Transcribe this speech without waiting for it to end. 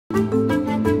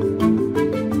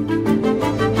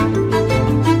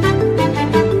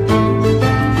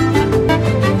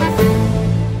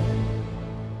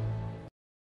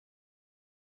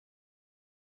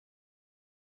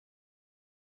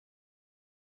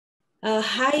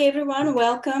Hi, everyone.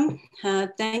 Welcome.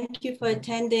 Thank you for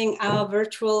attending our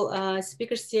virtual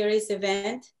speaker series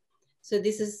event. So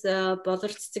this is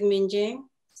Bausum.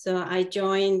 So I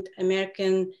joined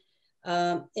American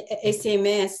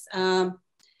ACMS a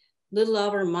little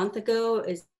over a month ago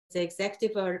as the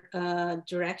executive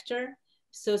director.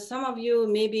 So some of you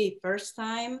may be first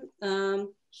time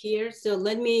here. So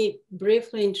let me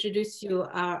briefly introduce you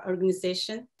our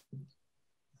organization.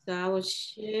 So I will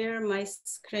share my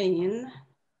screen.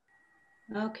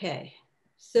 Okay,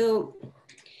 so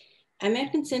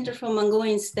American Center for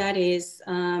Mongolian Studies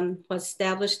was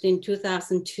established in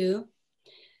 2002.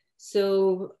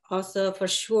 So also for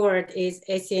short is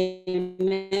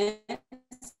ACMS.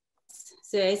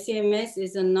 So ACMS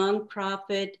is a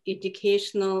nonprofit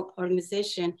educational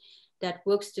organization that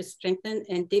works to strengthen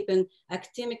and deepen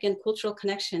academic and cultural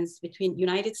connections between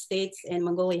United States and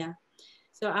Mongolia.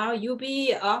 So our UB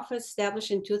office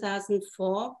established in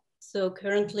 2004. So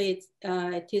currently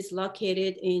it is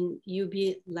located in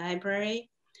UB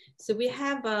Library. So we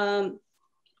have a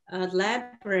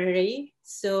library.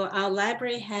 So our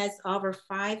library has over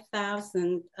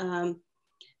 5,000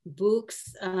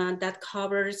 books that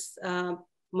covers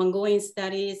Mongolian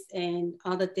studies and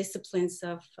other disciplines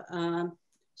of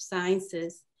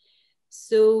sciences.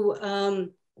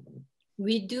 So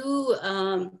we do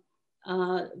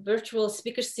virtual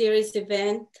speaker series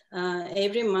event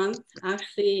every month.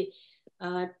 Actually,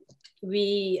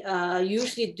 we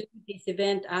usually do this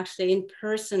event actually in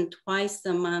person twice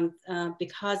a month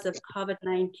because of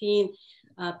COVID-19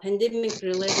 pandemic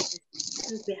related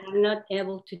restrictions. We have not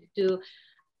able to do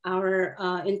our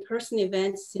in-person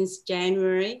events since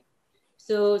January.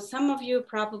 So some of you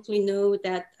probably know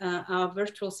that our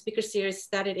virtual speaker series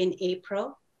started in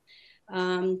April.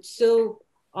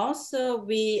 Also,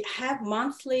 we have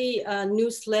monthly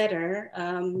newsletter.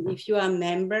 If you are a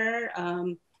member,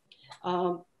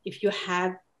 if you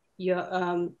have your,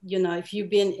 if you've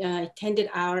been attended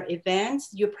our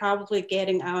events, you're probably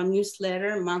getting our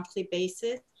newsletter monthly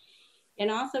basis. And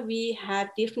also we have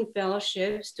different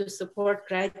fellowships to support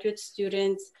graduate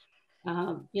students,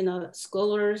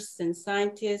 scholars and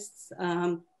scientists.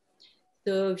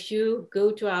 So if you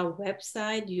go to our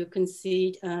website, you can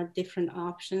see different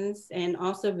options. And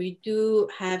also we do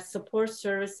have support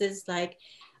services like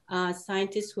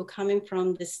scientists who are coming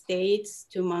from the States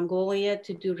to Mongolia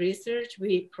to do research.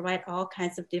 We provide all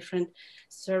kinds of different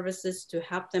services to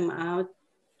help them out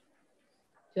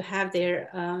to have their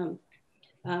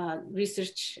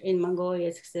research in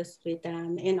Mongolia successfully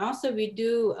done. And also we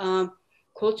do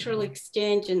cultural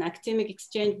exchange and academic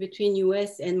exchange between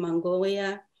US and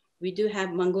Mongolia. We do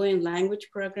have Mongolian language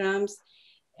programs.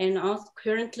 And also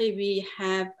currently we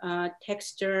have a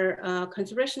texture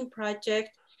conservation project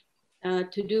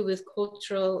to do with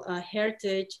cultural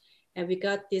heritage. And we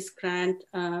got this grant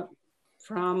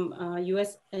from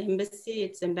US Embassy,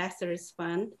 it's Ambassador's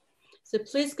Fund. So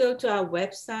please go to our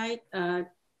website,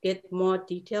 get more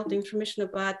detailed information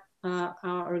about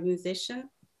our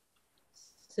organization.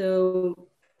 So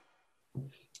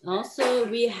also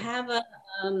we have a,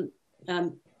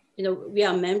 we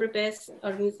are a member-based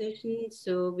organization.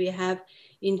 So we have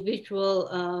individual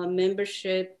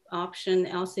membership option,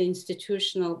 also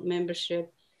institutional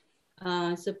membership.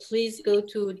 So please go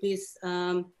to this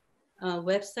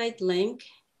website link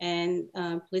and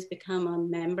please become a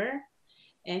member.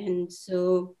 And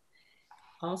so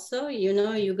also,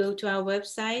 you go to our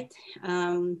website,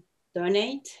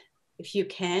 donate if you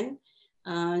can.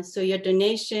 So your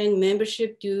donation,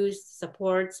 membership dues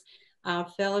supports our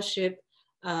fellowship,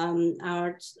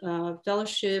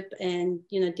 fellowship and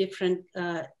different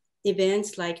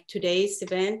events like today's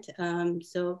event.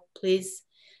 So please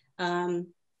go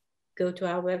to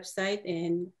our website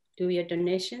and do your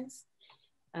donations.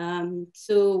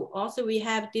 So also we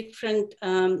have different,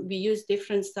 we use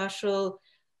different social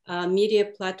media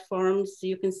platforms.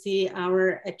 You can see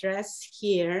our address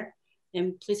here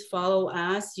and please follow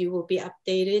us. You will be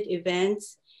updated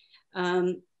events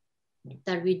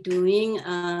that we're doing.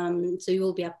 So you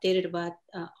will be updated about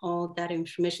all that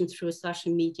information through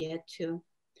social media too.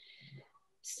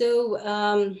 So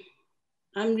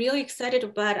I'm really excited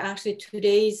about actually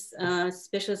today's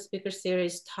special speaker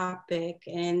series topic.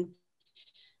 And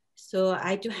so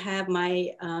I do have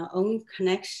my own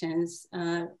connections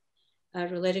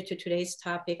related to today's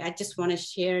topic. I just want to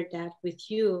share that with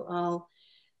you all.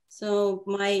 So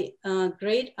my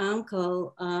great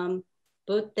uncle,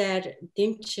 Bodar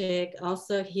Dimchik,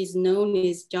 also he's known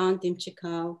as John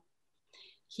Dimchikov.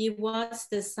 He was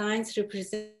the science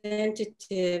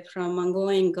representative from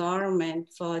Mongolian government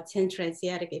for Central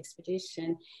Asiatic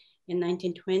Expedition in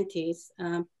 1920s.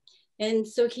 And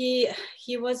so he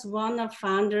was one of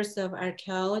founders of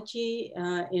archaeology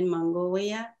in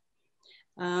Mongolia.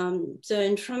 So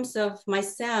in terms of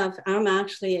myself, I'm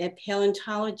actually a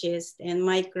paleontologist, and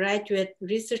my graduate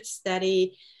research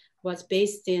study was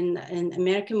based in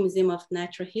American Museum of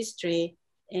Natural History.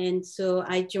 And so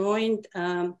I joined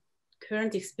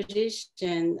current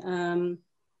expedition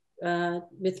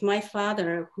with my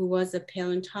father, who was a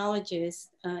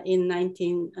paleontologist in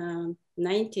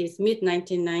 1990s,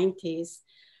 mid-1990s.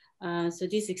 So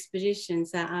these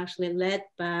expeditions are actually led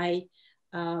by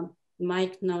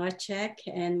Mike Novacek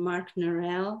and Mark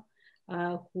Norell,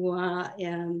 who are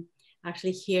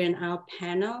actually here in our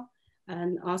panel,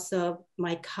 and also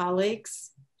my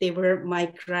colleagues. They were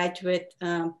my graduate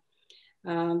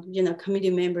committee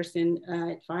members and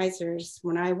advisors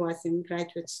when I was in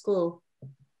graduate school.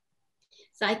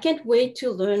 So I can't wait to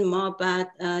learn more about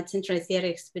Central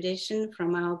Asiatic Expedition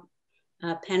from our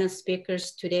panel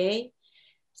speakers today.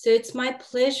 So it's my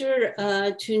pleasure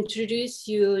to introduce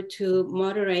you to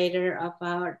moderator of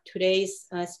our today's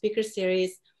speaker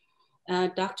series,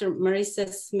 Dr. Marissa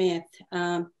Smith.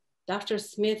 Dr.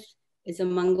 Smith is a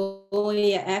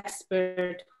Mongolia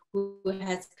expert who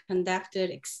has conducted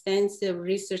extensive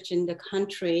research in the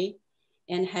country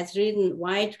and has written a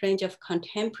wide range of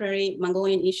contemporary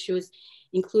Mongolian issues,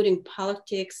 including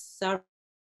politics,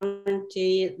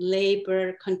 sovereignty,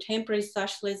 labor, contemporary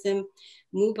socialism,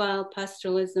 mobile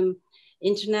pastoralism,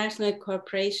 international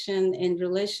cooperation, and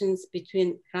relations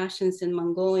between Russians and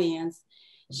Mongolians.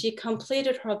 She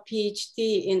completed her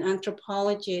PhD in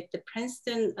anthropology at the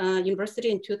Princeton University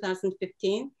in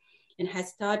 2015 and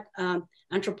has taught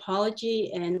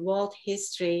anthropology and world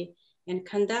history and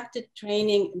conducted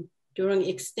training during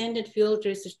extended field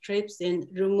research trips in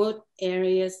remote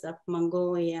areas of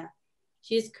Mongolia.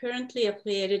 She is currently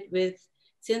affiliated with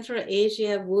Central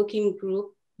Asia Working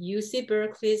Group, UC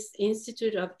Berkeley's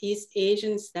Institute of East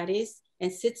Asian Studies,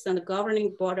 and sits on the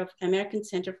governing board of American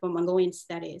Center for Mongolian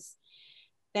Studies.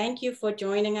 Thank you for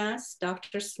joining us,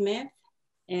 Dr. Smith.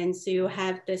 And so you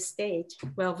have the stage,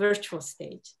 well, virtual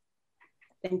stage.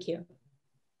 Thank you.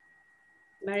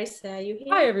 Marissa, are you here?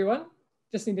 Hi, everyone.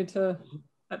 Just needed to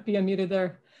be unmuted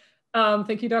there.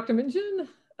 Thank you, Dr. Mijiddorj.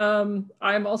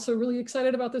 I'm also really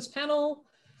excited about this panel.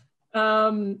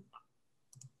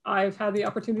 I've had the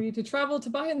opportunity to travel to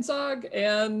Bayanzag,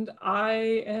 and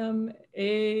I am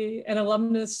an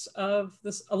alumna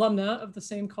of the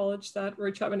same college that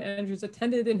Roy Chapman Andrews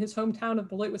attended in his hometown of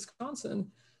Beloit,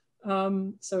 Wisconsin.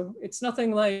 So it's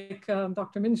nothing like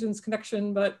Dr. Mijiddorj's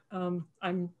connection, but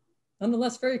I'm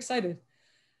nonetheless very excited.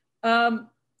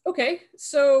 Okay,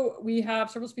 so we have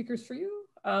several speakers for you.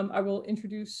 I will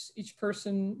introduce each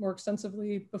person more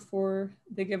extensively before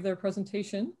they give their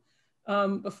presentation.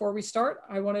 Before we start,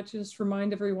 I wanted to just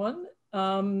remind everyone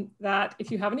that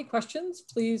if you have any questions,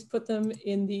 please put them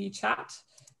in the chat,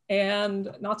 and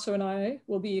Natso and I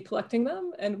will be collecting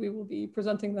them, and we will be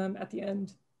presenting them at the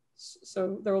end.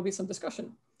 So there will be some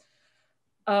discussion.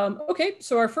 Okay,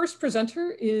 so our first presenter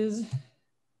is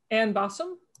Anne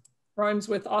Bausum, rhymes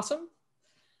with awesome.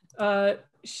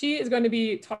 She is going to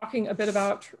be talking a bit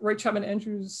about Roy Chapman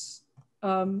Andrews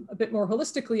a bit more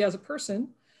holistically as a person.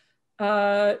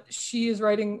 She is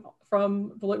writing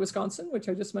from Beloit, Wisconsin, which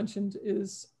I just mentioned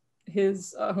is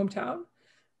his hometown.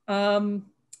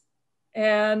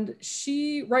 And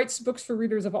she writes books for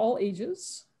readers of all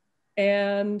ages.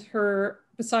 And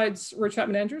besides Roy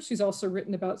Chapman Andrews, she's also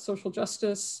written about social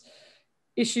justice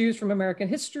issues from American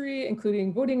history,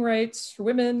 including voting rights for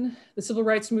women, the civil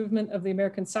rights movement of the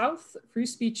American South, free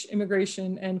speech,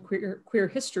 immigration, and queer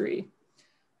history.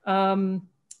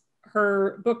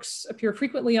 Her books appear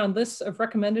frequently on lists of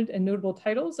recommended and notable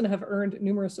titles and have earned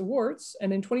numerous awards.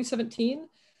 And in 2017,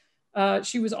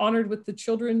 she was honored with the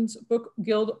Children's Book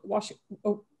Guild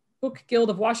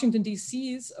of Washington,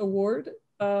 D.C.'s award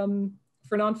for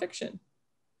nonfiction.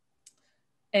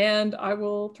 And I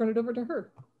will turn it over to her.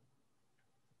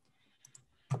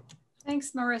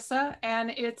 Thanks, Marissa. And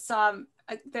it's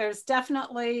there's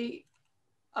definitely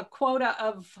a quota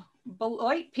of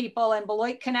Beloit people and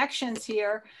Beloit connections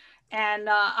here. And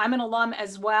I'm an alum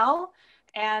as well.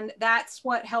 And that's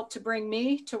what helped to bring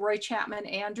me to Roy Chapman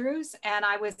Andrews. And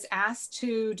I was asked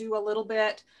to do a little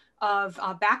bit of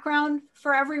background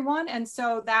for everyone. And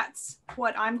so that's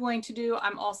what I'm going to do.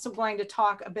 I'm also going to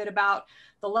talk a bit about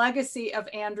the legacy of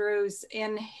Andrews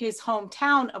in his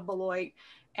hometown of Beloit.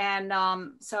 And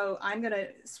so I'm going to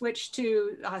switch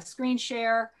to screen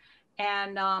share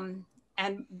and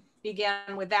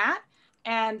begin with that,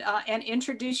 and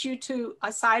introduce you to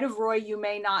a side of Roy you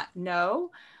may not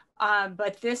know,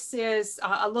 but this is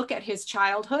a look at his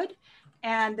childhood.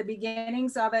 and the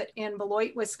beginnings of it in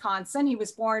Beloit, Wisconsin. He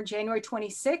was born January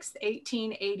 26th,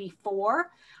 1884,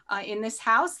 in this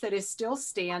house that is still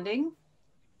standing.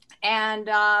 And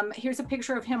here's a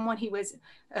picture of him when he was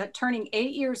turning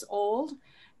 8 years old.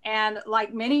 And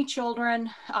like many children,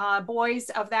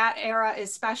 boys of that era,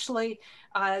 especially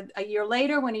a year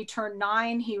later when he turned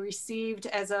 9, he received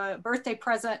as a birthday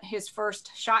present his first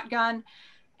shotgun.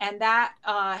 And that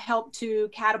helped to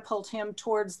catapult him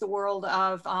towards the world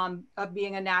of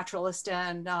being a naturalist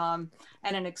and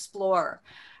an explorer.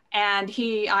 And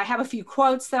I have a few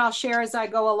quotes that I'll share as I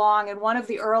go along. And one of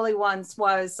the early ones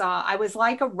was, I was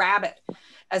like a rabbit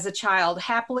as a child,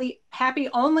 happy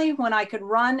only when I could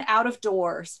run out of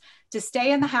doors. To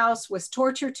stay in the house was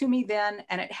torture to me then,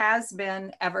 and it has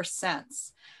been ever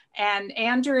since. And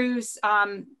Andrews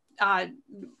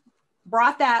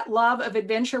brought that love of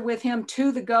adventure with him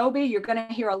to the Gobi. You're going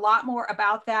to hear a lot more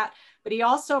about that. But he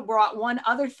also brought one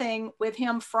other thing with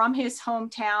him from his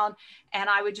hometown. And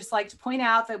I would just like to point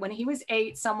out that when he was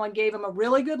 8, someone gave him a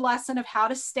really good lesson of how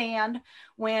to stand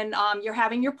when you're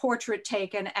having your portrait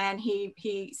taken. And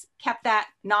he kept that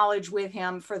knowledge with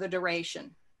him for the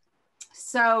duration.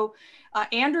 So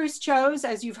Andrews chose,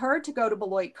 as you've heard, to go to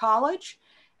Beloit College.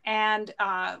 And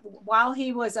while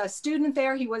he was a student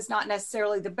there, he was not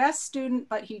necessarily the best student,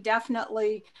 but he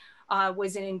definitely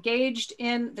was engaged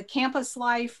in the campus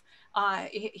life.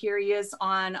 Here he is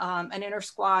on an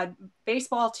inter-squad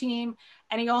baseball team.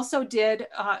 And he also did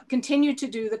continue to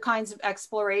do the kinds of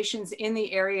explorations in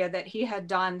the area that he had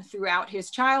done throughout his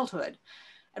childhood.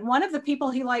 And one of the people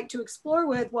he liked to explore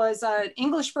with was an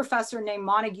English professor named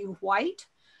Montague White.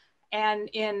 And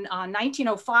in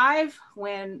 1905,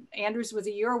 when Andrews was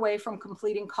a year away from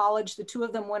completing college, the two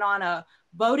of them went on a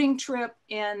boating trip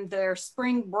in their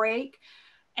spring break.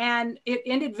 And it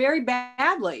ended very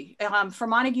badly for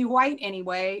Montague White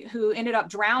anyway, who ended up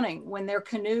drowning when their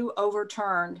canoe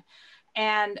overturned.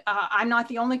 And I'm not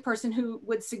the only person who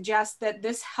would suggest that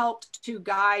this helped to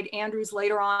guide Andrews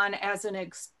later on as an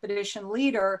expedition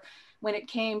leader when it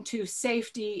came to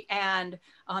safety and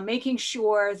making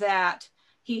sure that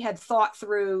he had thought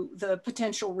through the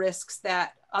potential risks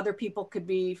that other people could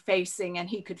be facing and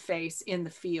he could face in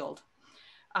the field.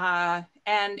 And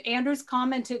Andrews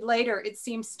commented later, it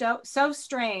seems so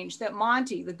strange that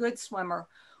Monty, the good swimmer,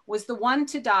 was the one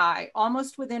to die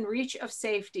almost within reach of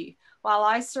safety, while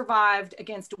I survived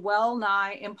against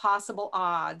well-nigh impossible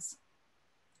odds.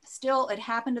 Still, it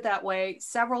happened that way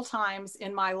several times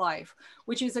in my life,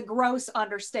 which is a gross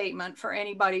understatement for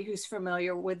anybody who's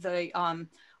familiar with the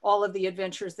all of the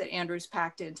adventures that Andrews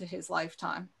packed into his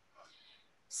lifetime.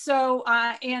 So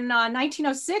in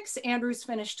 1906, Andrews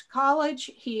finished college.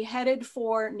 He headed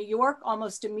for New York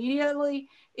almost immediately.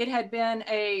 It had been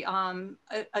a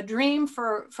dream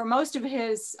for most of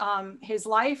his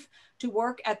life to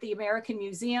work at the American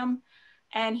Museum.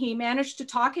 And he managed to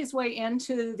talk his way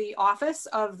into the office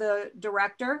of the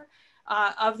director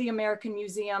of the American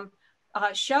Museum,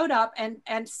 showed up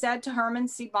and said to Herman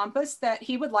C. Bumpus that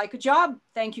he would like a job.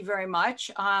 Thank you very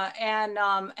much. And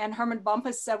Herman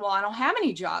Bumpus said, well, I don't have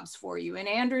any jobs for you. And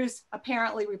Andrews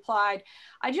apparently replied,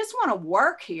 I just want to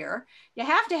work here. You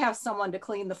have to have someone to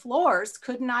clean the floors.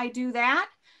 Couldn't I do that?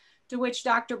 To which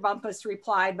Dr. Bumpus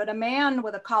replied, but a man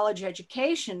with a college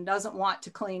education doesn't want to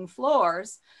clean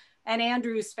floors. And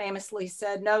Andrews famously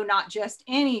said, no, not just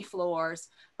any floors,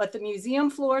 but the museum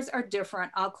floors are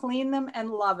different. I'll clean them and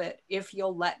love it if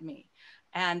you'll let me.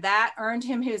 And that earned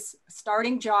him his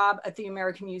starting job at the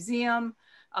American Museum.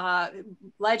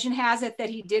 Legend has it that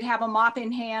he did have a mop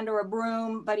in hand or a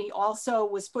broom, but he also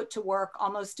was put to work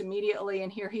almost immediately.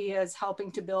 And here he is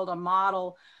helping to build a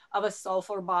model of a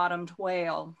sulfur-bottomed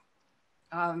whale.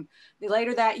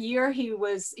 Later that year, he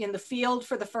was in the field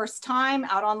for the first time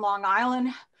out on Long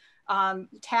Island,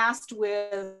 tasked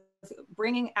with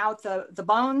bringing out the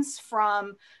bones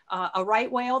from a right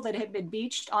whale that had been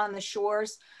beached on the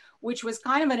shores, which was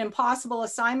kind of an impossible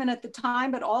assignment at the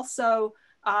time, but also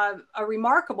a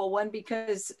remarkable one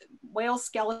because whale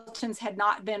skeletons had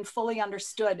not been fully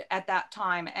understood at that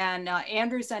time. And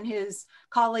Andrews and his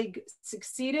colleague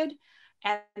succeeded,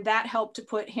 and that helped to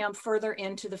put him further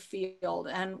into the field.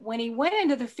 And when he went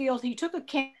into the field, he took a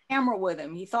camera with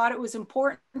him. He thought it was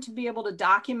important to be able to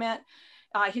document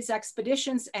his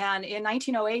expeditions. And in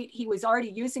 1908, he was already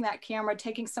using that camera,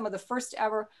 taking some of the first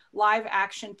ever live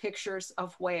action pictures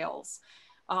of whales.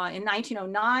 In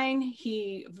 1909,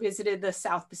 he visited the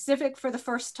South Pacific for the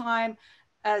first time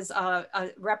as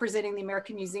representing the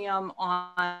American Museum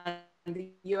on the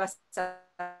USS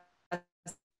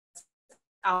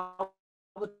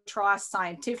Albatross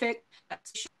Scientific.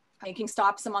 making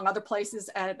stops among other places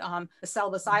at the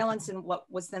Celebes Islands in what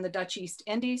was then the Dutch East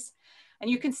Indies. And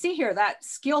you can see here that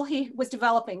skill he was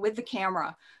developing with the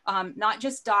camera, not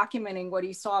just documenting what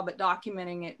he saw, but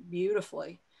documenting it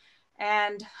beautifully.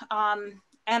 And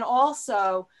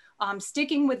also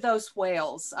sticking with those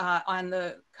whales on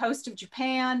the coast of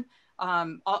Japan,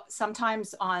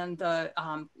 sometimes on the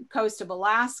coast of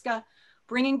Alaska,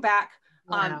 bringing back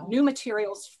new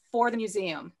materials for the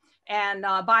museum. And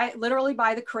literally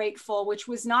by the crateful, which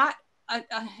was not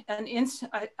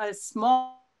a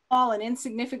small and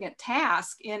insignificant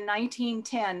task in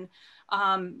 1910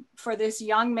 for this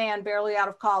young man barely out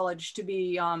of college to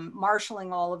be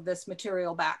marshaling all of this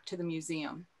material back to the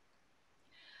museum.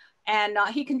 And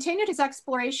he continued his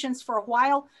explorations for a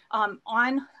while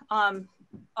on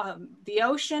the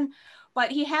ocean,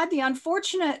 but he had the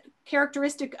unfortunate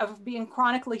characteristic of being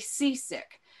chronically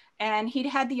seasick. And he'd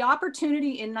had the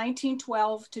opportunity in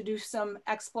 1912 to do some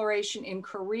exploration in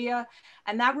Korea,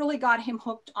 and that really got him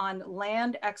hooked on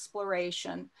land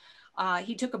exploration.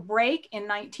 He took a break in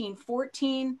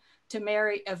 1914 to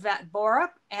marry Yvette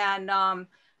Borup, and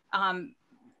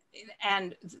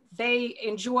they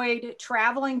enjoyed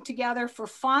traveling together for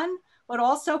fun, but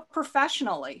also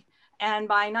professionally. And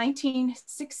by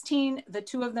 1916, the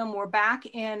two of them were back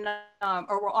in,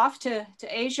 or were off to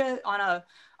Asia on a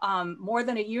more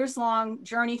than a years-long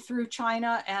journey through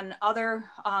China and other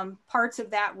parts of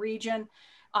that region.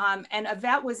 And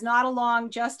Yvette was not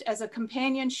along just as a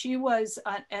companion. She was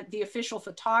the official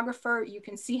photographer. You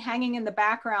can see hanging in the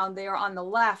background there on the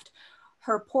left,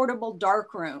 her portable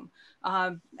darkroom.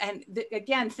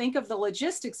 Again, think of the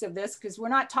logistics of this, because we're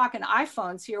not talking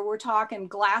iPhones here, we're talking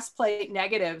glass plate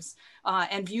negatives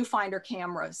and viewfinder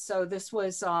cameras. So this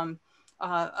was a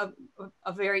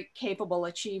very capable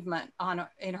achievement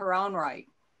in her own right.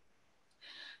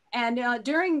 And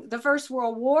during the First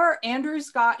World War, Andrews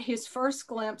got his first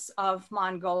glimpse of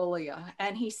Mongolia.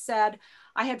 And he said,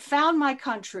 "I had found my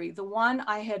country, the one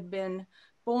I had been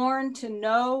born to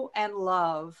know and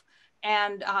love."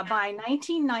 And by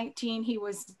 1919, he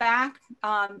was back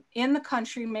in the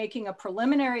country making a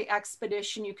preliminary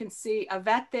expedition. You can see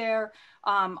Yvette there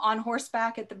on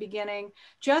horseback at the beginning,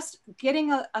 just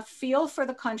getting a feel for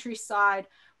the countryside,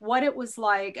 what it was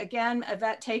like. Again,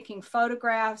 Yvette taking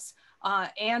photographs,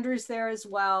 Andrews there as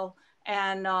well,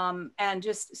 and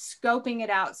just scoping it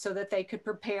out so that they could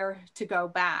prepare to go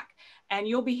back. And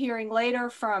you'll be hearing later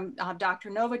from Dr.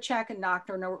 Novacek and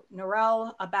Dr.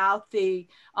 Norell about the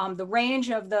range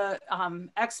of the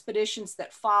expeditions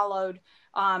that followed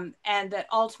and that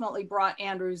ultimately brought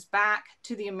Andrews back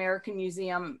to the American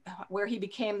Museum, where he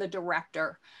became the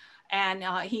director. And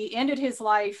he ended his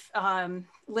life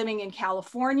living in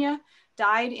California,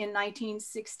 died in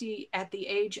 1960 at the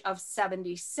age of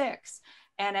 76.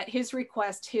 And at his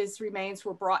request, his remains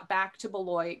were brought back to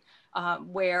Beloit,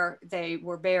 where they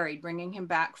were buried, bringing him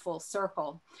back full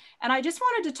circle. And I just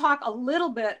wanted to talk a little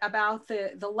bit about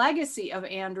the legacy of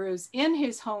Andrews in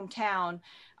his hometown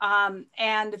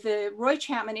and the Roy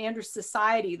Chapman Andrews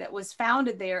Society that was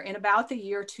founded there in about the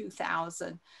year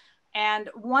 2000. And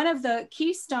one of the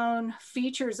keystone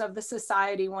features of the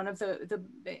society,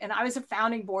 and I was a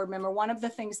founding board member, one of the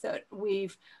things that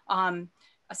we've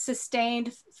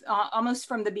sustained almost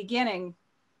from the beginning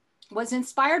was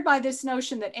inspired by this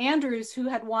notion that Andrews, who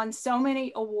had won so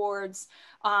many awards,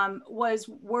 was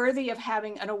worthy of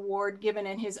having an award given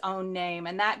in his own name.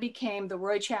 And that became the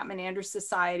Roy Chapman Andrews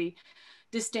Society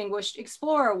Distinguished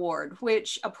Explorer Award,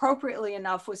 which appropriately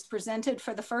enough was presented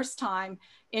for the first time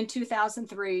in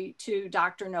 2003 to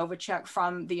Dr. Novacek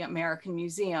from the American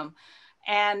Museum.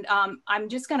 And I'm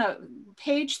just gonna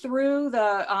page through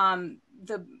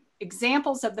the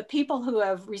examples of the people who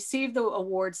have received the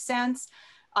award since.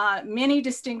 Many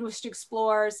distinguished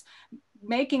explorers,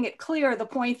 making it clear the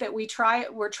point that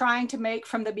we're trying to make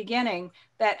from the beginning,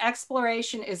 that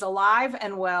exploration is alive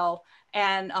and well,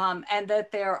 and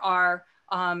that there are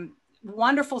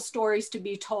wonderful stories to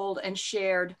be told and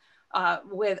shared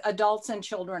with adults and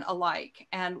children alike.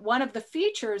 And one of the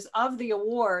features of the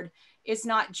award is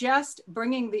not just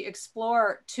bringing the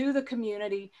explorer to the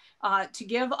community to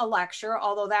give a lecture,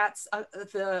 although that's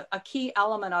a key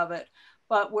element of it,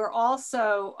 but we're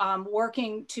also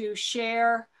working to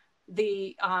share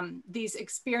these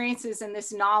experiences and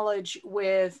this knowledge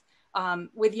with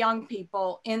young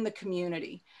people in the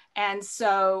community. And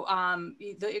so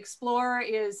the explorer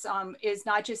is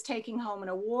not just taking home an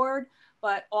award,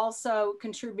 but also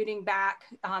contributing back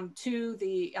to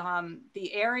the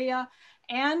area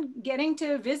and getting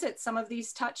to visit some of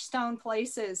these touchstone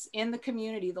places in the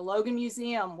community, the Logan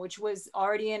Museum, which was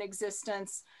already in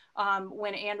existence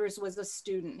when Andrews was a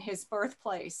student, his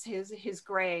birthplace, his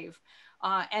grave.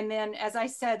 And then, as I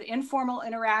said, informal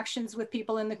interactions with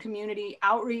people in the community,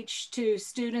 outreach to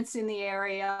students in the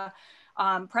area,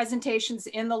 presentations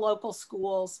in the local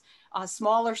schools,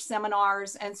 smaller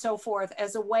seminars, and so forth,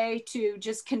 as a way to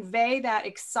just convey that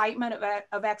excitement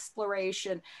of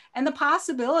exploration and the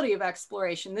possibility of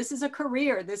exploration. This is a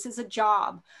career, this is a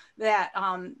job that,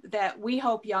 that we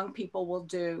hope young people will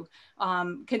do,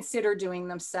 consider doing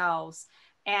themselves.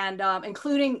 And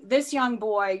including this young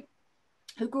boy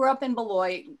who grew up in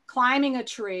Beloit, climbing a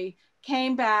tree,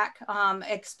 came back,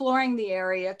 exploring the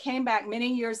area, came back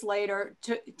many years later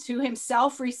to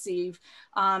himself receive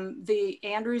the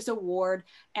Andrews Award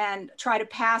and try to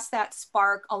pass that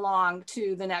spark along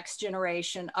to the next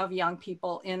generation of young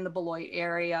people in the Beloit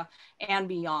area and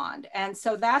beyond. And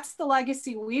so that's the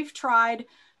legacy we've tried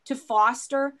to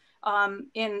foster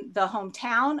in the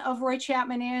hometown of Roy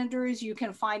Chapman Andrews. You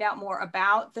can find out more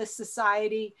about the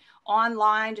society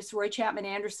online, just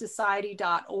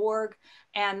roychapmanandrewssociety.org,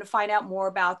 and find out more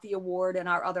about the award and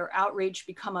our other outreach.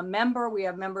 Become a member. We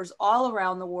have members all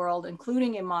around the world,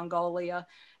 including in Mongolia.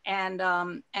 And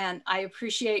I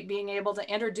appreciate being able to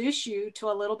introduce you to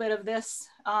a little bit of this,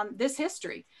 this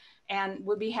history, and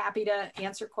would be happy to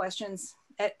answer questions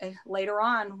later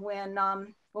on when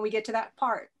we get to that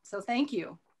part. So thank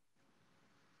you.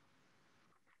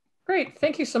 Great,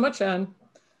 thank you so much, Anne.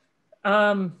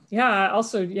 Yeah,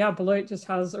 also, yeah, Beloit just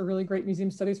has a really great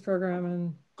museum studies program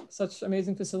and such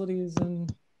amazing facilities,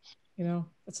 and you know,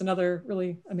 it's another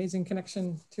really amazing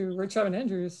connection to Roy Chapman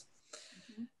Andrews.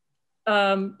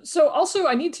 So also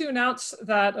I need to announce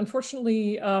that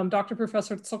unfortunately Dr.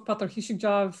 Professor Tsokpatar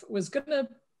Hishigjav was gonna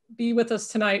be with us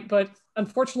tonight, but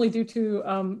unfortunately due to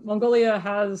Mongolia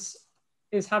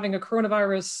is having a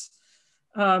coronavirus,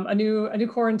 a new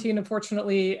quarantine,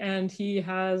 unfortunately, and he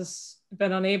has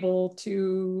been unable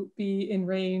to be in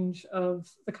range of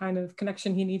the kind of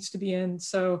connection he needs to be in.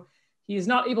 So he is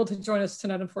not able to join us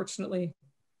tonight, unfortunately.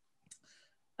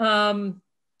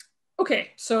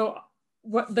 Okay, so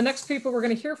what the next people we're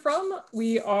going to hear from,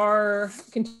 we are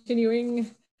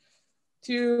continuing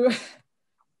to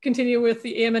continue with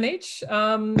the AMNH.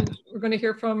 We're going to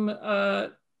hear from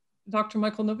Dr.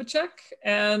 Michael Novacek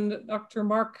and Dr.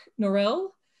 Mark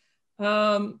Norell.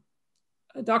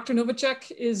 Dr. Novacek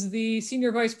is the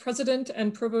Senior Vice President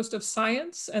and Provost of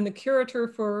Science and the Curator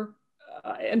for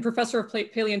and Professor of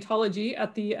Paleontology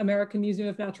at the American Museum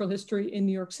of Natural History in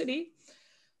New York City.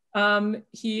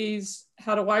 He's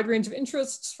had a wide range of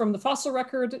interests from the fossil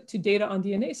record to data on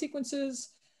DNA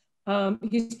sequences.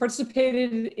 He's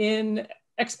participated in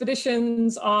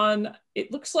expeditions on,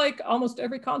 it looks like, almost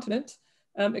every continent,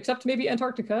 except maybe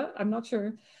Antarctica, I'm not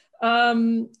sure.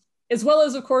 As well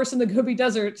as, of course, in the Gobi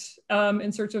Desert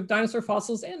in search of dinosaur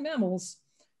fossils and mammals.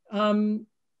 And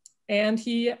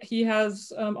he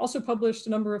has also published a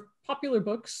number of popular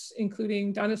books,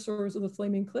 including Dinosaurs of the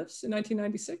Flaming Cliffs in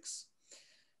 1996.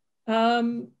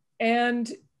 And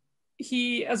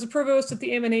he, as a provost at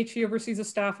the AMNH, he oversees a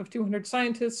staff of 200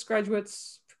 scientists,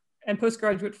 graduates, and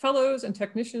postgraduate fellows and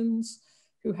technicians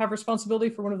who have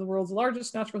responsibility for one of the world's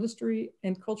largest natural history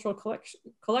and cultural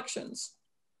collections.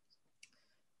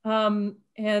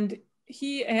 And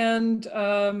he and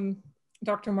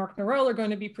Dr. Mark Norell are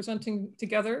going to be presenting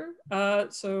together.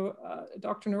 Dr.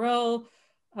 Norell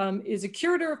is a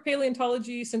curator of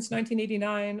paleontology since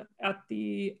 1989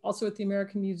 also at the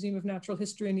American Museum of Natural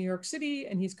History in New York City,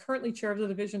 and he's currently chair of the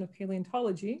Division of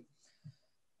Paleontology.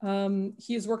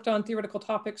 He has worked on theoretical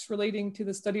topics relating to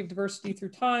the study of diversity through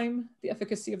time, the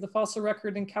efficacy of the fossil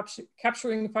record in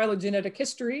capturing phylogenetic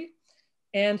history,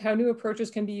 and how new approaches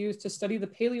can be used to study the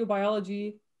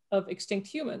paleobiology of extinct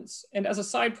humans. And as a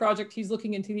side project, he's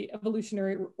looking into the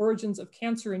evolutionary origins of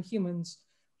cancer in humans,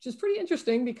 which is pretty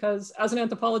interesting because as an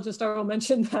anthropologist, I will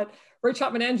mention that Roy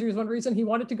Chapman Andrews, one reason he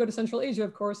wanted to go to Central Asia,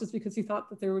 of course, is because he thought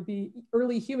that there would be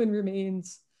early human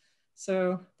remains.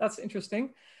 So that's interesting.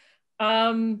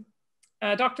 Dr.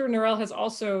 Norell has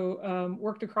also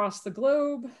worked across the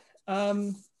globe,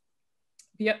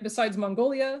 besides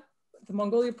Mongolia. The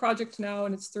Mongolia project now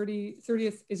in its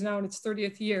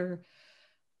 30th year.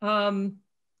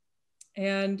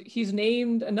 And he's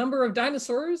named a number of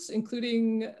dinosaurs,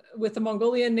 including with the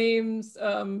Mongolian names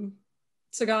Tsagan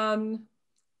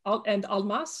and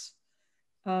Almas.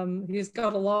 He's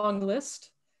got a long list.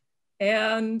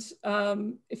 And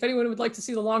if anyone would like to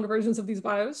see the longer versions of these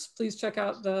bios, please check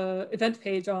out the event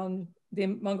page on the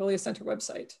Mongolia Center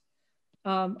website.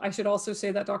 I should also say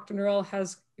that Dr. Norell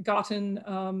has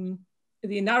gotten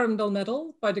the Narumdal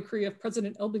Medal by decree of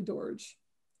President Elbigdorj,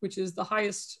 which is the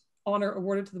highest honor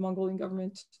awarded to the Mongolian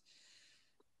government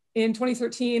in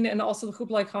 2013, and also the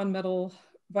Kublai Khan Medal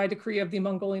by decree of the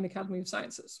Mongolian Academy of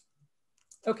Sciences.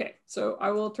 Okay, so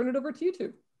I will turn it over to you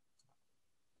two.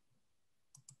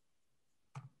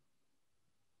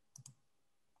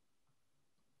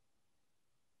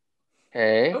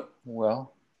 Okay,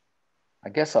 well, I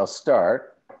guess I'll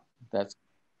start.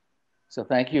 So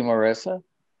thank you, Marissa,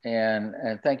 and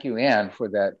thank you, Anne, for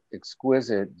that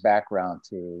exquisite background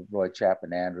to Roy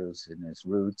Chapman Andrews and his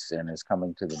roots and his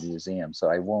coming to the museum. So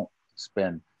I won't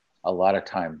spend a lot of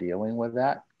time dealing with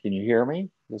that. Can you hear me?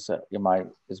 Is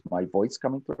my voice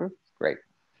coming through? Great.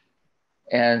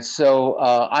 And so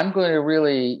I'm going to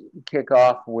really kick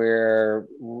off where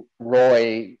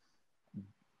Roy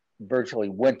virtually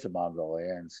went to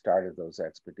Mongolia and started those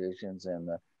expeditions, and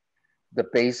the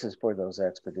basis for those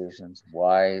expeditions,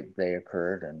 why they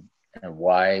occurred, and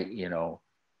why, you know,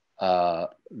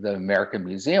 the American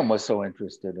Museum was so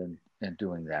interested in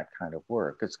doing that kind of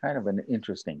work. It's kind of an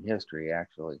interesting history,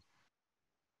 actually.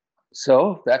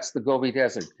 So that's the Gobi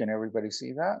Desert. Can everybody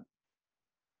see that?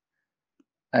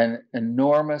 An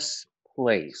enormous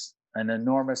place, an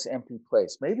enormous empty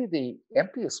place, maybe the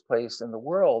emptiest place in the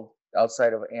world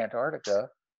outside of Antarctica,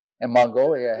 and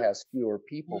Mongolia has fewer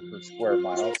people per square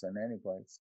miles than any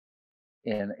place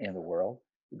in the world.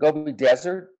 The Gobi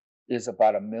Desert is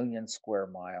about 1 million square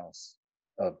miles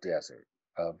of desert.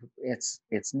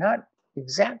 It's not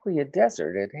exactly a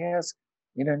desert. It has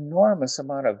an enormous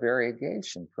amount of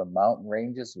variegation, from mountain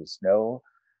ranges with snow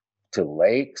to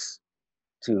lakes,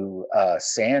 to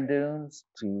sand dunes,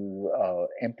 to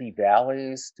empty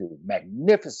valleys, to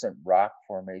magnificent rock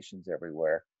formations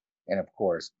everywhere. And of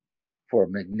course, for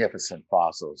magnificent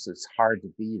fossils. It's hard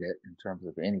to beat it in terms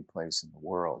of any place in the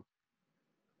world.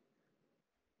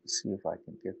 Let's see if I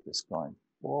can get this going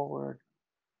forward.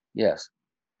 Yes.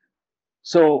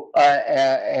 So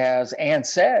as Anne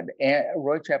said,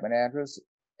 Roy Chapman Andrews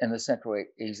and the Central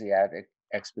Asiatic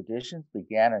Expeditions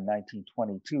began in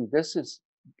 1922. This is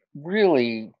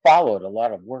really followed a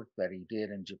lot of work that he did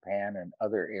in Japan and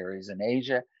other areas in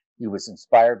Asia. He was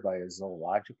inspired by his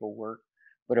zoological work.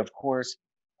 But of course,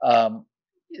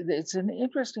 it's an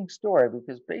interesting story,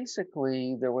 because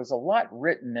basically there was a lot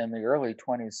written in the early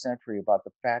 20th century about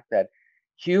the fact that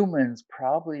humans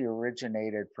probably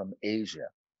originated from Asia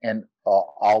and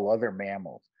all other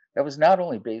mammals. That was not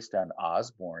only based on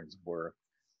Osborn's work,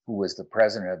 who was the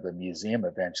president of the museum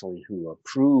eventually, who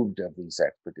approved of these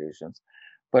expeditions,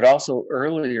 but also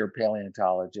earlier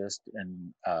paleontologists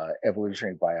and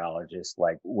evolutionary biologists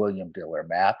like William Diller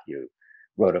Matthew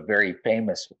wrote a very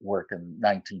famous work in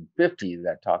 1950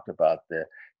 that talked about the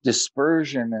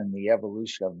dispersion and the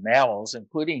evolution of mammals,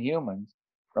 including humans,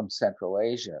 from Central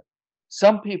Asia.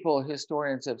 Some people,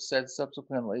 historians, have said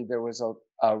subsequently there was a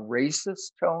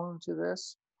racist tone to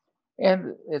this,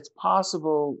 and it's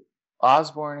possible.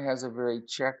 Osborn has a very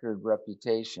checkered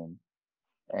reputation.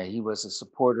 He was a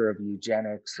supporter of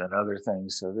eugenics and other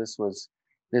things. So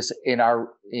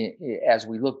as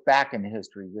we look back in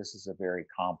history, this is a very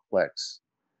complex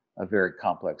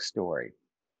story.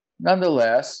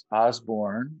 Nonetheless,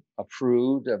 Osborn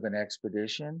approved of an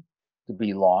expedition to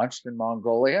be launched in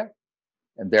Mongolia.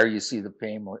 And there you see the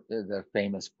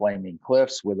famous flaming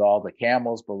cliffs with all the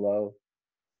camels below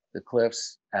the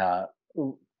cliffs.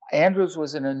 Andrews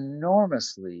was an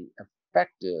enormously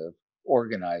effective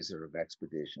organizer of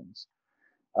expeditions.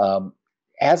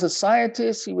 As a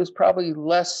scientist, he was probably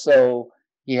less so.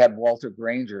 He had Walter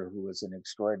Granger, who was an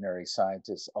extraordinary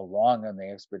scientist, along on the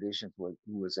expeditions, who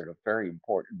was a very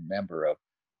important member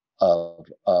of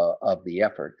the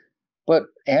effort. But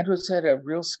Andrews had a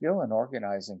real skill in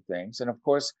organizing things. And of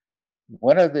course,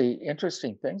 one of the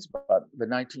interesting things about the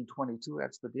 1922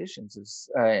 expeditions is,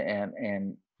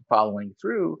 and following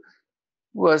through,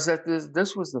 was that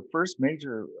this was the first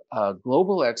major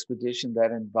global expedition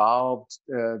that involved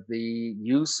the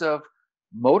use of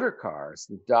motor cars,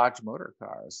 the Dodge motor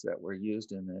cars that were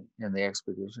used in the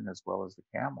expedition, as well as the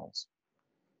camels.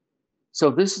 So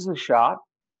this is a shot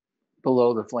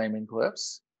below the flaming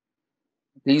cliffs.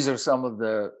 These are some of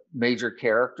the major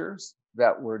characters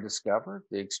that were discovered,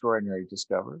 the extraordinary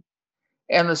discovery.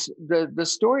 And the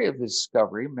story of the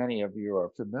discovery, many of you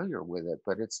are familiar with it,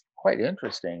 but it's quite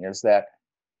interesting, is that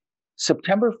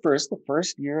September 1st, the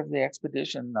first year of the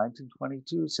expedition,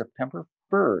 1922, September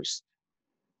 1st,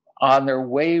 on their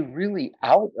way really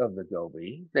out of the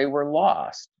Gobi, they were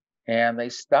lost. And they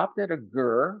stopped at a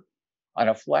gur on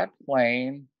a flat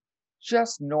plain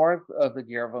just north of the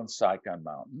Gervon-Saikan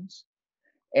Mountains.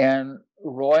 And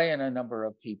Roy and a number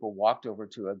of people walked over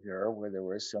to a gur where there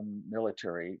were some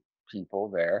military people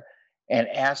there and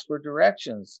asked for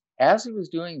directions. As he was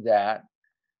doing that,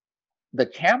 the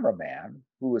cameraman,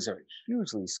 who was a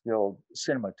hugely skilled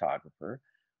cinematographer,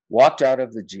 walked out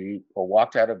of the Jeep or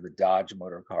walked out of the Dodge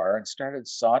motor car and started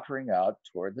sauntering out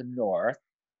toward the north.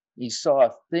 He saw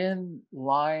a thin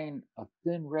line, a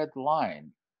thin red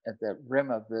line at the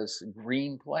rim of this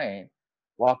green plain,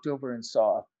 walked over and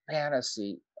saw a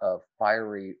fantasy of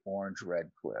fiery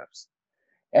orange-red cliffs.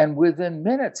 And within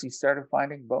minutes, he started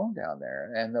finding bone down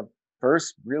there. And the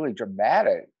first really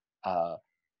dramatic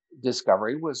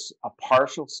discovery was a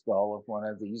partial skull of one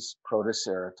of these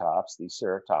protoceratops, these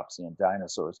ceratopsian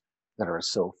dinosaurs that are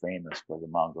so famous for the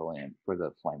Mongolian, for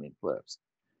the Flaming Cliffs.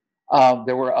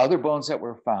 There were other bones that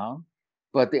were found,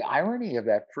 but the irony of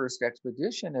that first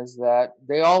expedition is that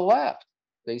they all left.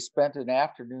 They spent an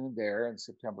afternoon there on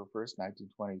September 1st,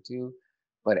 1922.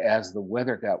 But as the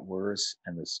weather got worse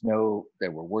and the snow, they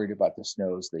were worried about the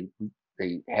snows, they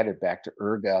headed back to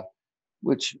Urga,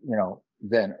 which,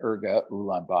 then Urga,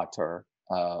 Ulaanbaatar,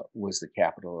 was the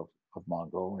capital of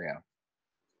Mongolia.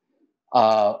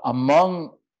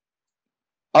 Among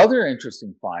other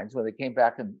interesting finds, when they came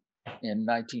back in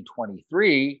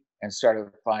 1923 and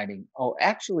started finding,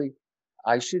 actually,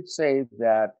 I should say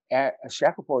that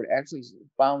Shackelford actually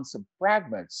found some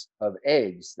fragments of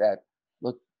eggs that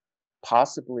looked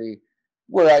possibly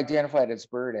were identified as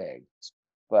bird eggs.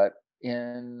 But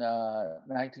in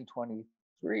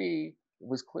 1923, it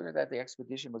was clear that the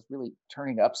expedition was really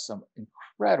turning up some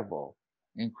incredible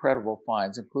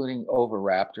finds, including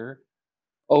oviraptor.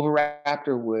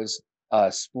 Oviraptor was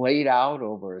splayed out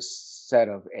over a set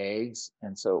of eggs,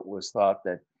 and so it was thought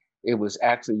that it was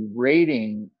actually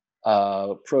raiding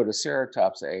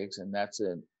Protoceratops eggs, and that's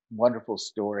a wonderful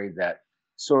story that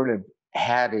sort of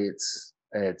had its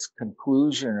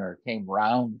conclusion or came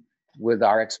round with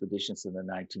our expeditions in the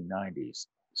 1990s.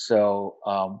 So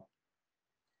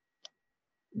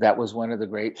that was one of the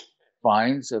great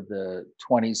finds of the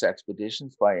 20s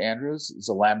expeditions by Andrews.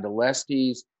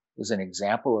 Zalamdalestes is an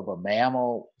example of a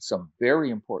mammal, some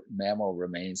very important mammal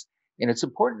remains. And it's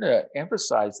important to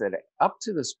emphasize that up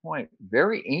to this point,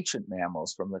 very ancient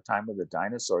mammals from the time of the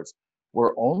dinosaurs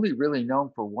were only really known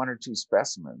for one or two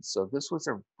specimens. So this was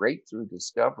a breakthrough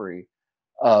discovery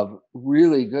of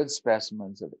really good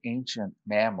specimens of ancient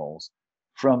mammals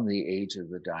from the age of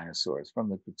the dinosaurs, from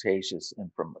the Cretaceous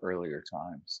and from earlier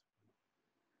times.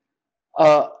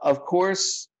 Of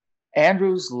course,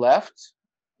 Andrews left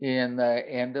in the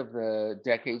end of the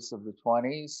decades of the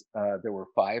 20s. There were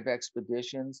 5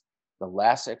 expeditions. The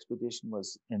last expedition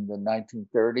was in the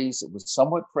 1930s. It was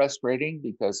somewhat frustrating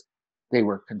because they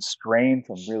were constrained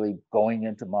from really going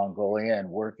into Mongolia and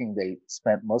working. They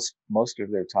spent most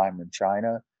of their time in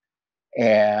China.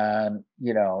 And,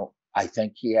 I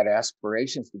think he had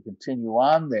aspirations to continue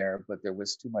on there, but there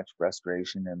was too much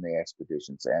frustration and the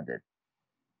expeditions ended.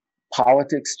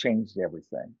 Politics changed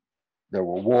everything. There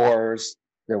were wars.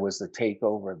 There was the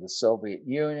takeover of the Soviet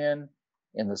Union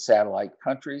in the satellite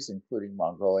countries, including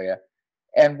Mongolia.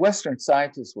 And Western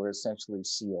scientists were essentially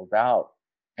sealed out,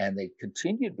 and they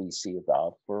continued to be sealed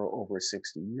out for over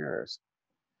 60 years.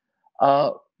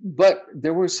 But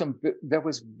there was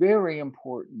very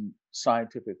important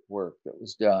scientific work that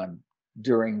was done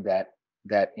during that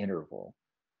interval.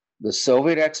 The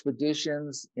Soviet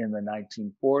expeditions in the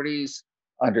 1940s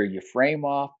under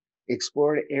Yefremov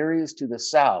explored areas to the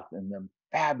south in the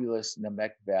fabulous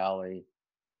Nemec Valley,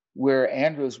 where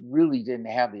Andrews really didn't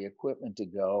have the equipment to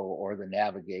go or the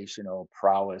navigational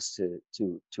prowess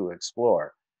to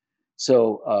explore.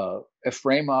 So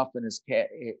Yefremov and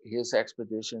his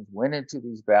expeditions went into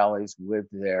these valleys with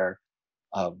their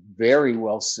very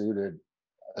well-suited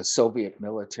Soviet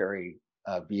military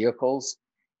vehicles,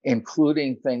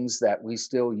 including things that we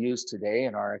still use today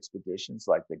in our expeditions,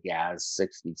 like the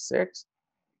Gaz-66,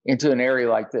 into an area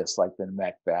like this, like the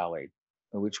Nemec Valley,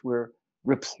 which were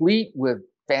replete with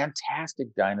fantastic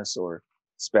dinosaur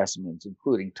specimens,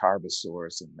 including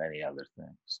Tarbosaurus and many other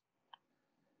things.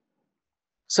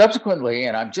 Subsequently,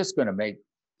 and I'm just going to make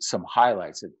some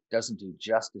highlights, it doesn't do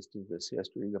justice to this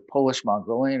history, the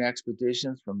Polish-Mongolian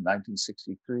expeditions from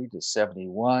 1963 to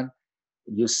 71.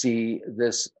 You see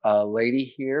this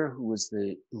lady here who was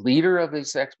the leader of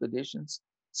these expeditions,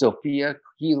 Zofia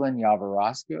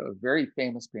Kulan-Yavorska, a very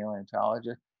famous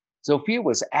paleontologist. Zofia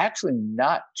was actually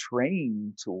not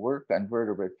trained to work on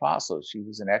vertebrate fossils. She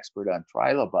was an expert on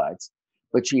trilobites,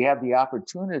 but she had the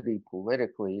opportunity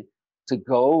politically to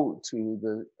go to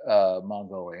the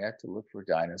Mongolia to look for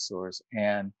dinosaurs.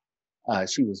 And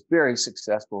she was very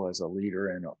successful as a leader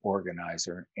and an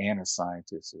organizer and a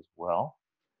scientist as well.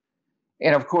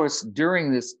 And of course,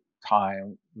 during this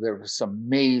time, there were some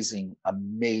amazing,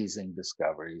 amazing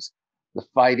discoveries. The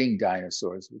fighting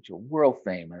dinosaurs, which are world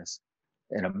famous,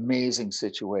 an amazing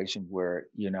situation where,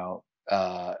 you know,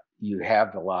 you have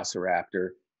Velociraptor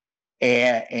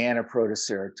and a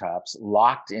Protoceratops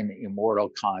locked in mortal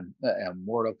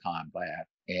combat.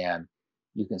 And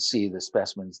you can see the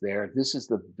specimens there. This is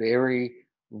the very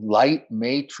light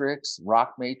matrix,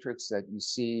 rock matrix that you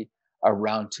see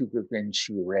around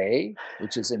Tukulgin-Shire,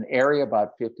 which is an area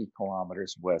about 50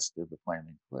 kilometers west of the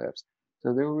Flaming Cliffs.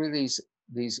 So there were these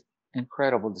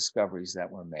incredible discoveries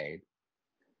that were made.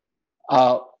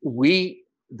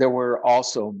 There were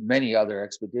also many other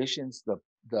expeditions.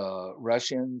 The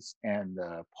Russians and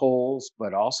the Poles,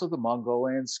 but also the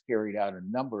Mongolians carried out a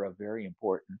number of very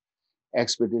important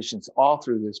expeditions all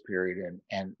through this period,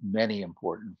 and many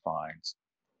important finds.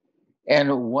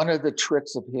 And one of the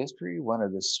tricks of history, one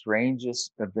of the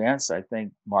strangest events I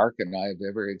think Mark and I have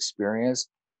ever experienced,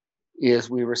 is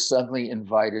we were suddenly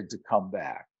invited to come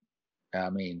back. I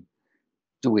mean,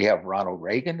 do we have Ronald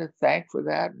Reagan to thank for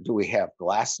that? Do we have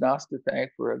Glasnost to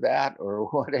thank for that, or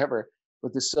whatever?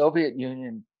 But the Soviet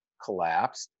Union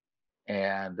collapsed,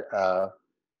 and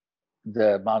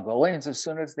the Mongolians, as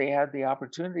soon as they had the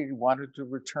opportunity, wanted to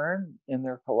return in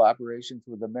their collaborations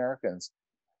with Americans.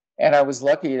 And I was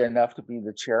lucky enough to be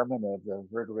the chairman of the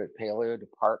vertebrate paleo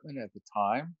department at the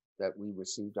time that we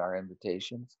received our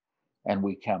invitations, and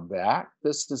we came back.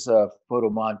 This is a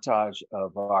photo montage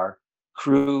of our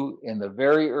crew in the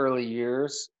very early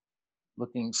years,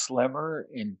 looking slimmer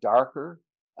and darker.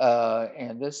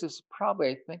 And this is probably,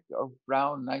 I think,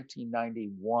 around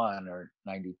 1991 or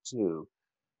 92,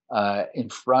 in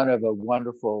front of a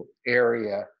wonderful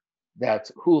area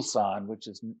that's Ulsan, which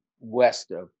is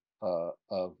west of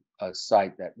a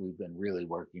site that we've been really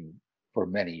working for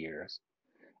many years.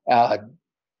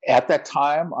 At that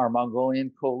time, our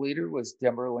Mongolian co-leader was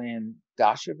Demirlan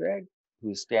Dasheveg,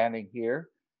 who's standing here.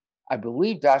 I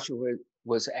believe Dasheveg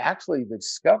was actually the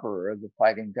discoverer of the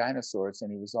fighting dinosaurs,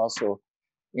 and he was also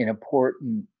an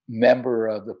important member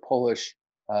of the Polish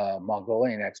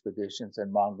Mongolian expeditions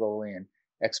and Mongolian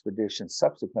expeditions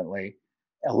subsequently.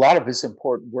 A lot of his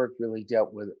important work really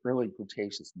dealt with early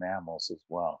Cretaceous mammals as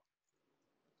well.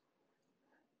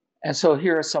 And so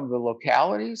here are some of the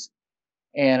localities,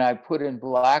 and I put in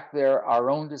black there our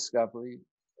own discovery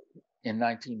in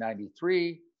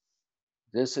 1993.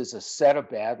 This is a set of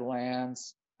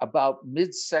badlands about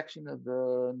midsection of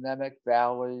the Nemec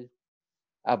Valley,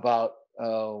 about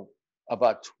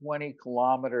 20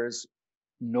 kilometers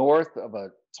north of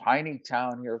a tiny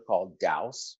town here called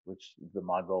Daus, which is the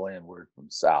Mongolian word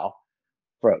from south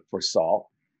for salt.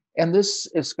 And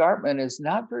this escarpment is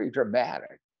not very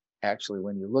dramatic, actually,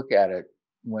 when you look at it,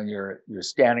 when you're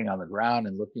standing on the ground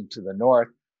and looking to the north.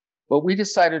 But we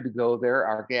decided to go there.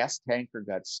 Our gas tanker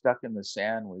got stuck in the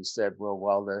sand. We said, well,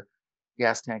 while the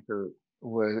gas tanker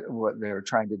was, they were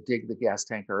trying to dig the gas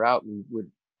tanker out, we would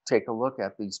take a look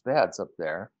at these beds up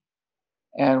there.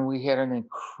 And we had an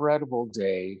incredible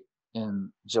day in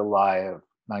July of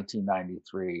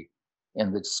 1993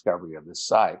 in the discovery of this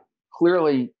site.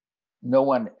 Clearly, no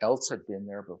one else had been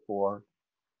there before.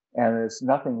 And it's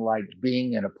nothing like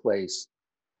being in a place.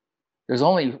 There's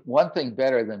only one thing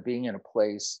better than being in a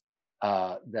place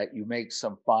that you make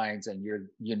some finds and you're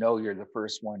the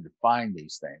first one to find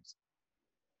these things.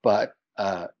 But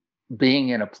being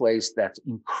in a place that's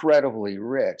incredibly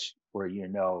rich, where you're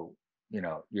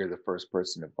the first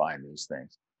person to find these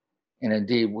things. And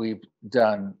indeed, we've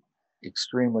done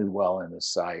extremely well in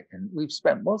this site, and we've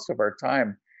spent most of our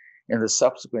time in the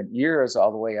subsequent years,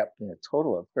 all the way up in a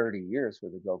total of 30 years for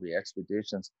the Gobi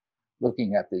expeditions,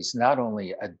 looking at these not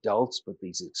only adults, but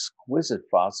these exquisite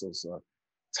fossils of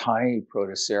tiny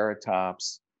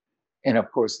Protoceratops, and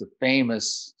of course the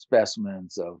famous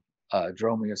specimens of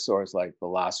dromaeosaurs like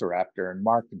Velociraptor, and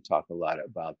Mark can talk a lot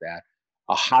about that.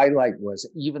 A highlight was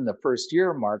even the first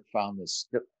year Mark found this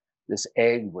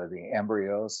egg with the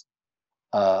embryos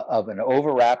of an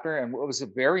oviraptor. And what was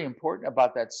very important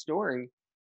about that story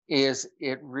is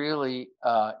it really,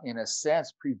 in a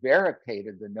sense,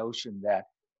 prevaricated the notion that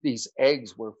these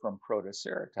eggs were from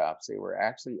Protoceratops. They were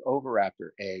actually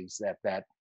oviraptor eggs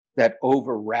that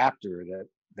oviraptor,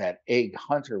 that egg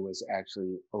hunter was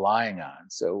actually lying on.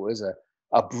 So it was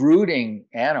a brooding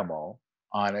animal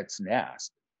on its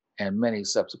nest, and many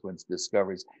subsequent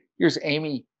discoveries. Here's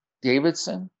Amy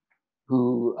Davidson,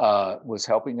 who was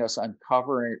helping us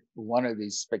uncover one of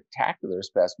these spectacular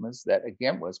specimens that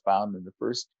again was found in the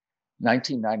first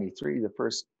 1993, the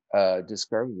first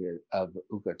discovery of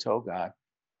Ukatoga.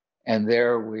 And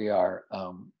there we are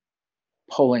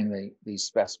pulling these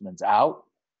specimens out.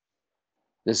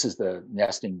 This is the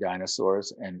nesting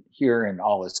dinosaurs. And here in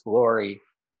all its glory,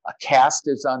 a cast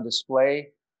is on display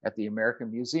at the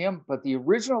American Museum, but the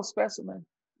original specimen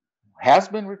has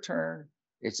been returned.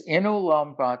 It's in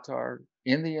Ulaanbaatar,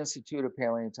 in the Institute of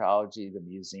Paleontology, the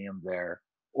museum there,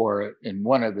 or in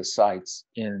one of the sites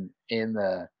in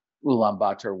the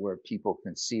Ulaanbaatar where people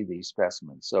can see these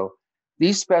specimens. So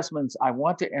these specimens, I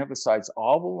want to emphasize,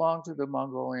 all belong to the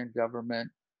Mongolian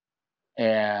government,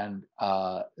 and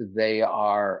they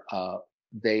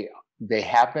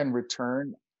have been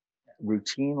returned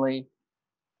routinely.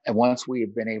 And once we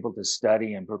have been able to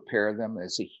study and prepare them,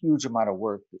 it's a huge amount of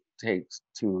work that it takes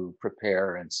to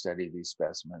prepare and study these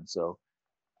specimens. So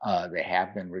they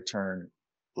have been returned,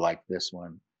 like this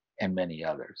one and many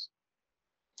others.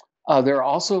 There are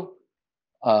also,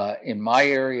 in my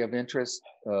area of interest,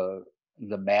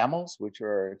 the mammals, which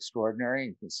are extraordinary.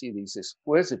 You can see these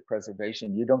exquisite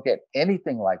preservation. You don't get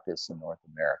anything like this in North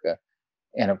America.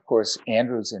 And of course,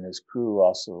 Andrews and his crew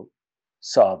also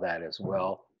saw that as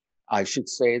well. I should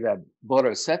say that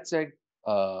Borosetseg,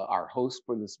 our host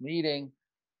for this meeting,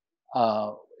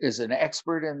 is an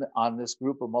expert on this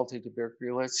group of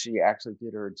multituberculous. She actually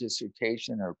did her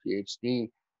dissertation, her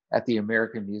PhD, at the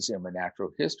American Museum of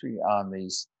Natural History on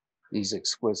these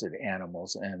exquisite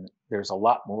animals, and there's a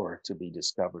lot more to be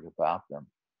discovered about them.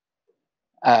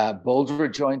 Boulder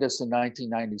joined us in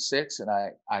 1996, and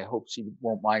I hope she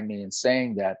won't mind me in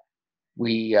saying that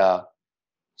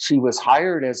she was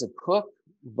hired as a cook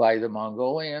by the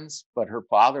Mongolians, but her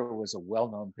father was a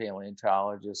well-known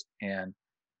paleontologist, and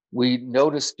we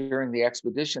noticed during the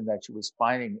expedition that she was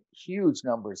finding huge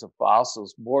numbers of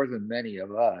fossils, more than many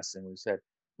of us, and we said,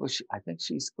 well, I think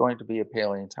she's going to be a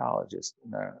paleontologist,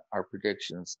 and our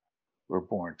predictions were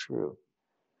born true.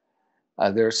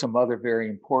 There are some other very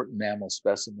important mammal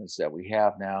specimens that we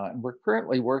have now, and we're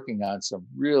currently working on some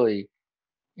really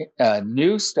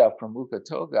new stuff from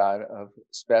Ukhtogad of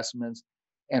specimens,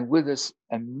 and with this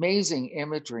amazing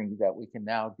imagery that we can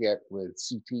now get with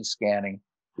CT scanning.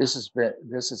 This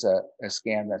is a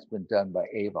scan that's been done by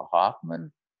Ava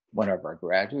Hoffman, one of our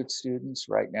graduate students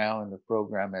right now in the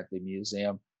program at the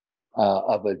museum,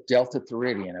 of a delta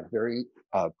theridian, a very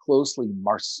closely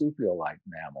marsupial-like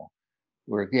mammal.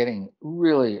 We're getting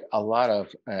really a lot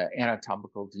of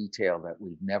anatomical detail that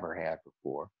we've never had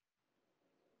before.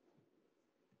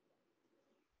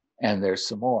 And there's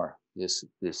some more,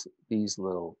 these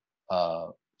little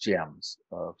gems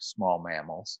of small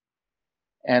mammals.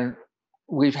 And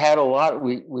we've had a lot,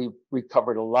 we've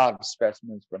recovered a lot of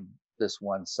specimens from this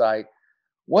one site.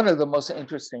 One of the most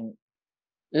interesting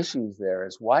issues there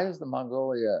is, why is the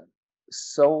Mongolia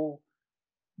so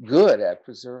good at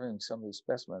preserving some of these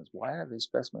specimens? Why are these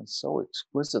specimens so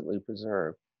exquisitely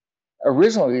preserved?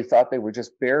 Originally, we thought they were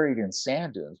just buried in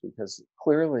sand dunes, because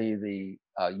clearly the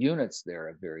units there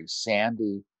are very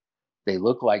sandy. They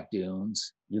look like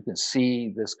dunes. You can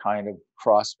see this kind of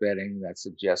cross bedding that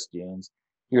suggests dunes.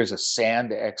 Here's a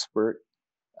sand expert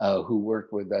who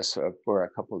worked with us for a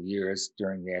couple of years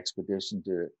during the expedition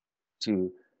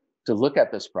to look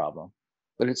at this problem.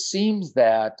 But it seems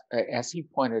that, as he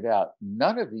pointed out,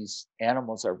 none of these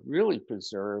animals are really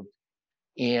preserved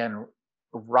in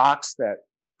rocks that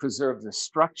preserve the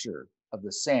structure of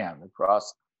the sand, the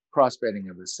cross-bedding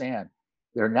of the sand.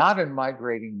 They're not in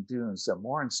migrating dunes, they're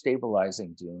more in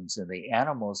stabilizing dunes, and the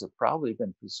animals have probably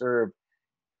been preserved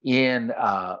in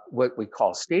what we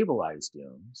call stabilized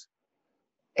dunes.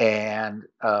 And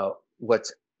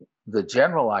what's the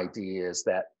general idea is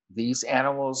that these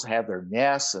animals have their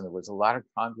nests, and there was a lot of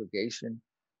congregation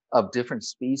of different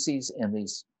species in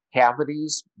these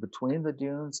cavities between the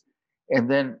dunes. And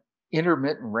then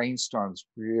intermittent rainstorms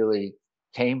really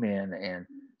came in and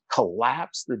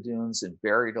collapsed the dunes and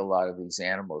buried a lot of these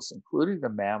animals, including the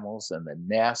mammals and the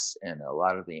nests and a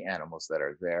lot of the animals that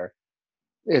are there.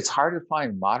 It's hard to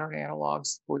find modern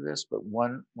analogs for this, but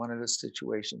one of the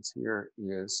situations here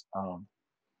is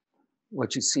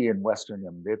what you see in Western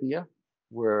Namibia,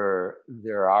 where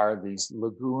there are these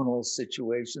lagoonal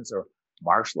situations or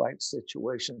marsh-like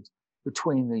situations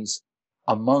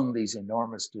among these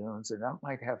enormous dunes, and that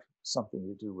might have something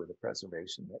to do with the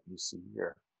preservation that you see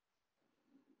here.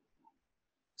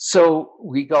 So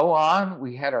we go on.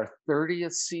 We had our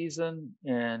 30th season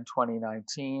in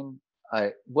 2019.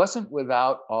 It wasn't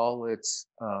without all its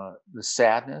the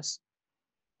sadness.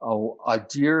 Oh, a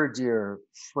dear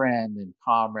friend and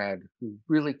comrade who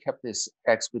really kept this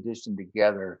expedition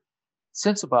together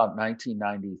since about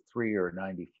 1993 or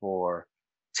 94,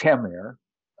 Temir,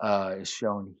 is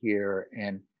shown here,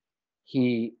 and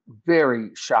he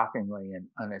very shockingly and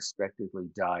unexpectedly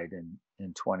died in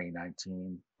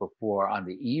 2019, on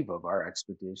the eve of our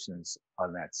expeditions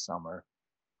on that summer.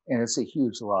 And it's a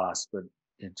huge loss, but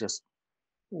it just,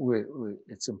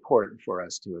 it's important for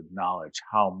us to acknowledge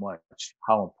how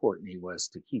important he was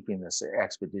to keeping this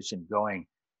expedition going.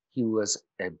 He was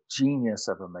a genius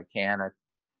of a mechanic,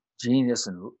 genius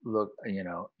in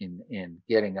in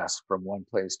getting us from one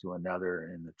place to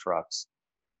another in the trucks.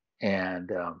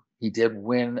 And he did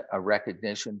win a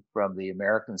recognition from the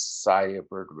American Society of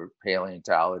Vertebrate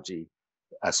Paleontology,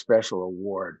 a special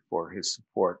award for his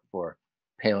support for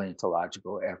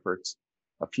paleontological efforts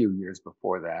a few years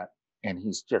before that. And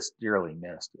he's just dearly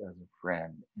missed as a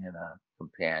friend and a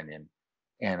companion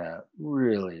and a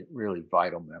really, really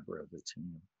vital member of the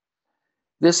team.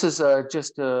 This is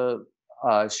just a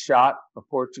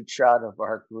portrait shot of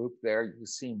our group there. You can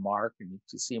see Mark and you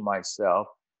can see myself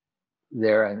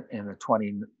there in the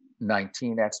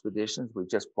 2019 expeditions. We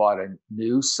just bought a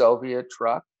new Soviet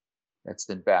truck that's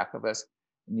in back of us.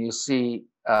 And you see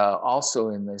also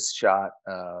in this shot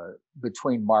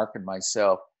between Mark and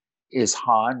myself is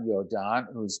Han Yodan,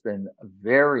 who's been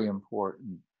very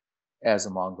important as a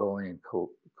Mongolian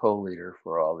co-leader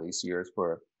for all these years,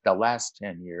 for the last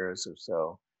 10 years or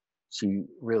so. She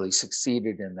really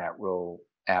succeeded in that role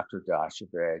after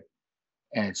Dasheveg.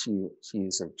 And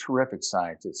she's a terrific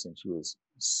scientist, and she was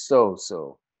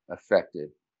so effective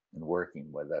in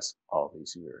working with us all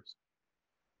these years.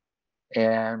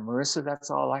 And Marissa, that's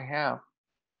all I have.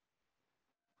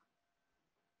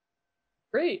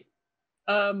 Great.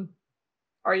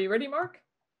 Are you ready, Mark?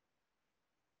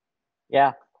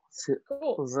 Yeah.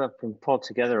 Cool. Pulls up and pull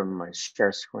together on my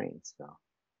share screen. So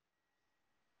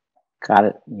got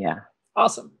it. Yeah.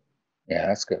 Awesome. Yeah,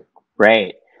 that's good.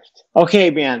 Great. Okay,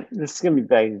 man. This is gonna be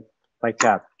big. Like,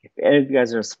 if any of you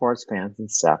guys are sports fans and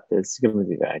stuff, it's gonna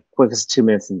be the quickest 2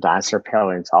 minutes in dinosaur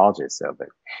paleontology. So, but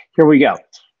here we go.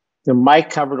 Mike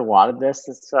covered a lot of this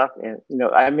and stuff, and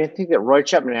I think that Roy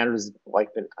Chapman Andrews has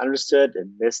been understood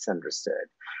and misunderstood,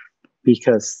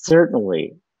 because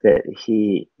certainly that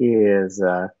he is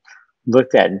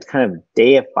looked at and kind of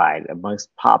deified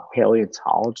amongst pop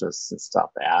paleontologists and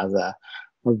stuff as a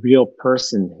real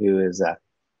person who is a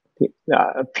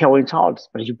paleontologist,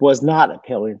 but he was not a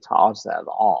paleontologist at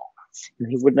all. And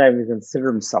he would not even consider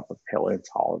himself a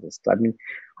paleontologist. I mean,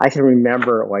 I can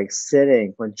remember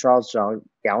sitting when Charles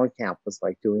Gallenkamp was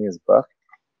doing his book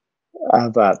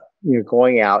of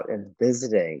going out and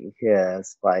visiting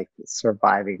his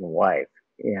surviving wife,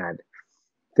 and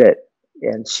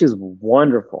she was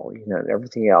wonderful, and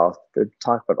everything else, to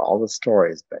talk about all the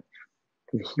stories, but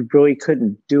he really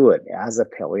couldn't do it as a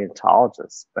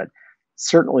paleontologist. But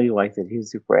certainly that he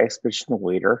was a great expedition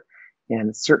leader.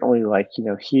 And certainly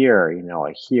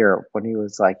here when he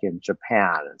was in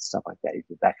Japan and stuff like that, he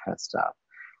did that kind of stuff.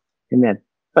 And then,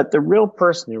 but the real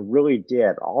person who really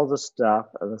did all the stuff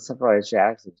of the Central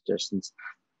Asiatic Expeditions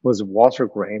was Walter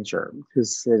Granger,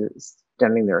 who's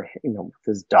standing there, with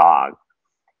his dog.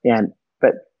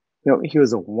 But he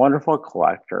was a wonderful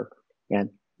collector, and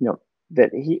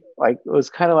that he it was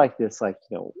kind of this,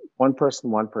 one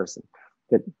person.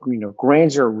 That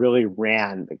Granger really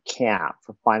ran the camp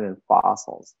for finding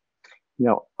fossils.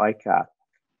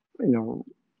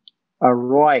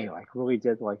 Roy really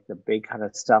did the big kind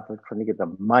of stuff of trying to get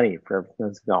the money for everything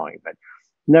that's going. But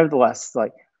nevertheless,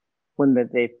 when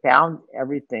they found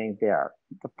everything there,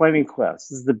 the Flaming Cliffs,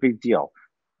 this is the big deal.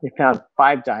 They found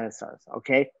 5 dinosaurs.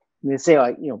 Okay, and they say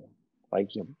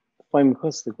Flaming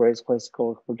Cliffs is the greatest place to go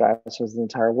look for dinosaurs in the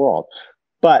entire world.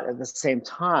 But at the same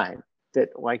time, that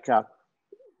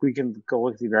we can go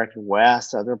look at the American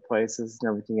West, other places, and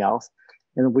everything else,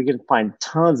 and we can find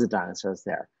tons of dinosaurs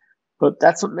there. But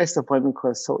that's what makes the Flaming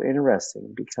Cliffs so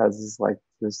interesting, because it's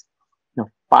there's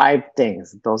 5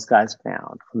 things that those guys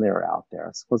found when they were out there.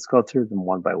 So let's go through them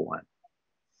one by one.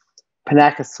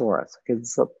 Panachosaurus, okay,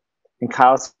 so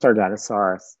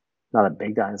Ankylosaurodinosaurus, not a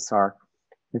big dinosaur.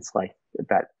 It's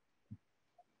about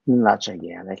not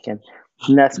gigantic, and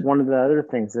that's one of the other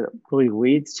things that really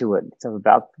leads to it. It's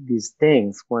about these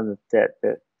things when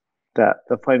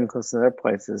the Flaming Cliffs and other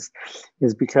places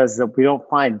is because we don't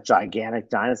find gigantic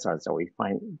dinosaurs, or we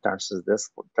find dinosaurs that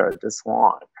are this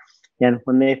long. And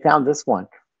when they found this one,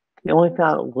 they only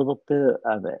found a little bit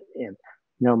of it. And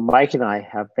Mike and I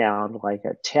have found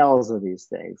tails of these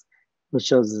things, which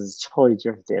shows it's totally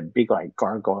different. They have big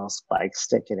gargoyle spikes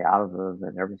sticking out of them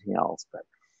and everything else. But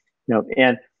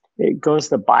and it goes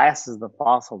to the biases of the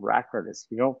fossil record. Is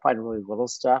you don't find really little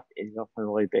stuff, and you don't find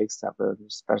really big stuff.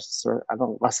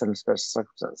 Less under special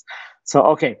circumstances. So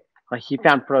okay, he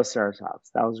found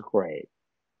Proceratops. That was great.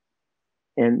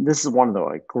 And this is one of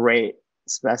the great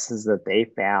specimens that they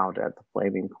found at the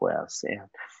Flaming Cliffs. And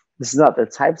this is not the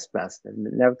type specimen,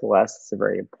 but nevertheless, it's a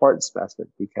very important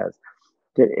specimen, because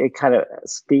that it kind of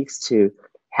speaks to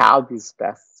how these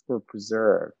specimens were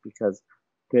preserved, because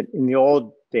that in the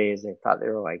old days they thought they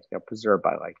were like preserved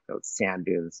by like those sand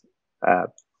dunes,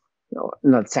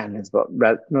 not sand dunes, but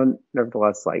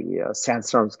nevertheless like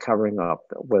sandstorms covering up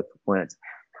with wind,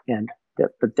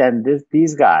 but then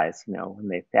these guys, when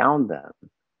they found them,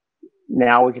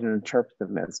 now we can interpret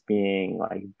them as being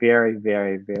like very,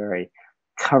 very, very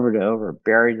covered over,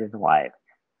 buried in life.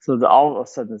 So all of a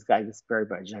sudden, this guy gets buried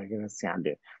by a gigantic sand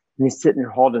dune, and he's sitting there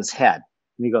holding his head,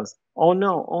 and he goes, "Oh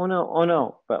no, oh no, oh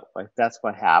no!" But like that's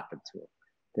what happened to him,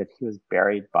 that he was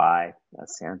buried by a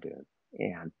sand dune,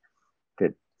 and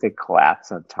that they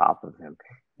collapsed on top of him.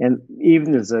 And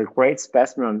even there's a great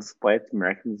specimen on display at the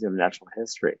American Museum of Natural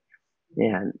History,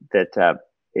 and that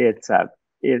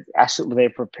it actually they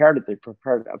prepared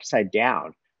it upside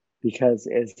down, because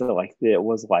it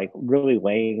was like really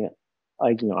laying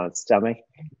on its stomach,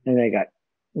 and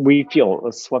we feel it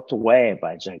was swept away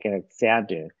by a gigantic sand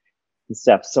dune and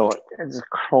stuff, so it just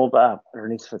curled up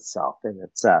underneath itself, and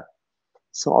it's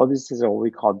so all these things are what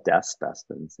we call death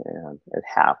specimens, and it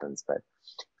happens. But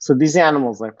so these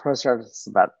animals, like Proceratops,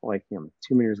 about 2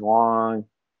 meters long.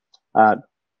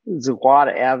 There's a lot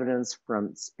of evidence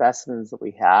from specimens that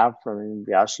we have from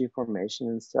the Liaoxi Formation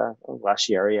and stuff, or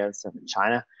Liaoxi area and stuff in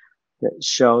China, that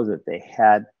show that they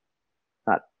had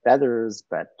not feathers,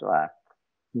 but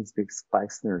these big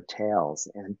spikes in their tails.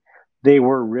 And they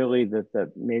were really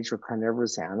the major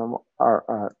carnivorous animal,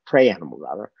 or prey animal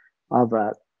rather, of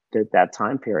that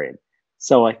time period.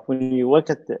 So like when you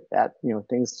look at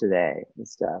things today and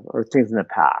stuff, or things in the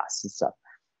past and stuff,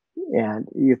 and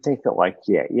you think that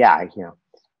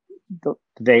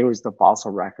today was the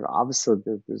fossil record. Obviously,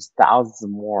 there's thousands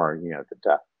more,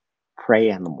 the prey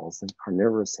animals and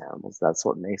carnivorous animals. That's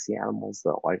what makes the animals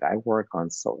that I work on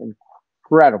so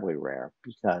incredibly rare,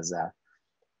 because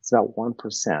it's about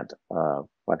 1% of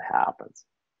what happens.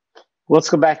 Let's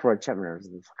go back to our Chapman Andrews,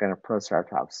 this kind of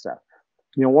Proceratops stuff.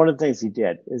 One of the things he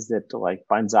did is that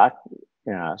Banzak,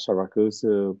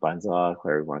 Sharakusu, Banzak,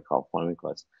 whatever you want to call it,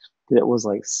 Flamingos, it was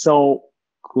so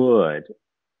good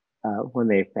when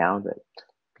they found it,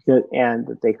 and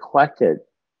that they collected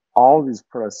all these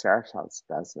Proceratops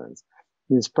specimens.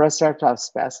 These Proceratops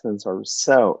specimens are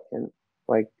so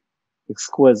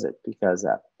exquisite, because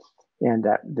that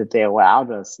they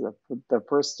allowed us the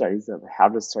first studies of how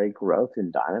to study growth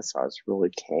in dinosaurs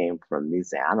really came from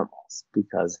these animals,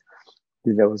 because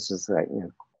there was just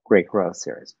great growth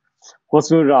series.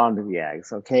 Let's move on to the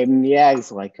eggs. Okay, and the eggs,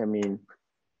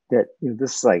 that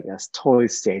this is a totally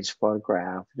staged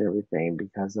photograph and everything,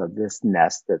 because of this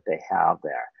nest that they have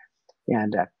there.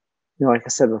 And like I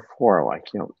said before,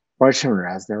 Chapman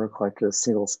has never collected a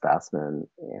single specimen,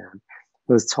 and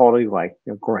it was totally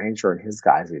Granger and his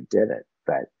guys who did it.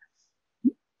 But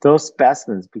those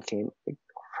specimens became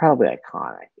incredibly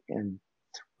iconic. And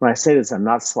when I say this, I'm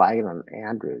not slagging on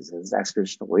Andrews as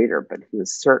expedition leader, but he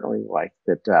was certainly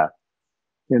that.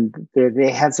 And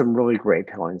they had some really great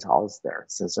paleontologists there.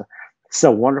 So it's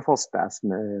a wonderful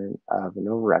specimen of an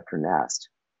oviraptor nest.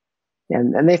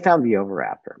 And they found the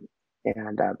oviraptor.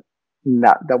 And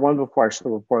that one before I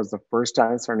showed before was the first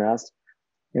dinosaur nest.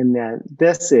 And then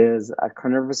this is a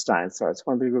carnivorous dinosaur. It's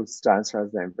one of the groups of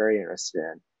dinosaurs that I'm very interested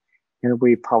in. And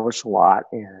we publish a lot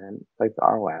in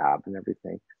our lab and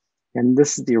everything. And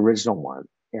this is the original one.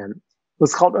 And it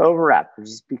was called oviraptor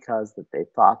just because that they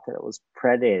thought that it was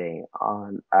predating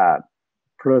on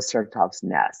Proceratops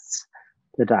nests,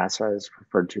 the dinosaur I was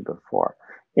referred to before.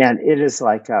 And it is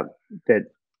that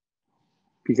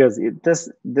because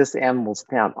this animal was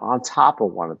found on top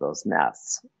of one of those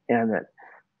nests, and that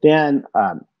then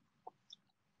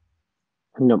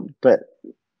but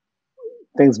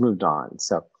things moved on.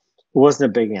 So it wasn't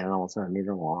a big animal, it's not a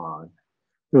meter long.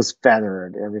 It was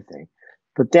feathered, everything.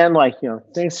 But then,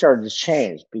 things started to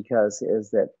change, because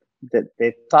that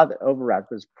they thought that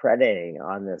oviraptor was predating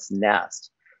on this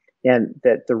nest, and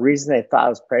that the reason they thought it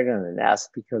was predating on the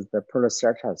nest because the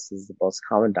Proceratops is the most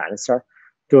common dinosaur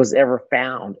that was ever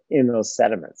found in those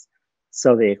sediments.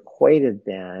 So they equated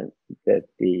then that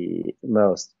the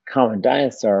most common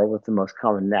dinosaur with the most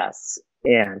common nests,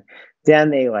 and then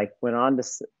they went on to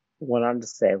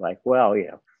say well,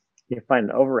 you find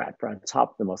an oviraptor on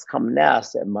top of the most common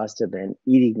nest, it must have been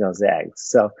eating those eggs.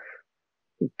 So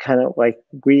kind of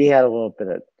we had a little bit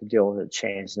to deal with a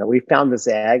change. Now, we found this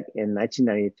egg in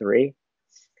 1993,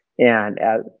 and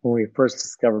when we first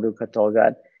discovered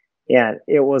Ukatolgad, and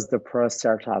it was the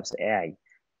Proceratops egg,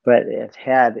 but it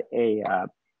had an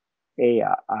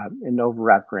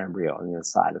oviraptor embryo on the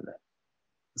inside of it.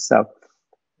 So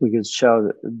we could show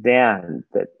that then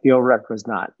that the oviraptor was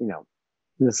not,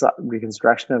 this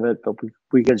reconstruction of it, but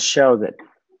we could show that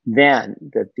then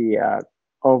that the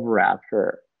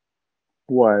oviraptor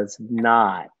was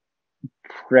not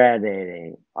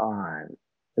predating on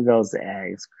those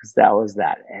eggs because that was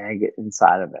that egg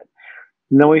inside of it.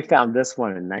 And then we found this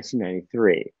one in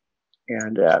 1993,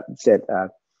 and that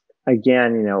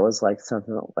again, it was like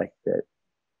something like that.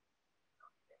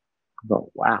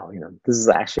 But wow, this is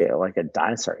actually like a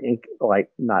dinosaur, like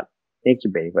not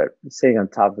incubating, but sitting on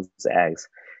top of its eggs.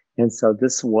 And so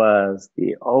this was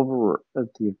the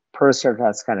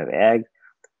Proceratops kind of egg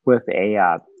with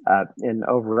an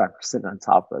oviraptor sitting on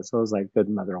top of it. So it was like good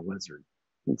mother lizard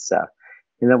and stuff.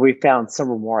 And then we found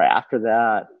several more after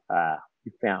that.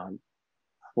 We found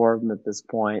 4 of them at this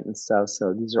point and stuff.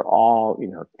 So these are all,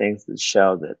 things that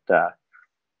show that the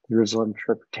original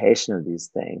interpretation of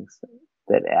these things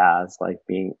that as like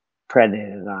being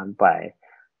predated on by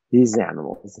these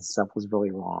animals and stuff was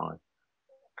really wrong.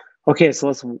 Okay, so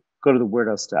let's go to the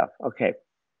weirdo stuff. Okay,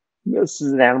 this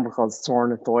is an animal called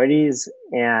Saurornithoides,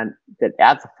 and that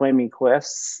at the Flaming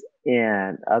Cliffs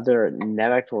and other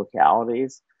Novacek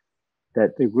localities,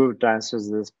 that the group of dinosaurs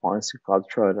at this point is called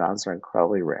Troodons are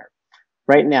incredibly rare.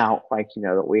 Right now,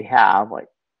 that we have,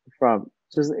 from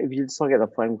just if you just look at the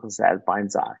Flaming Cliffs at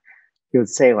Beinzach, you would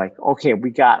say okay, we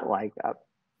got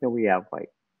we have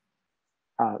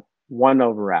one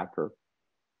oviraptor,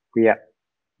 we have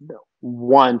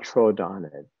 1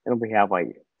 troodonid, and we have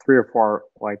 3 or 4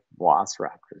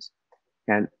 velociraptors.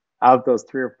 And of those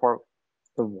 3 or 4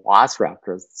 the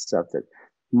velociraptors, stuff that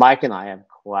Mike and I have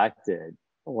collected,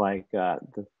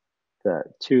 the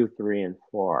 2, 3, and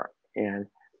 4, and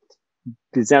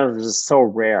these animals are just so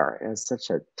rare, and it's such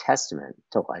a testament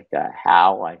to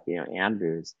how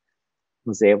Andrews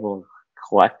was able to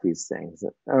collect these things,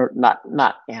 or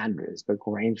not Andrews, but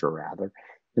Granger rather,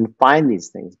 and find these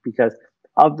things, because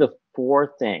of the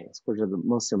 4 things which are the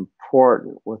most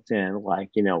important within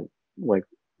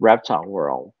reptile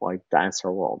world,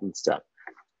 dinosaur world and stuff.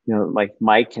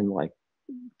 Mike can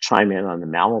chime in on the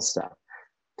mammal stuff.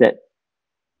 That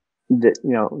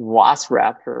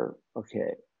Velociraptor,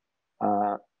 okay,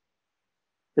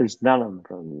 there's none of them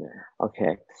from there.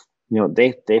 Okay,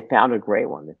 they found a great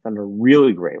one. They found a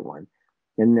really great one,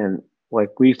 and then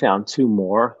we found 2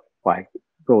 more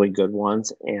really good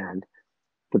ones,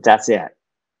 but that's it.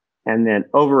 And then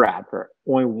Oviraptor,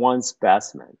 only 1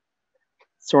 specimen.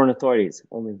 Saurornithoides,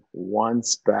 only 1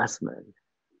 specimen.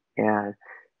 And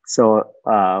so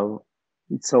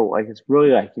it's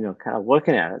really kind of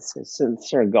looking at it, so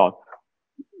sort of going,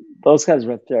 those guys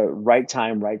were at the right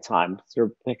time,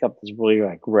 to pick up this really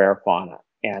rare fauna.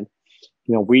 And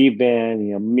we've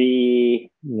been,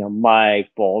 me, Mike,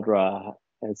 Boldra,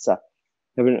 and stuff,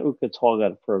 have been in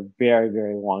Ukatolga for a very,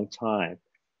 very long time.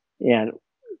 And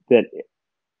that,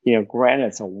 granted,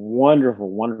 it's a wonderful,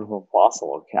 wonderful fossil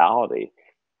locality,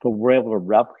 but we're able to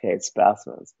replicate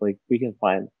specimens. We can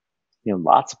find,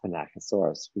 lots of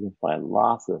Panachosaurus. We can find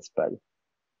lots of this, but,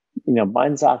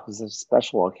 Beinzach was a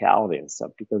special locality and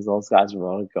stuff because those guys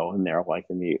were able to go in there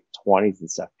in the 20s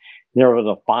and stuff. They were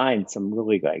able to find some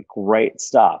really great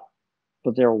stuff,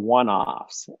 but they're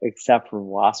one-offs, except for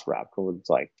Velociraptor, which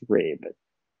was 3, but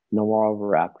no more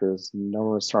Oviraptors, no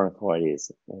more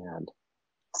Saurornithoides, and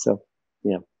so,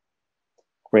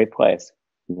 great place,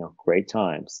 great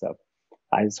time. So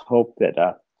I just hope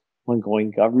that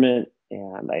ongoing government,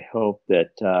 and I hope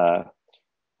that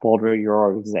Boulder, your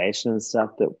organization and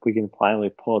stuff, that we can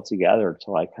finally pull it together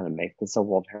to kind of make this a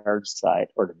World Heritage Site,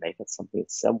 or to make it something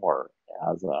similar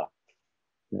as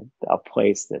a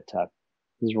place that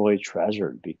is really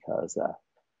treasured, because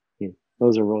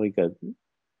those are really good.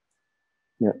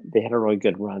 They had a really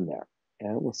good run there,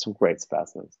 and with some great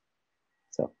specimens.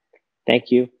 So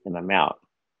thank you, and I'm out.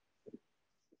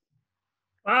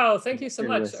 Wow, thank you so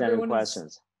much. Everyone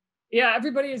questions. Yeah,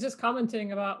 everybody is just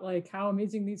commenting about how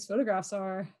amazing these photographs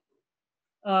are.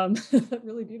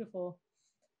 Really beautiful.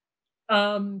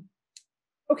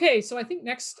 Okay, so I think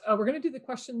next we're going to do the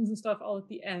questions and stuff all at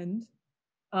the end.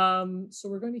 So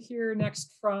we're going to hear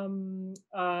next from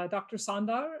Dr.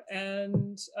 Saandar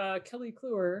and Kelly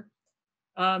Kluwer,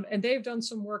 and they've done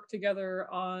some work together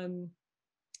on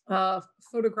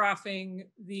photographing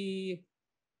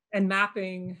and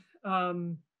mapping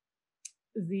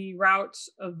the route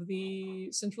of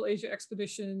the Central Asia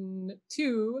Expedition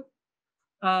 2,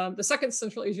 the second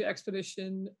Central Asia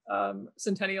Expedition,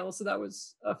 Centennial. So that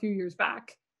was a few years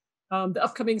back. The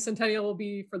upcoming Centennial will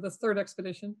be for the 3rd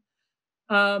expedition.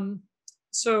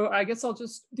 So I guess I'll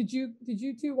just, did you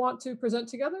 2 want to present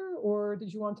together, or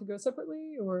did you want to go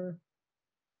separately, or?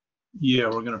 Yeah,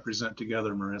 we're going to present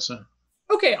together, Marissa.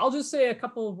 Okay, I'll just say a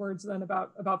couple of words then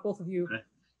about both of you. Okay.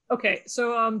 Okay,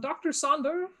 so Dr.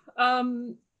 Saandar,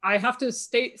 I have to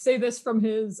say this from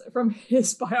his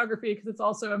biography because it's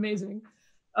also amazing.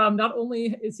 Not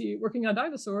only is he working on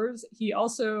dinosaurs, he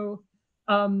also,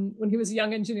 when he was a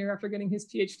young engineer after getting his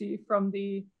PhD from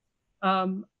the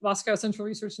Moscow Central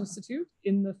Research Institute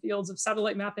in the fields of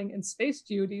satellite mapping and space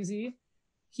geodesy,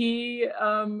 he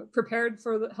helped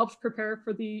prepare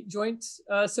for the joint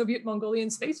Soviet-Mongolian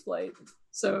space flight.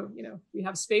 So, you know, we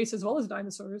have space as well as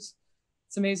dinosaurs.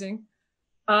 It's amazing.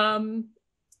 He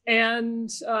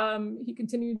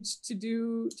continued to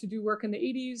do work in the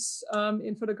 80s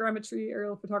in photogrammetry,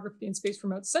 aerial photography, and space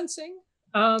remote sensing.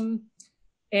 In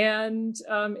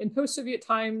post-Soviet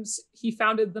times, he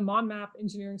founded the MonMap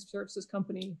Engineering Services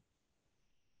Company.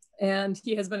 And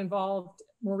he has been involved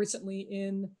more recently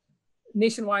in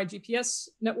nationwide GPS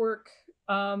network,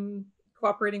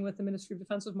 cooperating with the Ministry of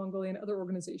Defense of Mongolia and other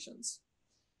organizations.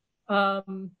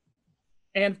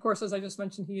 And of course, as I just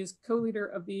mentioned, he is co-leader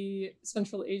of the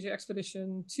Central Asia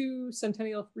Expedition to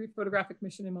Centennial Rephotographic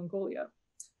Mission in Mongolia.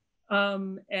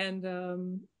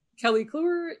 Kelly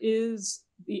Kluwer is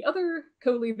the other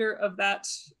co-leader of that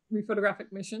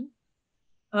rephotographic mission.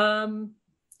 And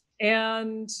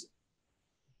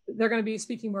they're going to be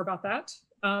speaking more about that.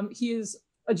 He is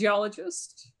a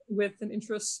geologist with an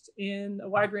interest in a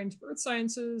wide range of earth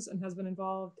sciences and has been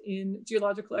involved in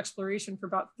geological exploration for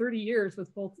about 30 years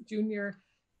with both junior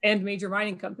and major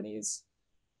mining companies.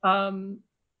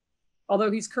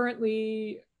 Although he's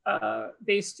currently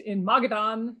based in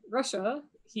Magadan, Russia,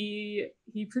 he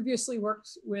previously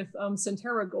worked with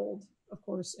Centennial Gold, of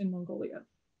course, in Mongolia.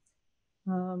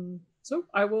 So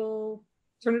I will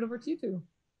turn it over to you two.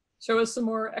 Show us some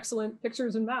more excellent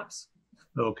pictures and maps.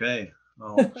 Okay,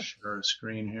 I'll share a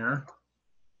screen here.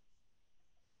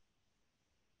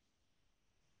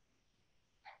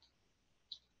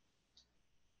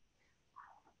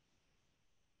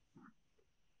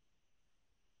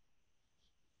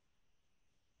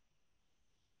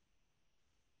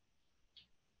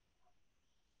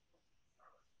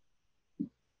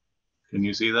 Can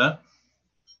you see that?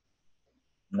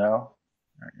 No,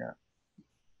 not yet.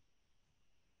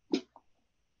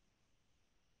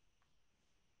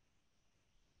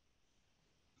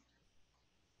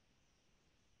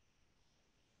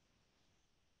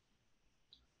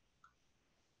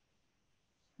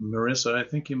 Marissa, I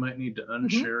think you might need to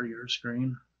unshare your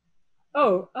screen.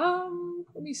 Oh,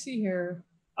 let me see here.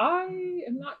 I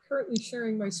am not currently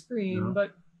sharing my screen,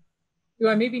 but do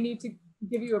I maybe need to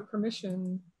give you a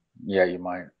permission? Yeah, you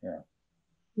might, yeah.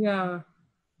 Yeah.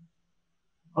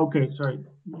 Okay, sorry.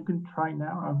 You can try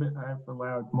now. I've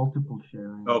allowed multiple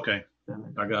sharing. Okay,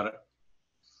 I got it.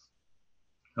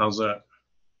 How's that?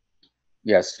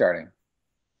 Yes, starting.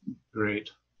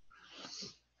 Great.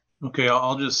 Okay,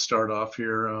 I'll just start off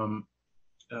here.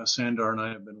 Saandar and I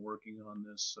have been working on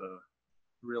this.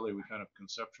 Really, we kind of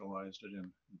conceptualized it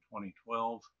in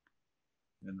 2012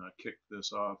 and kicked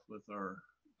this off with our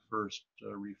first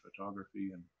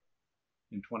rephotography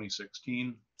in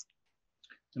 2016.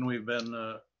 And we've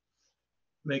been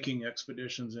making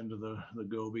expeditions into the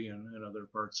Gobi and other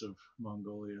parts of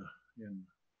Mongolia in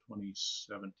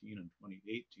 2017 and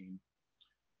 2018.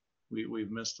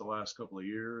 We've missed the last couple of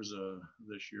years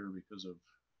this year because of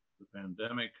the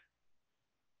pandemic,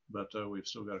 but we've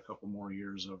still got a couple more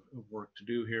years of work to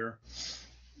do here.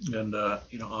 And,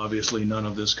 you know, obviously none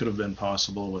of this could have been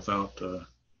possible without the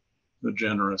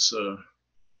generous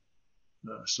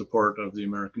support of the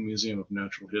American Museum of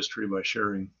Natural History by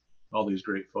sharing all these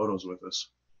great photos with us.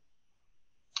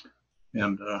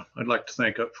 And I'd like to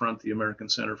thank up front the American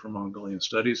Center for Mongolian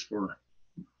Studies for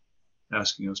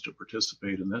asking us to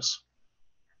participate in this.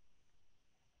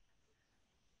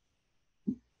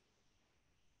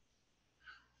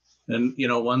 And, you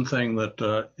know, one thing that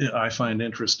I find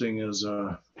interesting is,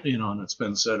 you know, and it's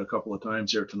been said a couple of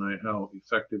times here tonight, how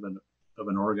effective of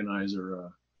an organizer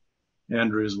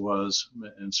Andrews was,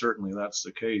 and certainly that's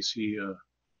the case. He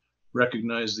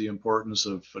recognized the importance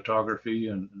of photography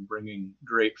and bringing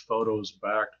great photos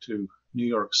back to New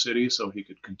York City so he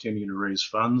could continue to raise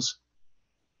funds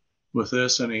with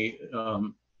this. And he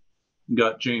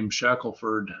got James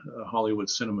Shackelford, a Hollywood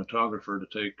cinematographer, to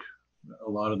take a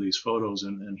lot of these photos.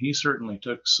 And he certainly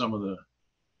took some of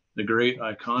the great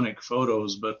iconic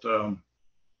photos, but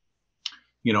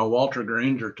you know, Walter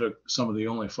Granger took some of the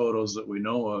only photos that we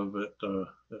know of at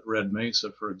Red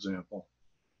Mesa, for example,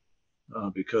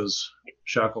 because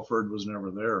Shackelford was never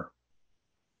there.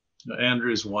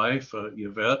 Andrew's wife,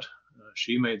 Yvette,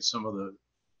 she made some of the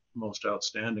most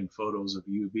outstanding photos of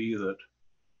UB that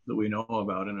we know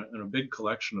about, and a big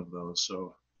collection of those.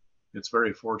 So it's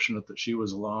very fortunate that she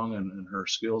was along and her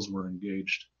skills were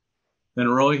engaged Then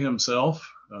Roy himself,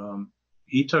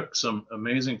 he took some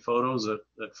amazing photos at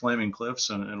Flaming Cliffs,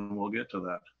 and we'll get to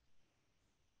that.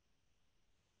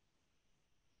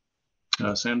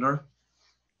 Saandar?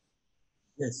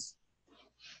 Yes.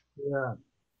 Yeah.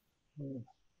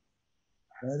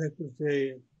 I'd like to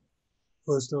say,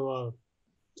 first of all,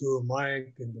 to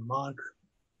Mike and Mark,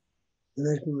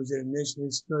 connecting with their national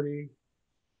history,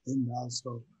 and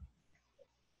also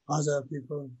other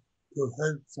people to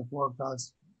help support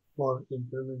us for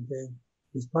implementing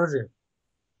this project.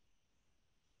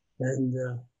 And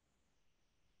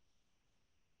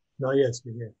now, yes,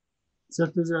 we're here. So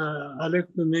I'd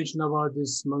like to mention about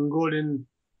this Mongolian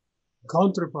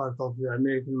counterpart of the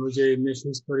American Museum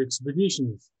National History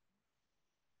Expeditions.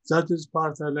 That is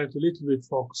part I'd like to little bit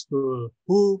focus to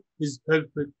who is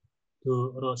helping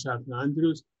to Chapman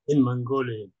Andrews in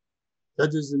Mongolia.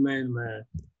 That is the main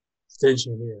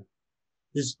attention here.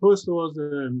 This first was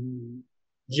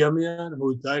Jamian,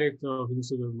 who is director of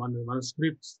Institute of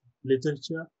Manuscripts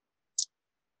Literature,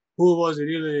 who was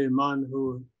really a man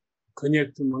who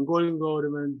connected the Mongolian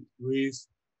government with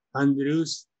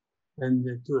Andrews and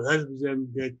to help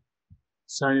them get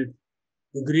signed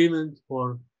agreement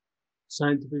for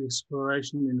scientific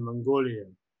exploration in Mongolia.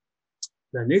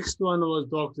 The next one was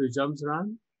Dr.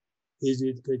 Jamsran. He's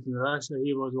educated in Russia.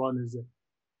 He was one of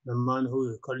the man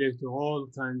who collected all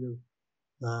kinds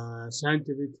of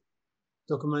scientific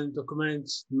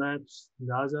documents, maps,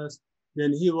 and others.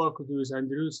 Then he worked with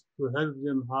Andrews to help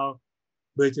them how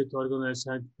better to organize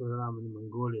scientific program in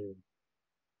Mongolia.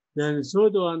 Then the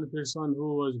third one person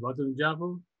who was Batum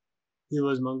Jafu. He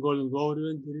was Mongolian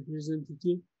government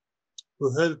representative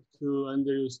who helped to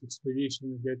Andrews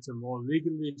expedition get some more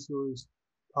legal issues,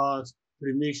 pass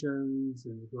permissions,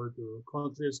 and go to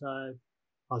countryside,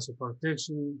 also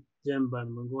protection them by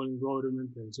Mongolian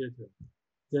government, etc.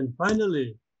 Then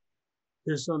finally,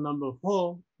 person number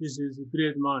 4, this is a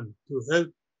great man to help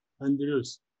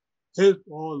Andrews, help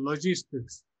all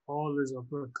logistics, all these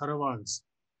caravans.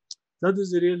 That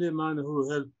is really a man who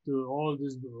helped to all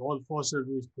forces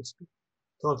we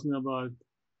talking about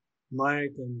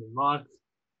Mike and Mark.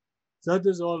 That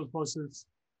is all forces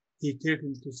he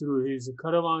taken through his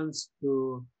caravans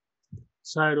to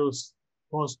Cyrus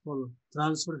postal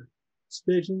transfer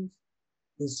stations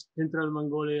in central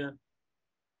Mongolia.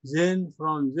 Then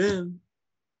from them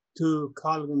to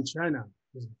Kalgan, China,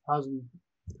 1,000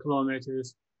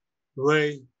 kilometers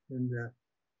away, and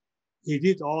he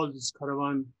did all this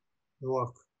caravan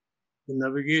work, the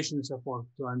navigation support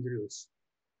to Andrews.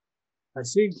 I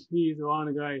think he is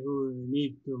one guy who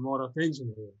needs more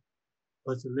attention here,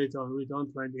 but later on we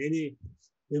don't find any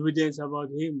evidence about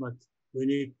him, but we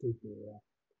need to do that.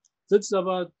 That's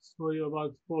about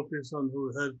 4 persons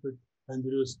who helped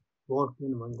Andrews work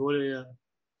in Mongolia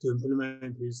to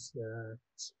implement his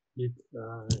big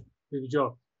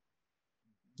job,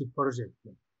 big project.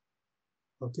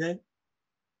 Okay?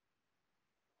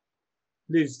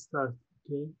 Please start,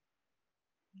 okay?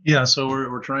 Yeah, so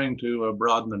we're trying to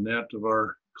broaden the net of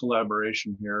our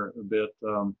collaboration here a bit.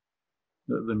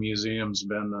 The museum's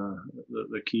been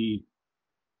the key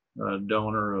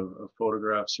donor of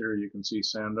photographs here. You can see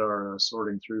Saandar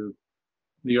sorting through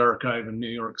the archive in New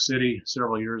York City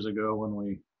several years ago when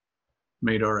we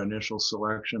made our initial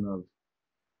selection of,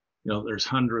 there's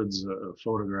hundreds of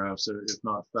photographs, if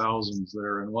not thousands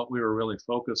there. And what we were really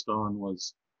focused on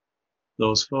was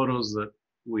those photos that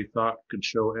we thought could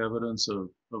show evidence of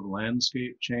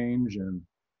landscape change and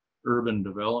urban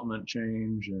development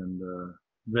change and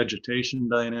vegetation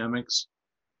dynamics.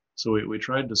 So we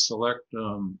tried to select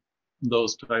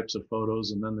those types of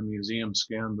photos, and then the museum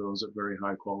scanned those at very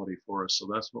high quality for us. So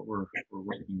that's what we're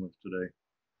working with today.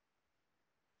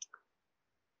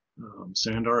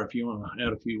 Saandar, if you want to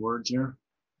add a few words here.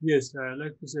 Yes, I'd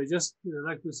like to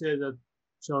say that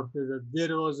shortly that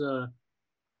there was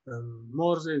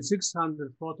more than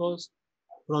 600 photos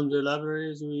from the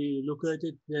libraries we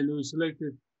located. Then we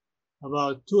selected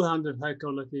about 200 high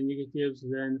quality negatives.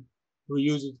 Then we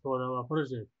used it for our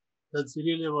project. That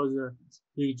really was a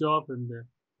big job, and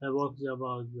I worked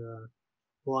about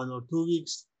 1 or 2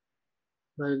 weeks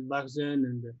back then,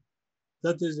 and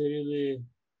that is really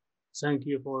thank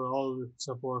you for all the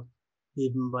support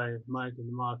given by Mike and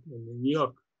Mark in New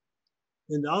York.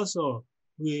 And also,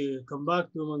 we come back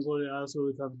to Mongolia. Also,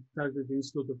 we contacted the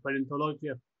Institute of Paleontology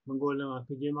of Mongolian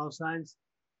Academy of Science.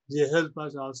 They help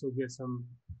us also get some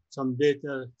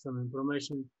data, some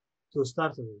information to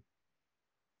start with.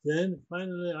 Then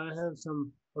finally, I have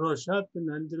some Chapman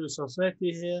Andrews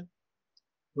Society here,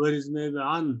 where is maybe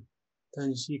Anne,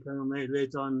 she can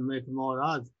later on make more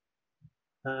ads.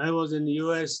 I was in the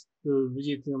US to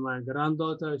visit my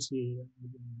granddaughter. She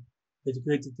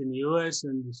educated in the US,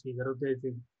 and she graduated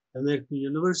in American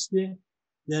University.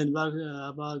 Then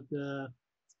about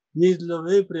middle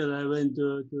of April, I went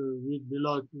to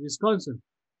Beloit, Wisconsin.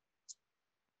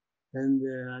 And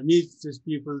I meet these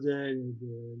people there.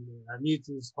 I meet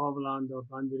this homeland of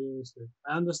Andrews.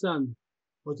 I understand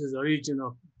what is the origin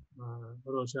of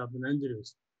Chapman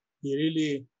Andrews. He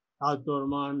really outdoor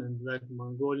man, and like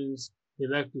Mongolians, they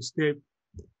like to escape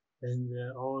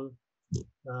and all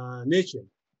nature.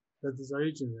 That is the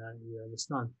origin, you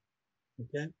understand.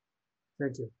 Okay,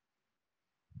 thank you.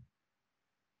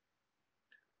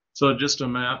 So just a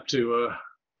map to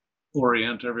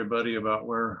orient everybody about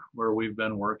where we've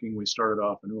been working. We started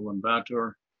off in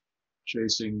Ulaanbaatar,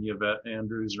 chasing Yvette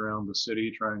Andrews around the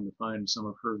city, trying to find some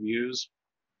of her views.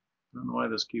 I don't know why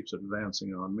this keeps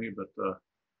advancing on me, but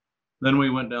then we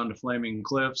went down to Flaming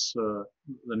Cliffs the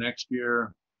next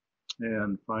year,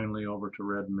 and finally over to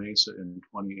Red Mesa in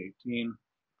 2018,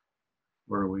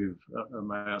 where we've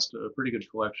amassed a pretty good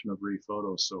collection of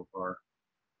photos so far.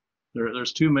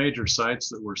 There's two major sites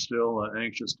that we're still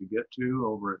anxious to get to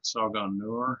over at Sagan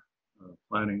Nur,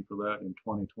 planning for that in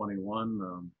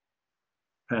 2021.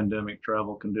 Pandemic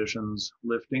travel conditions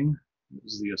lifting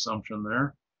is the assumption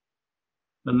there.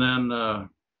 And then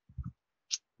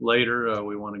later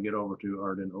we want to get over to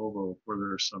Arden Ovo, where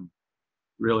there's some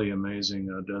really amazing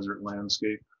desert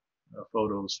landscape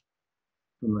photos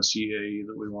from the CAE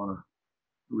that we want to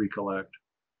recollect.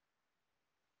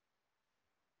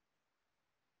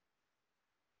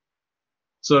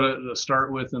 So to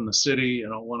start with, in the city,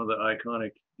 one of the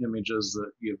iconic images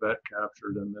that Yvette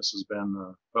captured, and this has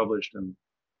been published in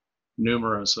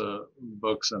numerous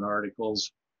books and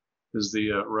articles, is the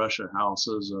Russia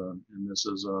houses, and this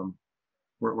is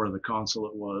where the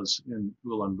consulate was in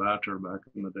Ulaanbaatar back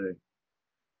in the day.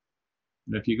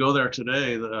 And if you go there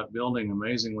today, that building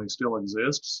amazingly still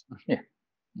exists. Yeah.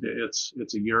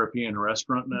 It's a European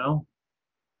restaurant now,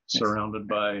 surrounded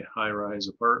by high-rise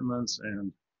apartments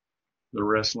and the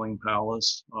wrestling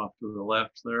palace off to the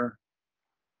left there.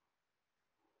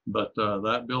 But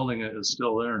that building is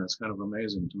still there, and it's kind of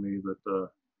amazing to me that,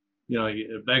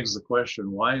 it begs the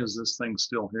question, why is this thing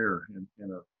still here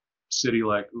in a city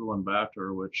like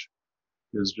Ulaanbaatar, which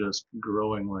is just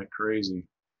growing like crazy?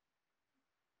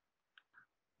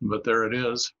 But there it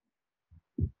is.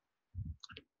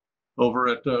 Over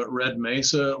at Red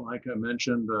Mesa, like I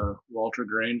mentioned, Walter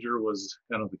Granger was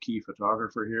kind of the key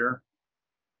photographer here.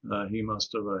 He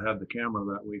must have had the camera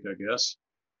that week, I guess.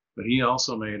 But he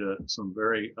also made some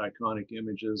very iconic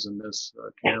images, and this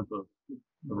camp of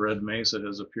Red Mesa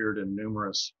has appeared in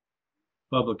numerous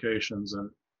publications. And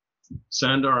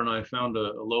Saandar and I found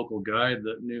a local guide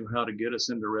that knew how to get us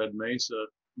into Red Mesa,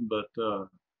 but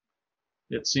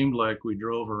it seemed like we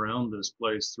drove around this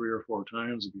place 3 or 4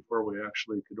 times before we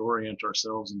actually could orient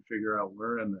ourselves and figure out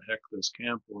where in the heck this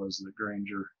camp was that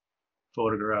Granger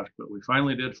photographed. But we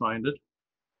finally did find it.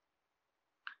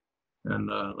 And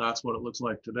that's what it looks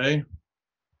like today,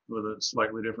 with a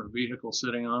slightly different vehicle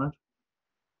sitting on it.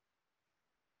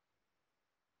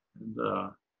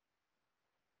 And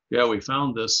yeah, we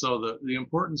found this. So the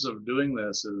importance of doing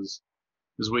this is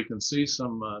we can see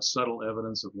some subtle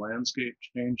evidence of landscape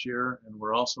change here, and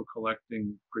we're also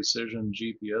collecting precision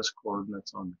GPS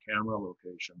coordinates on the camera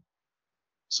location,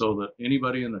 so that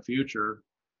anybody in the future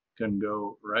can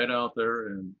go right out there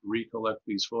and recollect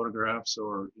these photographs.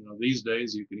 Or, these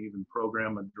days you can even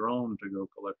program a drone to go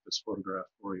collect this photograph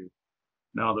for you,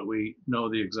 now that we know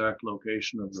the exact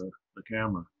location of the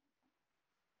camera.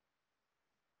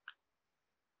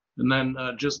 And then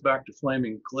just back to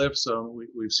Flaming Cliffs,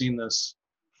 we've seen this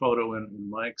photo in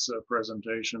Mike's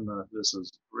presentation. This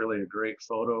is really a great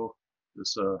photo.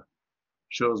 This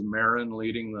shows Marin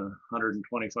leading the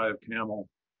 125 camel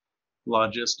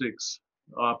logistics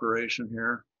operation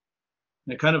here.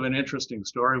 And kind of an interesting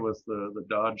story with the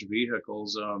Dodge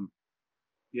vehicles.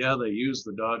 Yeah, they use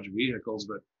the Dodge vehicles,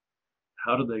 but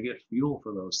how did they get fuel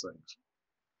for those things?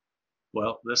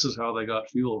 Well, this is how they got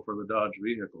fuel for the Dodge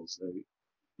vehicles.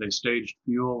 They staged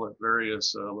fuel at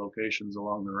various locations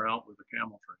along the route with a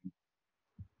camel train.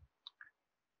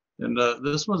 And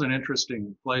this was an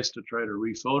interesting place to try to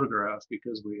rephotograph,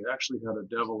 because we actually had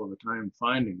a devil of a time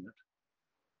finding it,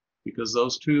 because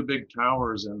those 2 big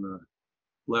towers in the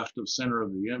left of center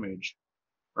of the image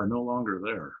are no longer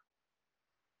there.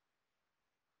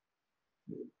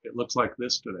 It looks like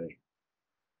this today.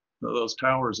 Those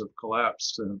towers have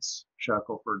collapsed since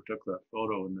Shackelford took that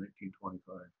photo in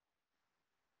 1925.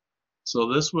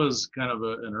 So this was kind of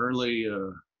an early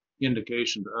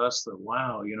indication to us that,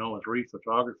 wow, with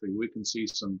rephotography, we can see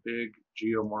some big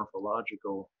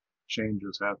geomorphological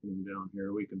changes happening down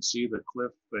here. We can see the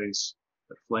cliff face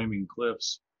flaming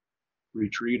cliffs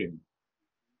retreating.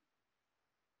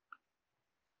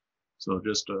 So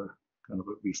just a kind of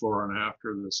a before and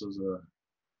after. This is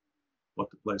what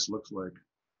the place looks like.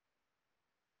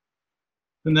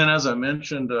 And then, as I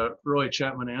mentioned, Roy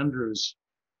Chapman Andrews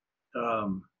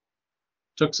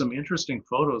took some interesting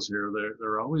photos here.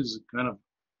 They're always kind of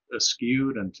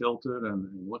askewed and tilted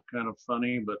and look kind of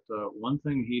funny. But one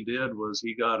thing he did was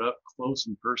he got up close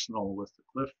and personal with the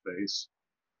cliff face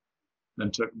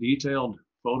and took detailed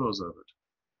photos of it.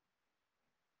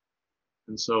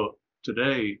 And so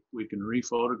today we can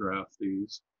rephotograph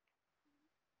these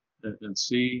and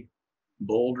see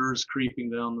boulders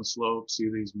creeping down the slope, see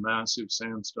these massive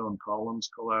sandstone columns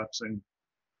collapsing.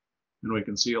 And we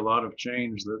can see a lot of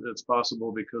change that's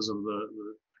possible because of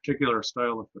the particular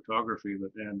style of photography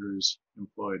that Andrews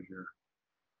employed here.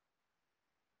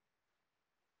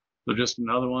 So just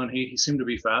another one. He seemed to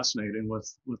be fascinating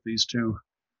with these two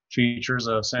features.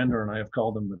 Saandar and I have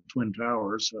called them the Twin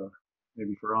Towers,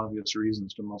 maybe for obvious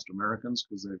reasons to most Americans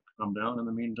because they've come down in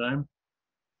the meantime.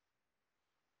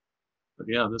 But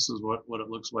yeah, this is what it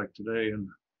looks like today and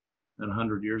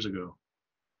 100 years ago.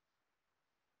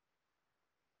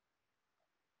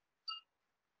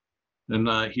 And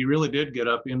he really did get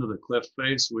up into the cliff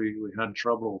face. We had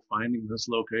trouble finding this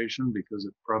location because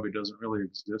it probably doesn't really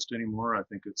exist anymore. I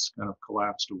think it's kind of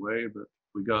collapsed away, but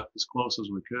we got as close as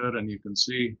we could, and you can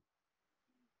see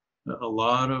a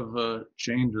lot of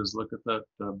changes. Look at that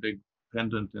big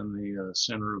pendant in the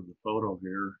center of the photo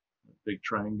here, a big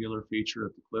triangular feature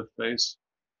at the cliff face.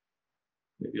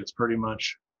 It's pretty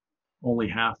much only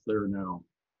half there now.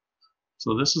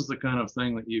 So this is the kind of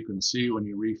thing that you can see when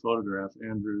you rephotograph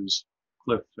Andrews'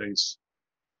 cliff face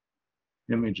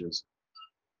images.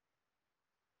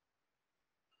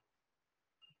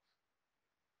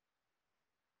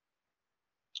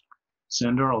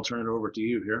 Saandar, I'll turn it over to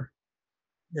you here.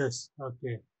 Yes,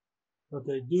 okay.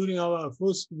 Okay, during our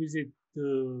first visit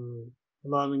to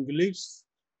Flaming Glyphs,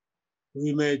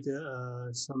 we made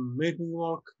some mapping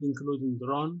work, including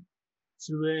drone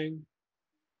surveying,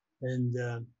 and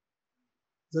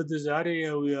that is the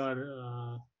area we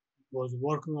was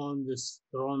working on. This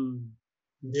drone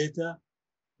data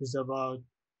is about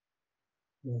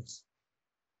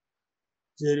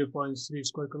 0.3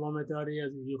 square kilometer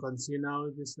areas. You can see now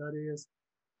these areas,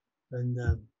 and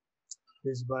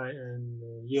this by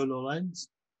yellow lines.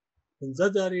 In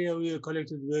that area, we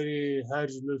collected very high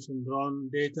resolution drone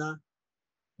data,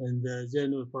 and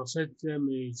then we processed them.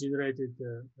 We generated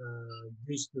a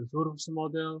digital surface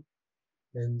model,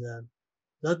 and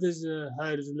that is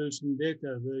high resolution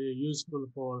data, very useful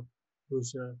for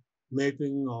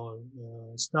mapping or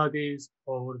studies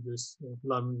over this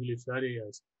Flaming Glyphs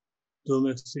areas to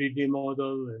make 3D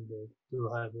model and to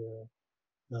have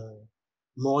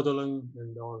modeling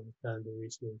and all kind of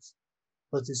issues.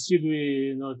 But still,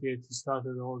 we not yet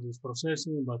started all this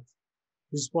processing, but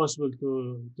it's possible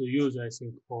to use, I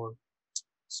think, for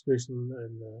special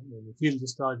and field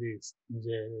studies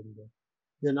there. And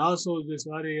then also these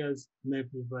areas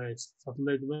mapped by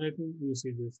satellite mapping. You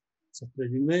see this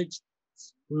satellite image.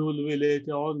 We will be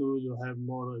later on, we will have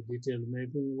more detailed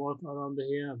mapping work around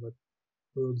here, but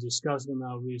we will discuss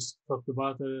now with Dr.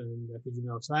 Butter and Academy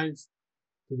of Science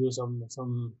to do some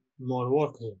more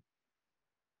work here.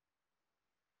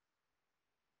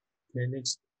 Okay,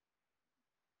 next.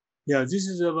 Yeah, this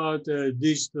is about a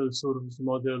digital surface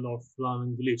model of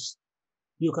Flaming Glyphs.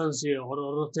 You can see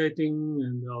rotating,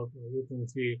 and you can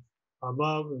see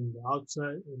above and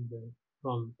outside and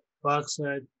from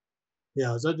backside.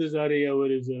 Yeah, that is area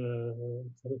where is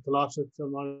collapse at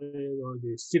some area, or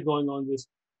they still going on this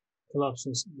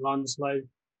collapsing landslide,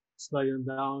 sliding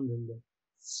down, and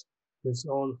there's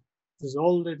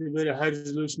already very high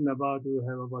resolution. We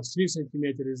have about 3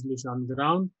 centimeter resolution on the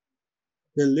ground.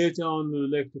 Then later on, we would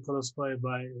like to classify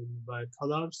by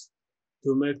colors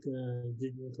to make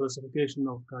classification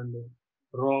of kind of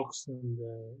rocks and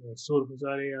surface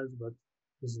areas. But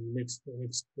this is the next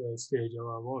stage of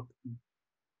our work.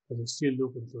 But we're still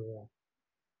looking to that.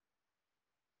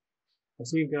 I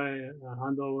think I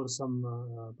hand over some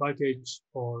package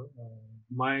for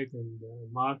Mike and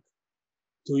Mark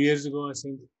 2 years ago, I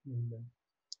think. And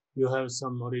you have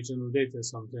some original data,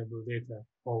 some table data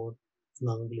for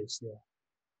Flaming Glyphs. Yeah.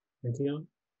 Thank you.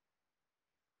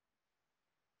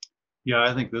 Yeah,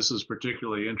 I think this is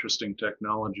particularly interesting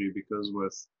technology because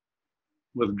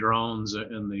with drones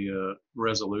and the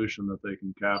resolution that they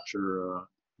can capture,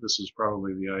 this is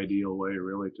probably the ideal way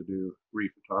really to do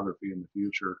rephotography in the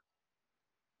future.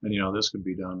 And, you know, this could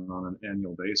be done on an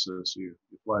annual basis. You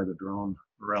fly the drone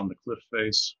around the cliff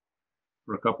face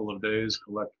for a couple of days,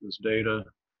 collect this data,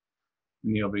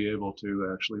 And you'll be able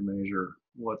to actually measure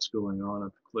what's going on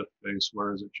at the cliff face.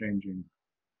 Where is it changing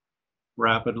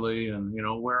rapidly? And, you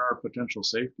know, where are potential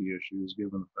safety issues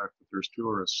given the fact that there's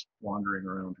tourists wandering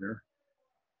around here?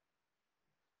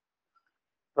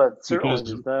 But certainly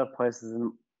there's other places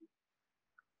in,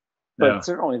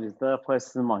 certainly there's other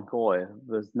places in Mongolia.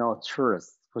 There's no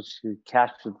tourists, which could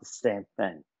capture the same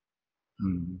thing.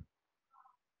 Mm-hmm.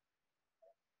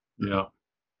 Yeah.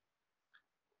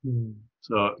 Mm.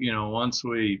 So, you know, once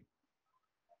we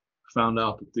found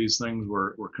out that these things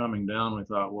were coming down, we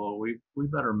thought, well, we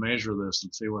better measure this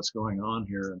and see what's going on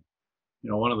here. And,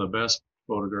 you know, one of the best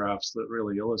photographs that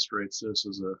really illustrates this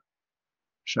is a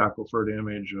Shackelford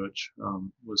image, which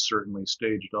was certainly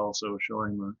staged also,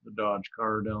 showing the Dodge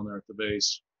car down there at the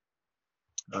base.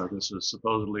 This is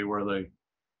supposedly where they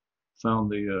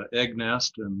found the egg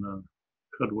nest, and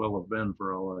could well have been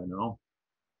for all I know.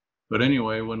 But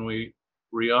anyway, when we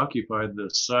reoccupied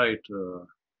this site,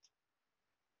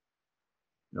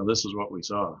 now this is what we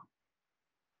saw.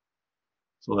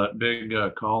 So that big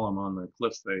column on the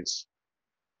cliff face,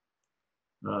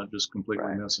 just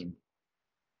completely missing.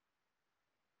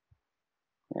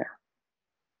 Yeah.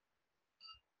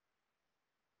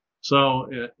 So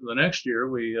the next year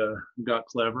we got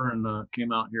clever and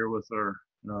came out here with our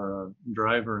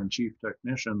driver and chief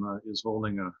technician is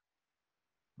holding a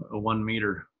 1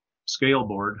 meter scale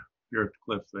board here at the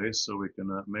cliff face, so we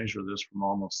can measure this from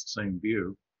almost the same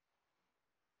view.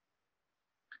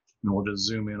 And we'll just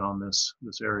zoom in on this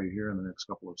area here in the next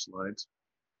couple of slides.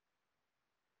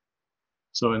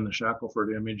 So in the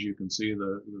Shackelford image, you can see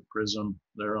the prism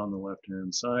there on the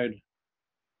left-hand side.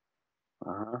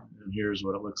 And here's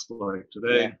what it looks like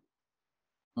today.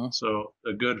 Yeah. So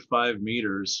a good 5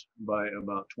 meters by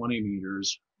about 20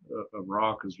 meters of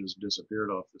rock has just disappeared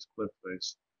off this cliff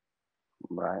face.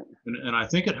 Right. And I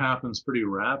think it happens pretty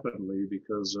rapidly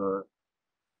because,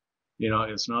 you know,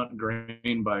 it's not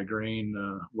grain by grain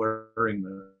wearing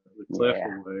the cliff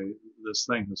away. This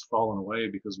thing has fallen away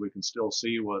because we can still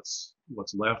see what's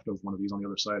left of one of these on the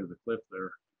other side of the cliff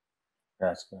there.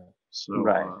 That's good.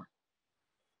 So,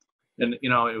 and, you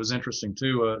know, it was interesting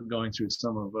too, going through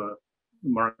some of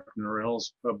Mark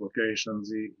Norell's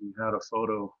publications. He had a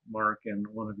photo, Mark, in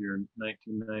one of your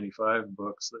 1995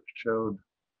 books that showed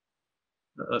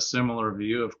a similar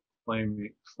view of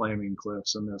flaming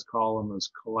cliffs, and this column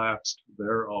is collapsed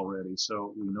there already.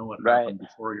 So we know what happened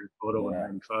before your photo in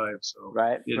 95. So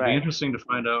it'd be interesting to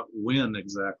find out when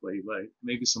exactly, like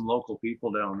maybe some local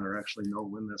people down there actually know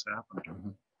when this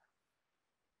happened.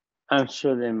 I'm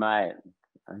sure they might.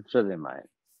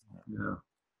 Yeah.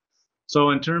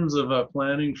 So in terms of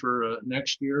planning for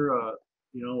next year,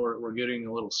 you know, we're getting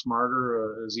a little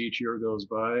smarter as each year goes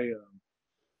by.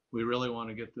 We really want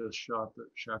to get this shot that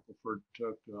Shackelford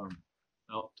took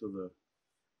out to the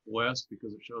west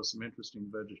because it shows some interesting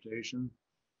vegetation.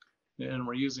 And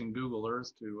we're using Google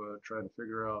Earth to try to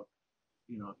figure out,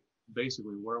 you know,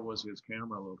 basically where was his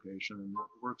camera location. And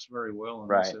it works very well in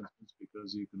this instance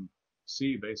because you can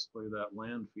see basically that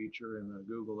land feature in the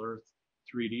Google Earth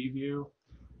 3D view.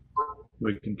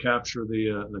 We can capture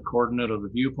the coordinate of the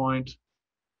viewpoint.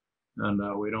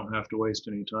 And we don't have to waste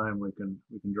any time. We can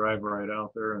drive right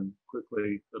out there and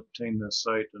quickly obtain this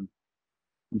site and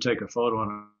take a photo.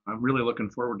 And I'm really looking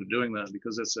forward to doing that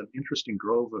because it's an interesting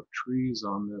grove of trees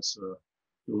on this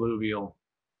alluvial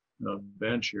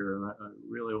bench here, and I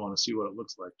really want to see what it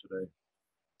looks like today.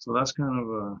 So that's kind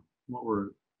of what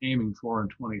we're aiming for in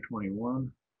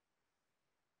 2021.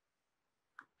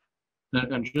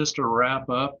 And just to wrap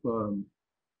up,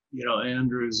 you know,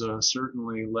 Andrews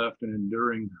certainly left an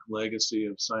enduring legacy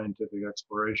of scientific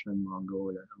exploration in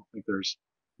Mongolia. I don't think there's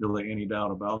really any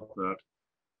doubt about that.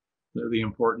 The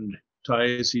important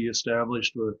ties he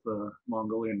established with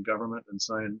Mongolian government and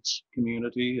science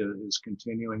community is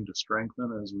continuing to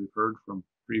strengthen, as we've heard from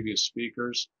previous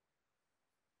speakers.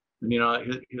 And, you know,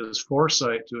 his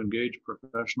foresight to engage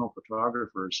professional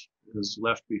photographers has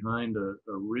left behind a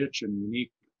rich and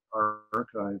unique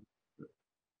archive.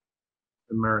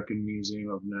 American Museum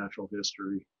of Natural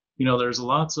History. You know, there's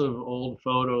lots of old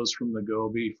photos from the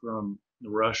Gobi, from the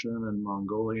Russian and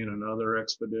Mongolian and other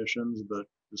expeditions, but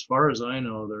as far as I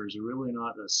know, there's really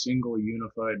not a single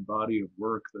unified body of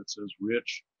work that's as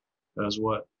rich as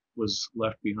what was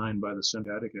left behind by the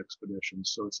Central Asiatic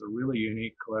Expeditions. So it's a really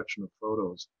unique collection of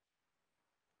photos.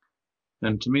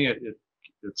 And to me,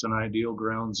 it's an ideal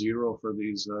ground zero for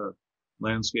these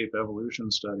landscape evolution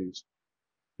studies.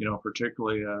 You know,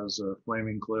 particularly as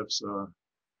Flaming Cliffs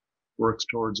works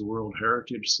towards a World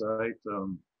Heritage Site,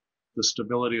 the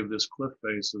stability of this cliff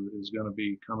face is going to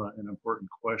become an important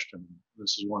question.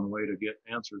 This is one way to get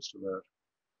answers to that.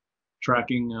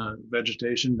 tracking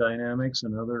vegetation dynamics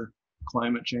and other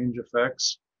climate change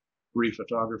effects.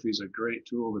 Rephotography is a great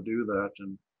tool to do that.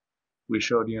 And we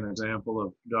showed you an example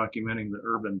of documenting the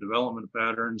urban development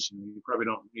patterns. You probably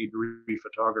don't need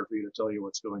rephotography to tell you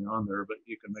what's going on there, but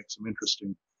you can make some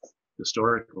interesting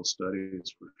historical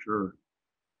studies for sure.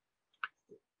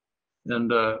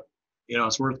 And, you know,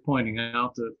 it's worth pointing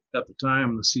out that at the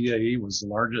time, the CAE was the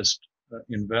largest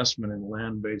investment in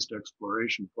land-based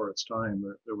exploration for its time.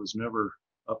 There was never,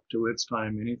 up to its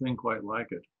time, anything quite like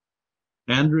it.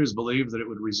 Andrews believed that it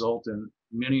would result in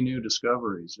many new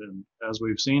discoveries, and as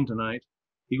we've seen tonight,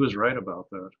 he was right about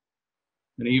that.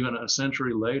 And even a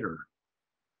century later,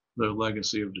 the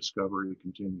legacy of discovery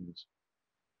continues.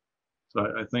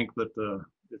 So I think that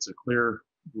it's a clear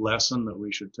lesson that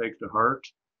we should take to heart.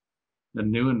 The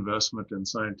new investment in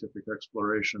scientific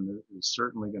exploration is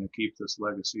certainly going to keep this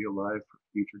legacy alive for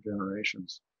future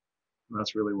generations. And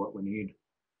that's really what we need.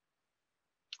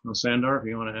 Now, Saandar, if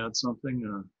you want to add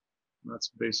something, that's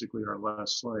basically our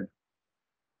last slide.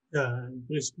 Yeah,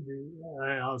 basically,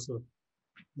 I also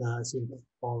think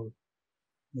Paul,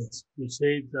 yes, we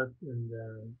say that, and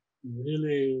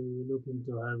really looking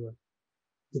to have a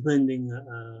depending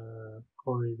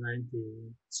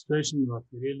COVID-19 situation, but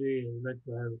really would like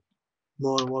to have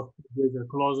more work together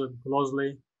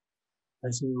closely. I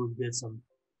think we'll get some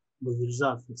good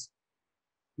results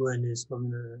when it's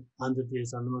coming 100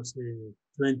 years anniversary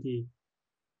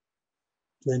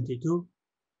 2022.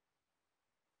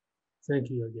 Thank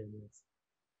you again. Yes.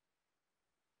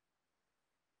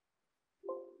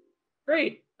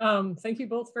 Great. Thank you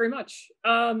both very much.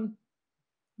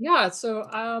 Yeah. So,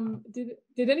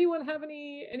 did anyone have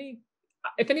any?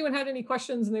 If anyone had any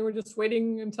questions and they were just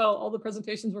waiting until all the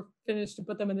presentations were finished to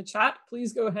put them in the chat,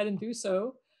 please go ahead and do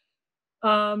so.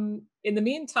 In the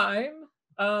meantime,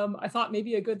 I thought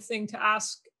maybe a good thing to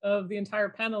ask of the entire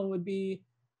panel would be,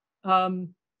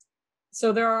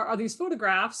 so there are these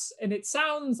photographs, and it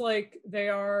sounds like they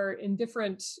are in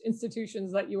different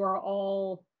institutions that you are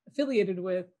all affiliated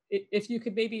with. If you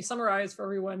could maybe summarize for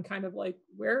everyone kind of like,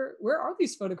 where are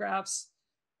these photographs?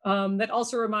 That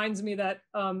also reminds me that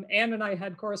Anne and I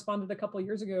had corresponded a couple of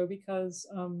years ago because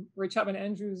Chapman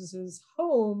Andrews'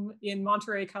 home in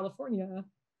Monterey, California,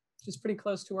 which is pretty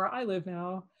close to where I live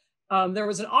now. There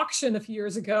was an auction a few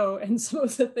years ago, and some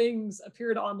of the things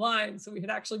appeared online. So we had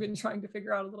actually been trying to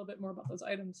figure out a little bit more about those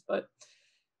items. But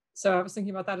so I was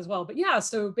thinking about that as well. But yeah,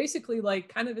 so basically,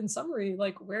 like kind of in summary,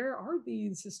 like where are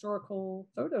these historical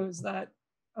photos that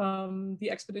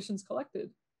the expeditions collected?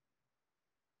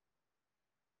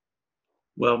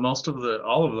 Well,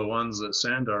 all of the ones that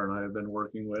Saandar and I have been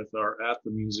working with are at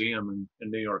the museum in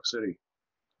New York City.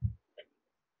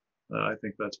 I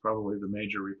think that's probably the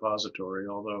major repository,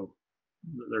 although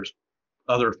there's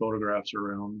other photographs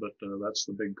around, but that's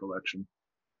the big collection.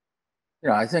 You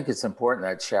know, I think it's important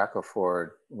that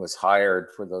Shackelford was hired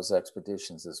for those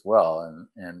expeditions as well.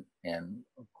 And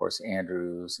of course,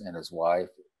 Andrews and his wife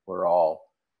were all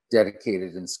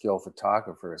dedicated and skilled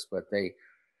photographers, but they,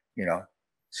 you know,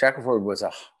 Shackelford was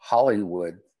a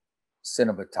Hollywood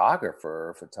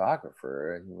cinematographer,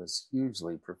 photographer. He was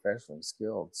hugely professionally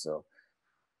skilled. So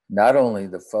not only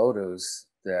the photos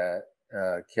that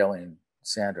Kelly and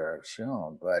Saandar have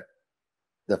shown, but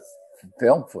the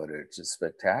film footage is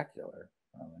spectacular.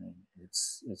 I mean,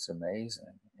 it's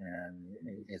amazing, and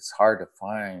it's hard to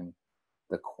find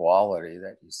the quality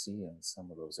that you see in some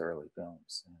of those early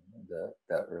films and the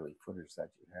early footage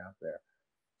that you have there.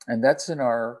 And that's in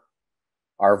our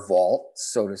vault,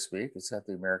 so to speak. It's at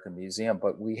the American Museum,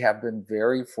 but we have been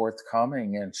very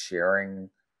forthcoming in sharing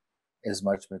as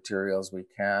much material as we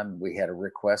can. We had a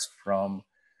request from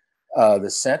the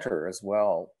center as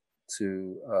well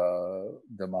to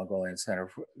the Mongolian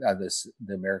Center,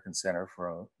 the American Center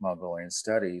for Mongolian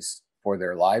Studies for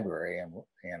their library, and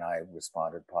I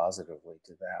responded positively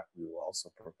to that. We will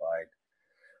also provide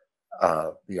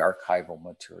the archival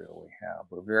material we have.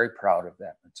 We're very proud of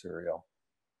that material,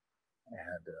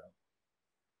 and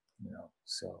you know,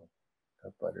 so,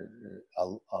 but a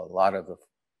lot of the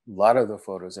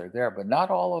photos are there, but not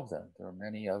all of them. There are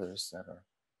many others that are,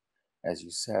 as you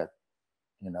said,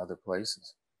 in other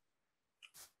places.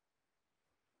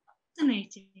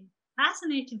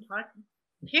 Fascinating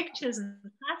pictures and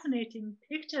fascinating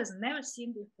pictures never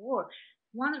seen before.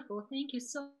 Wonderful, thank you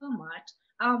so much.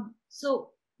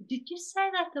 So did you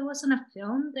say that there wasn't a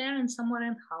film there and somewhere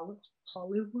in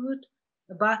Hollywood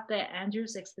about the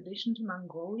Andrews expedition to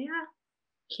Mongolia?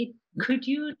 Could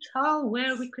you tell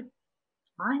where we could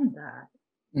find that?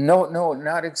 No,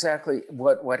 not exactly.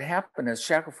 What happened is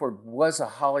Shackelford was a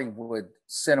Hollywood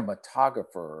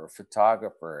cinematographer or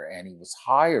photographer, and he was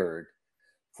hired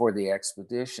for the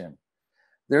expedition.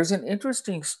 There's an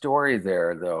interesting story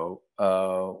there, though.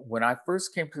 When I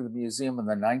first came to the museum in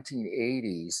the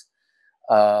 1980s,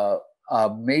 a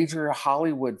major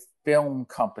Hollywood film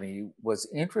company was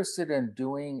interested in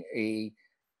doing a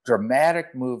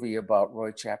dramatic movie about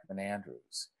Roy Chapman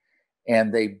Andrews.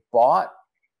 And they bought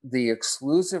the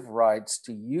exclusive rights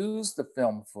to use the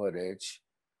film footage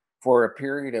for a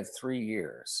period of 3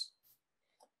 years.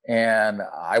 And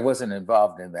I wasn't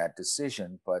involved in that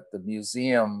decision, but the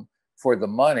museum, for the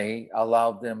money,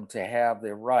 allowed them to have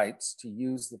the rights to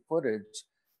use the footage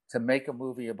to make a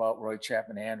movie about Roy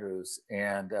Chapman Andrews.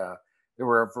 And there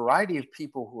were a variety of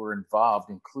people who were involved,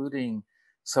 including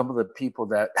some of the people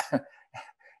that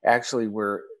actually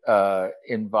were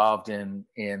involved in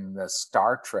the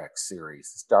Star Trek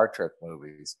series, the Star Trek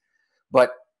movies.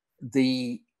 But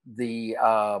the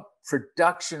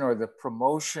production or the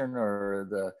promotion or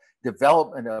the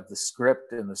development of the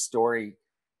script and the story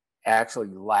actually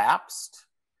lapsed.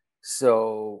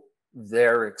 So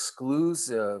their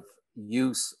exclusive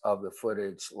use of the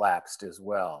footage lapsed as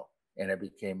well. And it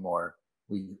became more,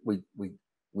 we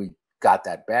got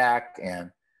that back, and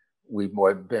we've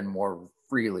been more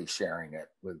freely sharing it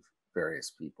with various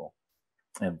people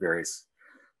and various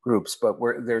groups. But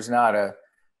there's not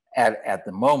at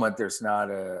the moment, there's not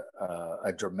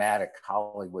a dramatic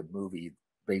Hollywood movie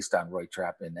based on Roy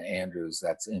Chapman Andrews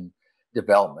that's in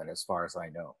development, as far as I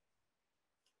know.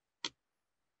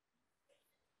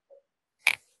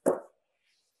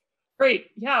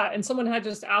 Great, yeah, and someone had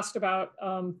just asked about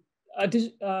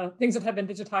things that have been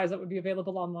digitized that would be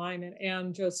available online, and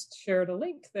Anne just shared a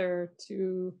link there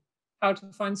to how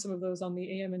to find some of those on the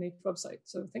AMNH website.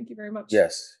 So thank you very much.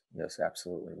 Yes, yes,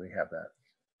 absolutely, we have that.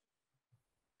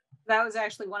 That was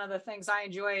actually one of the things I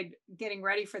enjoyed getting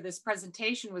ready for this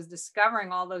presentation, was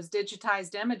discovering all those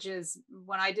digitized images.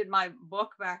 When I did my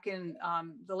book back in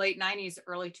the late 90s,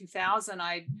 early 2000,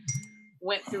 I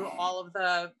went through all of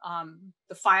the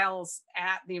files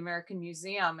at the American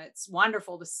Museum. It's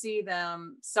wonderful to see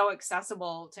them so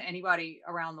accessible to anybody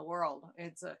around the world.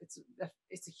 It's a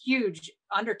huge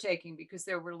undertaking, because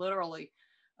there were literally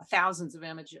thousands of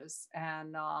images,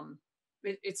 and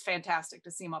it's fantastic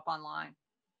to see them up online.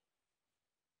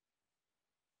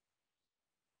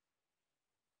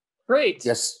 Great.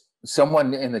 Yes,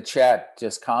 someone in the chat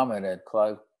just commented,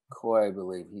 Clive Coy, I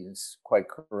believe he's quite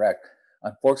correct.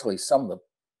 Unfortunately, some of the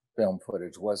film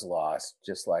footage was lost,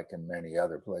 just like in many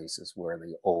other places where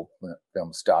the old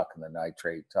film stock and the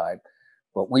nitrate type.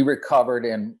 But we recovered,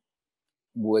 and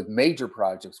with major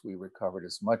projects, we recovered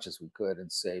as much as we could and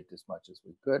saved as much as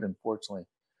we could. Unfortunately,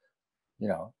 you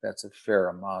know, that's a fair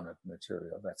amount of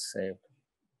material that's saved.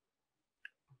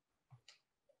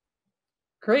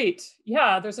 Great.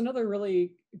 Yeah, there's another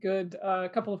really good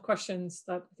couple of questions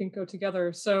that I think go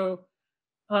together. So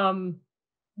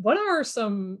what are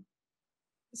some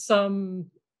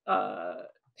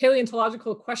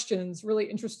paleontological questions, really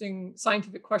interesting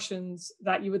scientific questions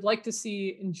that you would like to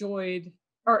see you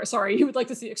would like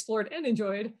to see explored and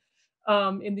enjoyed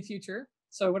in the future?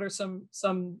 So what are some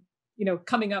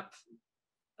coming up,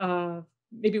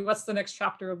 maybe what's the next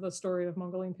chapter of the story of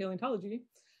Mongolian paleontology?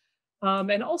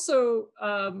 And also,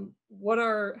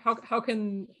 how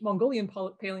can Mongolian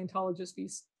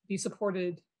paleontologists be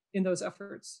supported in those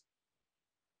efforts?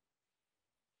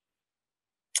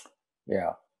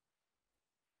 Yeah.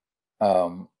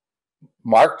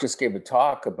 Mark just gave a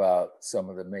talk about some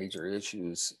of the major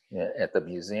issues at the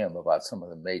museum, about some of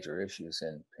the major issues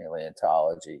in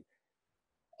paleontology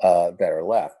that are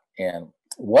left. And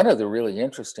one of the really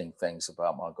interesting things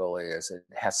about Mongolia is it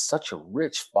has such a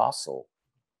rich fossil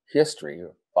history,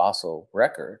 fossil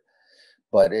record,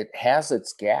 but it has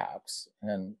its gaps.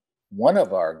 And one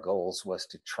of our goals was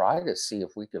to try to see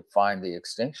if we could find the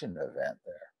extinction event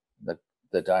there,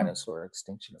 the dinosaur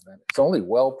extinction event. It's only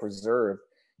well preserved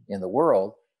in the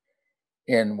world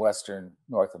in Western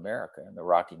North America, in the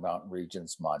Rocky Mountain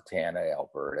regions, Montana,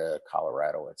 Alberta,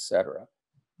 Colorado, etc.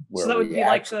 So that would be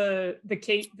like the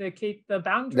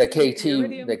boundary,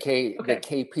 the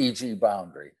KPG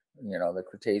boundary, you know, the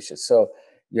Cretaceous. So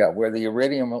yeah, where the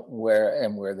iridium,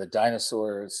 where the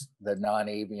dinosaurs, the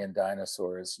non-avian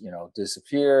dinosaurs, you know,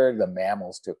 disappeared, the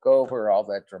mammals took over, all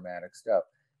that dramatic stuff.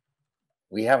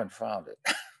 We haven't found it.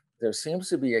 There seems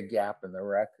to be a gap in the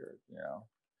record, you know,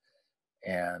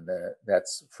 and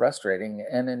that's frustrating.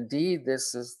 And indeed,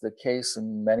 this is the case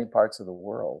in many parts of the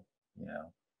world, you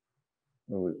know.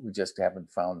 We just haven't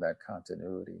found that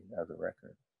continuity of the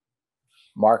record.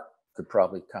 Mark could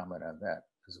probably comment on that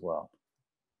as well.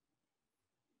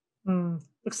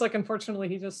 Looks like unfortunately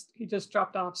he just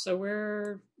dropped off. So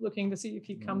we're looking to see if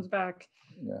he comes back.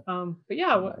 Yeah. But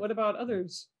yeah, what about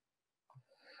others?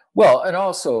 Well, and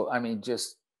also, I mean,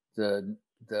 just the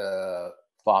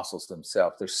fossils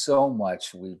themselves. There's so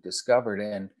much we've discovered,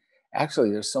 and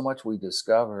actually, there's so much we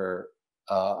discover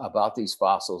about these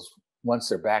fossils once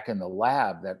they're back in the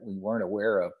lab that we weren't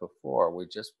aware of before. We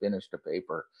just finished a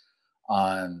paper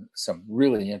on some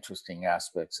really interesting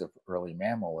aspects of early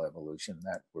mammal evolution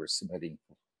that we're submitting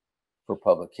for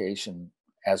publication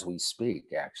as we speak,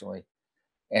 actually.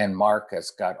 And Mark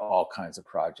has got all kinds of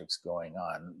projects going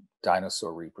on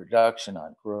dinosaur reproduction,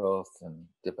 on growth and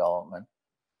development.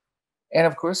 And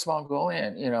of course,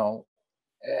 Mongolian,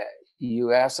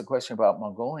 you asked a question about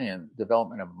Mongolian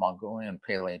development of Mongolian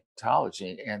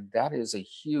paleontology, and that is a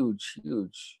huge,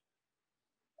 huge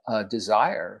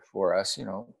desire for us.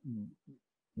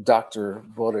 Dr.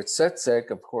 Moderator,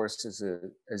 of course,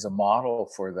 is a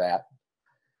model for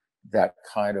that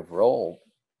kind of role.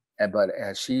 But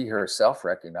as she herself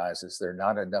recognizes, there are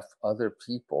not enough other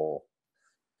people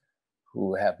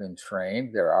who have been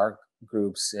trained. There are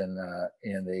groups in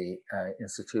the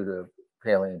Institute of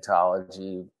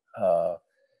Paleontology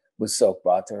with Sok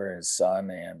Batar and his son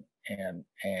and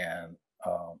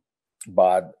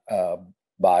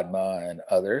Badma and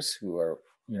others who are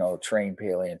trained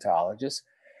paleontologists.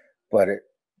 But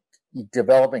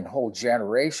developing a whole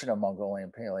generation of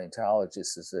Mongolian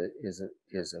paleontologists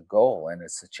is a goal, and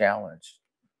it's a challenge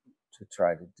to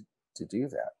try to do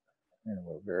that. And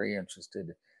we're very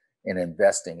interested in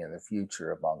investing in the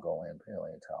future of Mongolian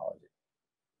paleontology.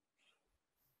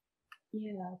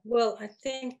 Yeah, well, I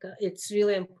think it's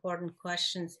really important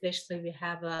question, especially we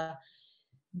have a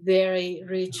very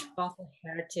rich fossil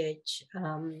heritage.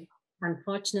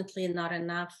 Unfortunately, not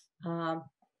enough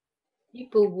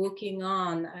people working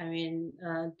on. I mean,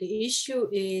 the issue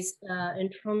is in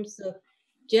terms of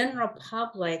general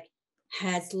public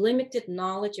has limited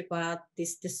knowledge about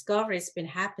this discovery. It's been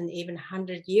happening even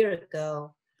 100 years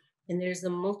ago. And there's a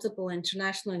multiple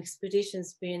international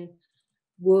expeditions been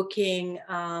working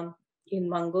in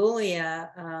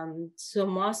Mongolia. So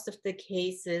most of the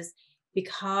cases,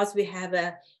 because we have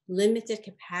a limited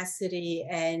capacity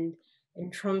and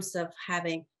in terms of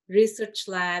having research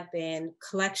lab and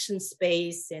collection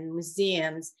space and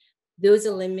museums, those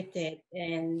are limited.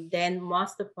 And then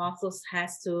most of the fossils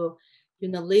has to,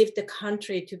 leave the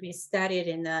country to be studied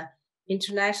in the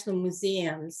international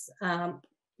museums,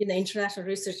 in the International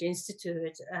Research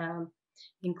Institute,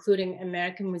 including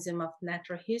American Museum of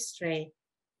Natural History.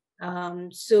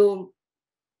 So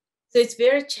it's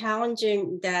very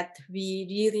challenging that we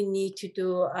really need to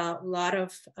do a lot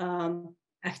of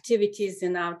activities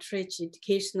in outreach,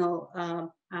 educational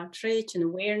outreach and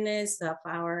awareness of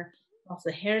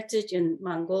the heritage in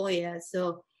Mongolia.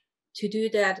 So to do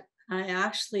that, I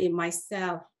actually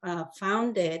myself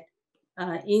founded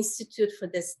Institute for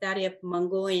the Study of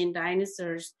Mongolian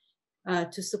Dinosaurs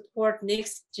to support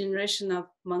next generation of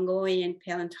Mongolian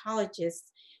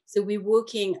paleontologists. So we're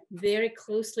working very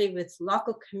closely with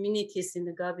local communities in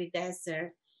the Gobi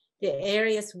Desert, the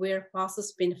areas where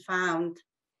fossils been found.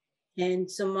 And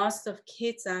so most of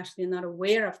kids are actually not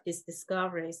aware of these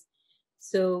discoveries.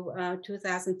 So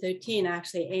 2013,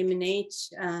 actually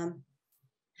AMNH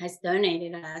has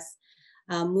donated us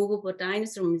a movable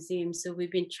dinosaur museum. So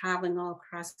we've been traveling all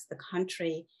across the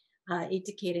country,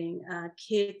 educating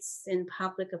kids and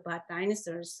public about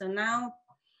dinosaurs. So now,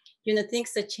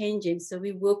 things are changing. So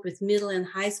we work with middle and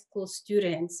high school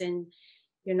students and,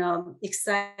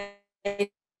 exciting,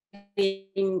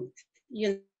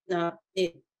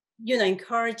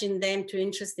 encouraging them to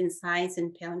interest in science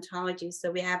and paleontology.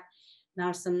 So we have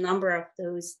now some number of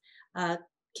those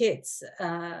kids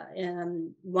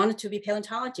wanted to be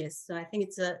paleontologists. So I think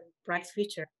it's a bright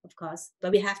future, of course,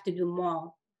 but we have to do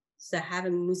more. So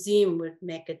having a museum would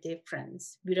make a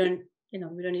difference. We don't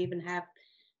even have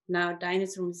now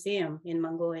dinosaur museum in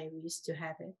Mongolia. We used to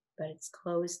have it, but it's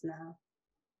closed now.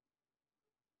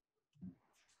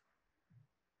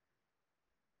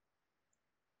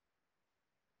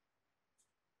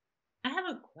 I have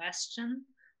a question.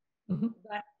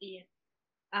 But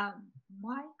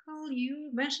Michael, you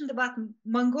mentioned about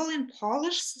Mongolian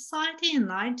Polish society in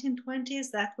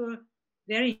 1920s that were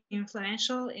very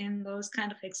influential in those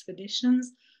kind of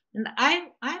expeditions. And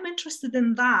I'm interested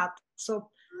in that. So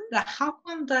how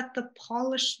come that the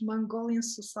Polish Mongolian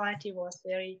society was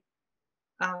very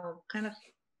kind of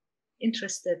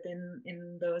interested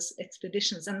in those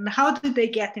expeditions, and how did they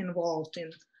get involved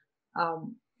in?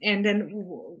 And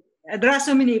then there are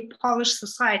so many Polish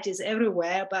societies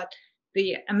everywhere, but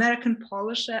the American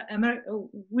Polish,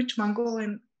 which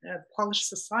Mongolian Polish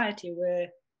society were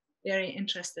very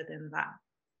interested in that.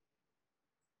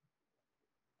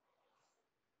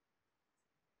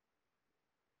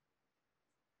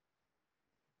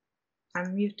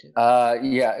 I'm muted.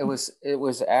 Yeah, it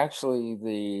was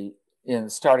actually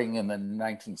starting in the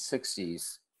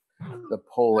 1960s, the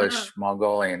Polish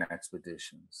Mongolian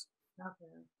expeditions.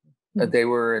 Okay. They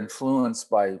were influenced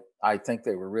by, I think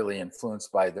they were really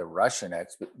influenced by the Russian,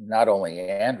 not only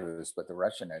Andrews, but the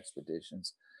Russian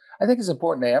expeditions. I think it's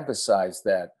important to emphasize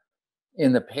that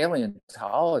in the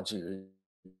paleontology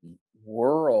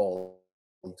world,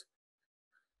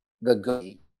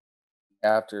 the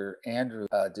after Andrew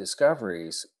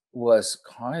discoveries was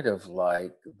kind of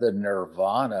like the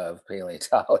nirvana of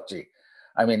paleontology.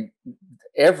 I mean,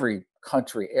 every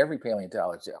country, every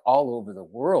paleontologist all over the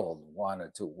world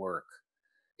wanted to work,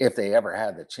 if they ever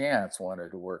had the chance,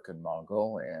 wanted to work in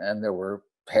Mongolia. And there were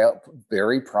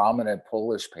very prominent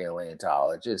Polish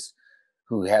paleontologists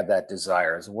who had that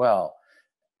desire as well.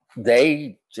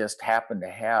 They just happened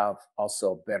to have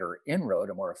also better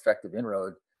inroad, a more effective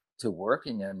inroad to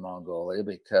working in Mongolia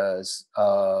because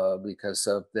of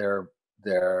their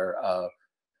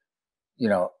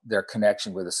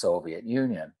connection with the Soviet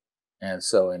Union. And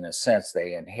so in a sense,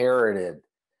 they inherited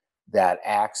that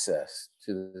access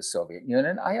to the Soviet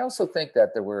Union. I also think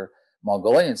that there were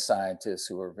Mongolian scientists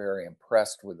who were very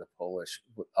impressed with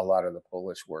a lot of the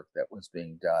Polish work that was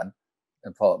being done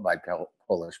by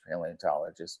Polish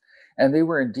paleontologists. And they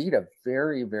were indeed a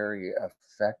very, very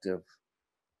effective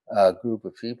group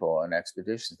of people on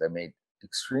expeditions. They made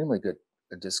extremely good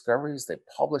discoveries. They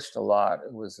published a lot.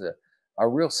 It was a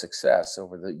real success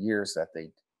over the years that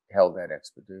they held that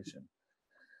expedition.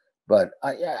 But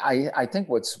I think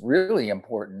what's really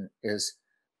important is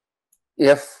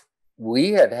if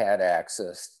we had had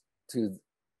access to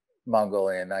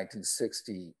Mongolia in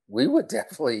 1960, we would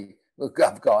definitely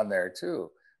have gone there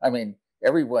too. I mean,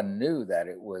 everyone knew that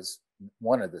it was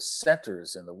one of the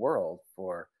centers in the world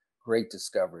for great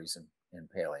discoveries in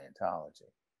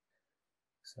paleontology.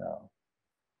 So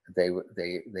they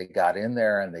got in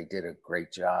there and they did a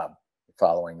great job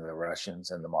following the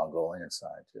Russians and the Mongolian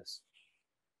scientists.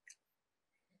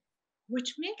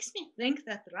 Which makes me think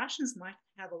that the Russians might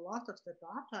have a lot of the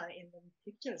data in the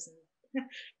pictures and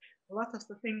a lot of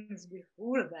the things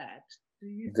before that. Do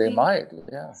you They think might,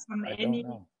 yeah. I don't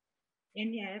know.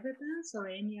 Any evidence or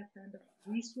any kind of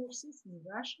resources in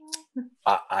Russia?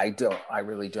 I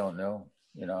really don't know.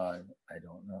 I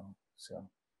don't know. So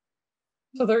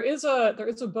there is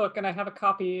a book, and I have a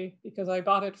copy because I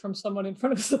bought it from someone in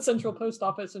front of the Central Post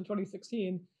Office in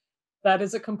 2016. That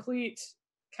is a complete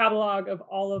catalog of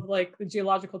all of like the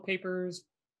geological papers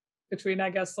between, I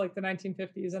guess, like the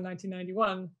 1950s and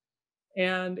 1991.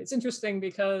 And it's interesting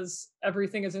because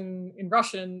everything is in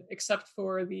Russian except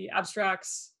for the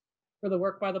abstracts for the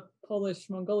work by the Polish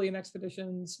Mongolian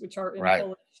expeditions, which are in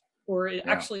Polish, or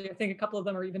actually, I think a couple of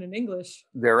them are even in English.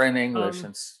 They're in English,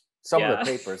 and some of the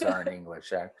papers are in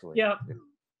English, actually. Yeah.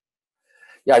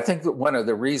 Yeah, I think that one of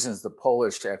the reasons the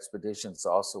Polish expeditions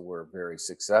also were very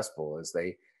successful is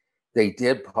they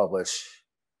did publish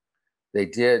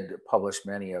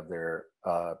many of their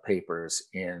papers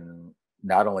in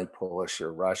not only Polish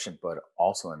or Russian, but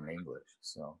also in English.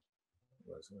 So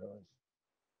it was really.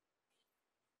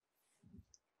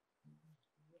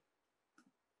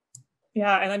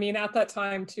 Yeah, and I mean, at that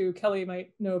time too, Kelly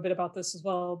might know a bit about this as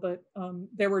well, but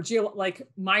there were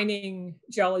mining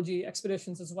geology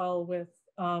expeditions as well with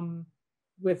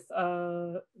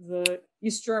the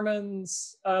East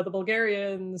Germans, the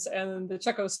Bulgarians, and the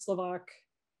Czechoslovak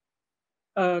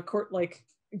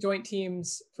joint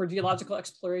teams for geological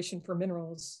exploration for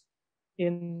minerals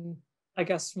in, I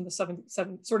guess, from the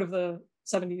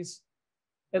 70s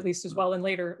at least as well, and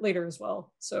later as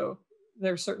well. So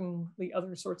there's certainly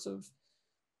other sorts of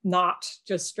not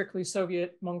just strictly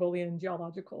Soviet Mongolian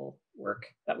geological work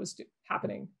that was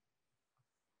happening.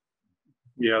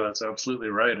 Yeah, that's absolutely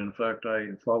right. In fact, I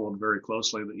followed very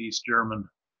closely the East German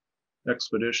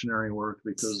expeditionary work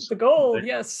because the gold,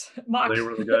 yes, they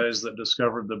were the guys that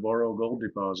discovered the Boro gold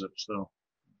deposit. So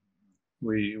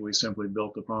we simply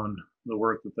built upon the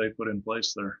work that they put in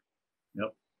place there.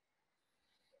 Yep.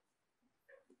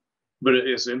 But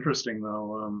it's interesting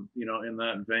though, in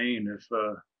that vein, if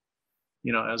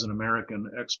as an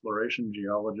American exploration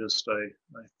geologist, I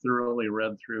thoroughly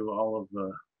read through all of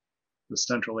the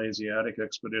Central Asiatic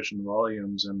Expedition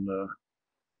volumes, and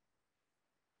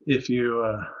if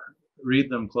you read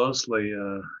them closely,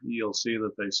 you'll see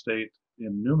that they state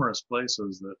in numerous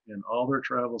places that in all their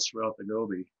travels throughout the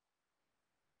Gobi,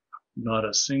 not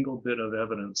a single bit of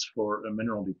evidence for a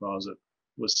mineral deposit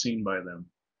was seen by them.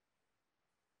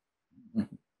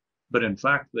 But in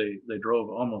fact, they drove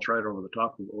almost right over the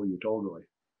top of Oyu Tolgoi.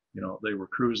 You know, they were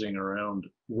cruising around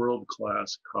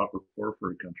world-class copper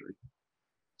porphyry country.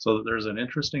 So there's an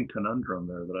interesting conundrum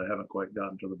there that I haven't quite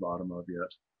gotten to the bottom of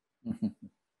yet.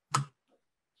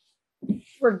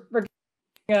 We're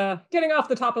getting off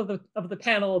the top of the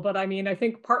panel, but I mean, I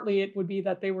think partly it would be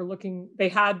that they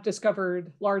had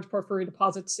discovered large porphyry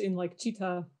deposits in like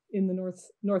Chita in the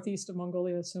northeast of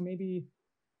Mongolia. So maybe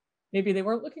they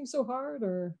weren't looking so hard,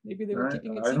 or maybe they were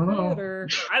keeping it secret, or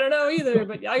I don't know either.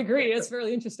 But I agree, it's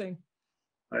really interesting.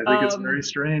 I think it's very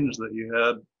strange that you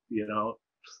had, you know,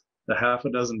 the half a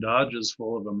dozen Dodges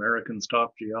full of Americans'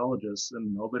 top geologists,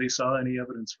 and nobody saw any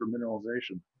evidence for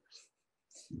mineralization.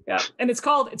 Yeah, and it's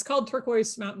called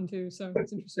Turquoise Mountain too, so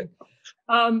it's interesting.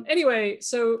 Anyway,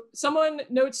 so someone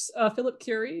notes, Philip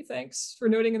Curie, thanks for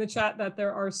noting in the chat that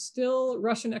there are still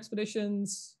Russian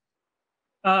expeditions,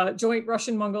 joint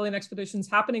Russian-Mongolian expeditions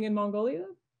happening in Mongolia.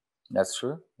 That's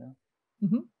true. Yeah.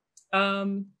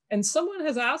 Mm-hmm. And someone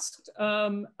has asked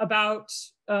about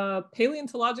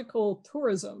paleontological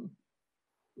tourism.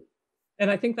 And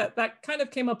I think that kind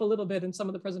of came up a little bit in some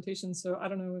of the presentations. So I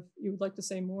don't know if you would like to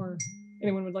say more.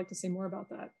 Anyone would like to say more about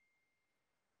that?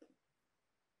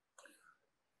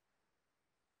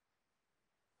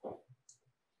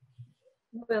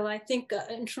 Well, I think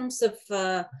in terms of,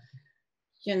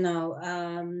 you know,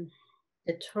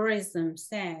 the tourism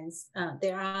sense,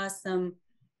 there are some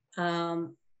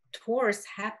tours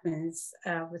happens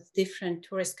with different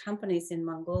tourist companies in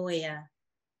Mongolia.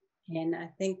 And I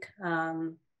think,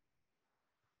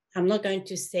 I'm not going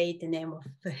to say the name of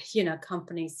the, you know,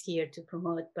 companies here to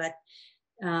promote, but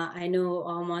I know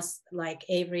almost like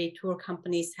every tour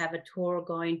companies have a tour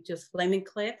going to Flaming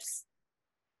Cliffs.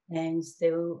 And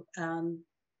so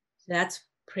that's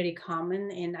pretty common.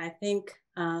 And I think,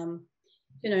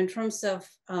 you know, in terms of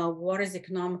what is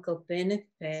economical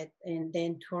benefit, and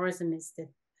then tourism is the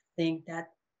thing that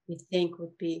we think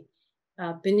would be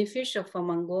beneficial for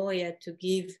Mongolia to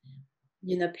give,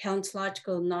 you know,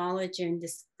 paleontological knowledge and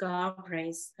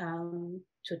discoveries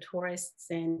to tourists.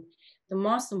 And the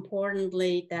most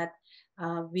importantly, that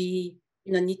we,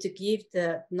 you know, need to give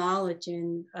the knowledge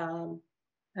and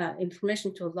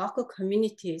information to local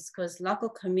communities, because local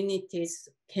communities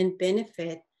can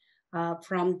benefit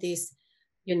from these,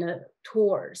 you know,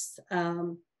 tours.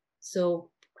 So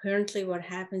currently what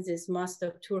happens is most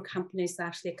of tour companies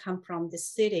actually come from the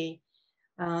city.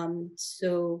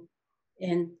 So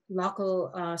in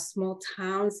local small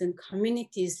towns and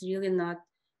communities really not,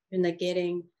 you know,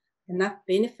 getting enough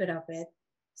benefit of it.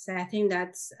 So I think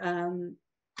that's,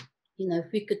 you know,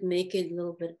 if we could make it a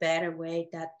little bit better way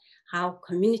that how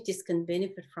communities can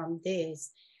benefit from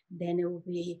this, then it will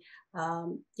be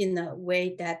in a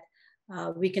way that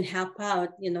we can help out,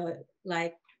 you know,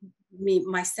 like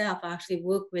myself actually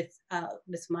work with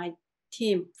my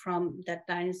team from that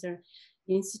Dinosaur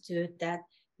Institute, that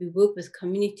we work with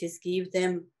communities, give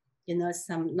them, you know,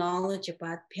 some knowledge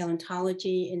about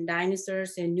paleontology and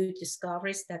dinosaurs and new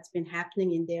discoveries that's been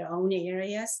happening in their own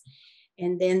areas.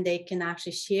 And then they can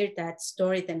actually share that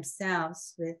story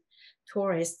themselves with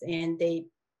tourists, and they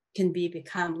can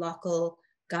become local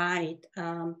guide.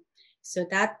 So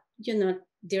that, you know,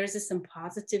 there's some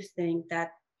positive thing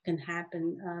that can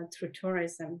happen through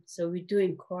tourism. So we do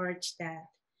encourage that.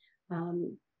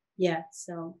 Yeah,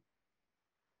 so.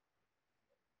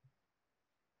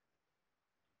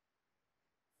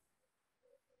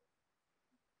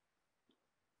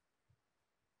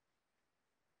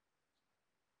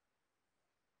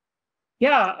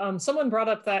 Yeah, someone brought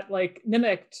up that like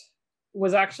Nimict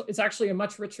is actually a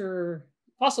much richer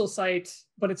fossil site,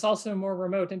 but it's also more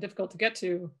remote and difficult to get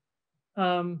to.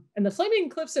 And the Flaming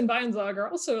Cliffs in Bayanzag are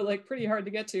also like pretty hard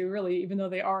to get to, really, even though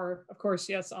they are, of course,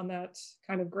 yes, on that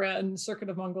kind of grand circuit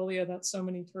of Mongolia that so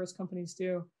many tourist companies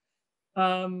do.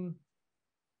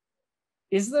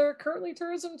 Is there currently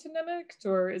tourism to Nimict,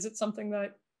 or is it something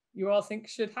that you all think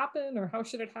should happen, or how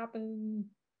should it happen?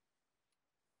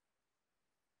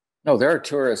 No, there are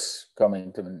tourists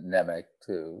coming to Nimict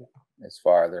too. It's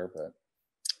farther, but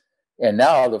and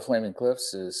now the Flaming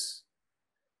Cliffs is,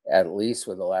 at least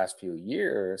with the last few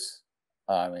years,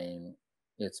 I mean,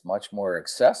 it's much more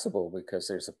accessible because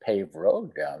there's a paved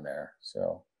road down there.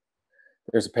 So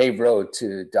there's a paved road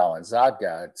to Dalan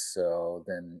Zadgad. So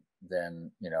then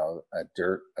you know,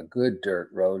 a good dirt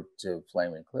road to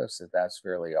Flaming Cliffs, that's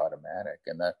fairly automatic,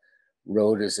 and the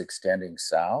road is extending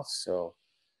south. So,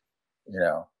 you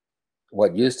know,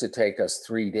 what used to take us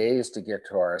 3 days to get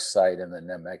to our site in the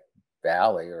Nimict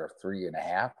Valley, or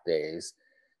 3.5 days,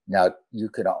 now you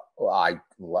could,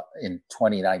 in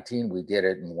 2019, we did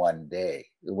it in 1 day.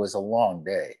 It was a long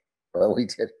day, but we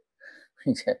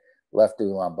left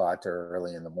Ulaanbaatar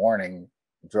early in the morning,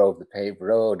 drove the paved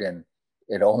road, and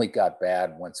it only got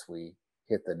bad once we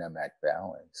hit the Namak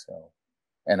Valley. So,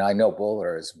 and I know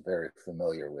Boulder is very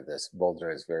familiar with this. Boulder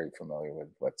is very familiar with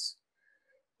what's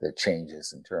the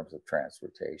changes in terms of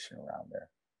transportation around there.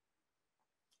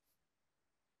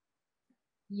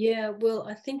 Yeah, well,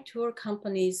 I think tour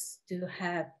companies do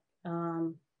have,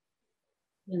 you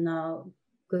know,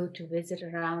 go to visit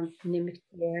around Nimiq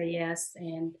areas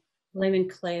and Lemon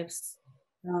Cliffs.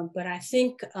 But I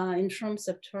think in terms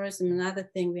of tourism, another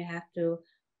thing we have to,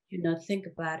 you know, think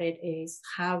about it is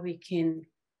how we can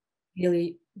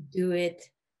really do it,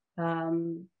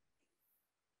 you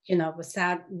know,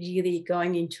 without really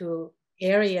going into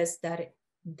areas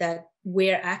that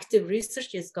where active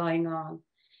research is going on.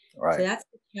 Right. So that's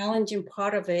the challenging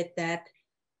part of it, that,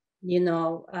 you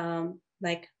know,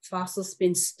 like fossils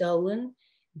being stolen,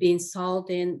 being sold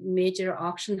in major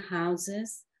auction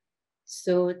houses.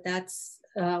 So that's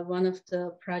one of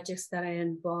the projects that I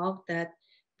involved, that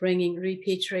bringing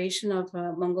repatriation of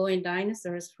Mongolian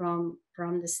dinosaurs from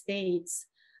the States.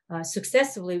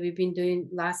 Successfully, we've been doing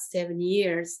last 7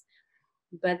 years.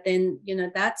 But then, you know,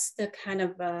 that's the kind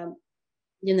of,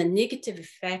 you know, negative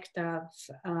effect of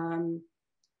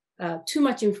too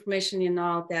much information and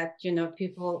all that, you know,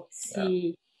 people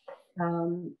see,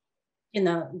 you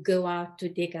know, go out to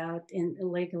dig out and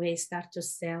illegally start to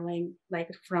selling,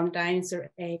 like from dinosaur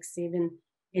eggs, even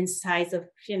in size of,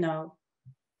 you know,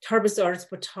 Turbosaurus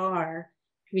bataar,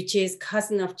 which is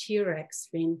cousin of T-Rex,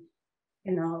 being,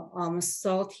 you know, almost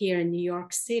sold here in New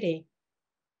York City.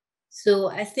 So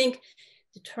I think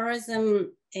the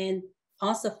tourism and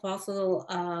also fossil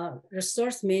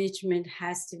resource management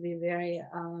has to be very,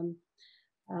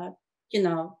 you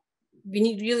know, we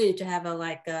need really to have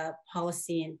a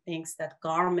policy and things that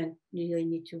government really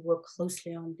need to work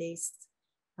closely on this,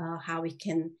 how we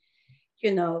can,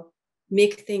 you know,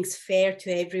 make things fair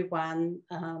to everyone,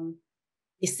 at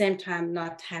the same time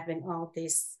not having all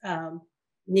these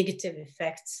negative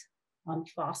effects on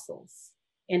fossils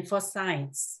and for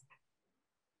science.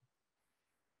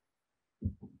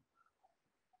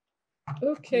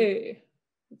 Okay,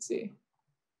 let's see.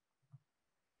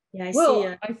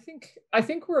 Yeah, I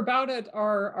think we're about at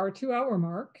our 2-hour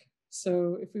mark.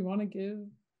 So if we want to give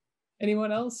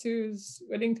anyone else who's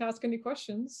waiting to ask any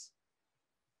questions,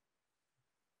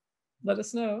 let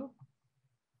us know.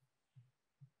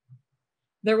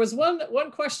 There was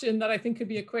one question that I think could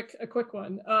be a quick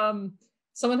one.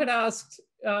 Someone had asked,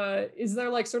 is there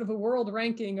like sort of a world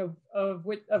ranking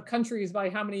of countries by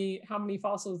how many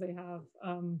fossils they have?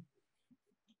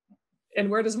 And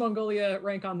where does Mongolia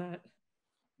rank on that?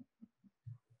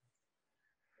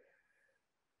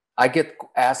 I get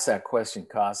asked that question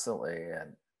constantly,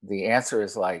 and the answer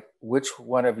is like, which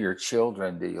one of your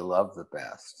children do you love the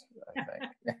best? I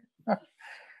think.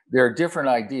 There are different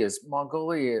ideas.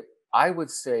 Mongolia, I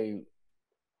would say,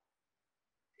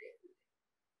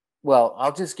 well,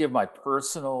 I'll just give my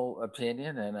personal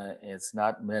opinion, and it's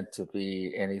not meant to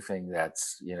be anything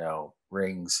that's, you know,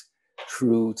 rings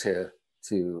true to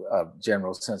a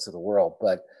general sense of the world.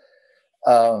 But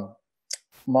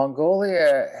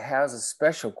Mongolia has a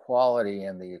special quality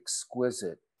in the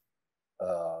exquisite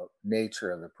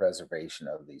nature of the preservation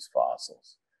of these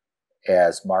fossils,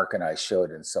 as Mark and I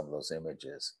showed in some of those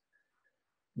images.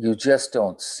 You just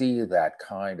don't see that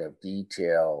kind of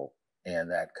detail and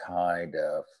that kind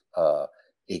of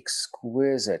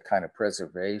exquisite kind of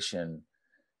preservation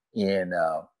in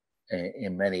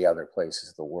many other places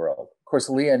of the world. Of course,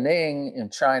 Liaoning in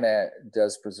China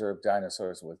does preserve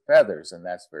dinosaurs with feathers, and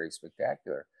that's very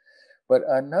spectacular. But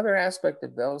another aspect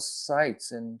of those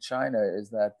sites in China is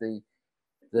that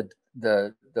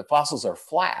the fossils are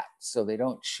flat, so they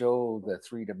don't show the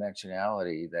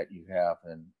three-dimensionality that you have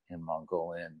in the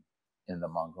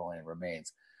Mongolian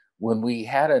remains. When we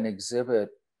had an exhibit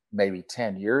maybe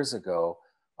 10 years ago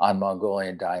on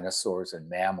Mongolian dinosaurs and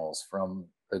mammals from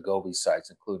the Gobi sites,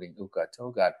 including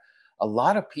Ukhat-Togat, a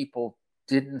lot of people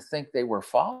didn't think they were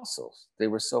fossils. They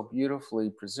were so beautifully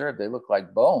preserved. They looked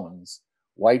like bones,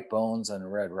 white bones on a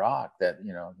red rock, that,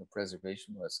 you know, the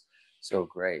preservation was so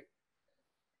great.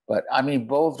 But I mean,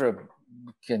 Boldra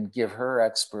can give her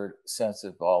expert sense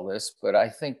of all this, but I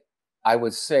think I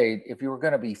would say, if you were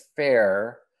going to be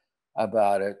fair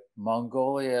about it,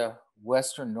 Mongolia,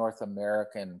 Western North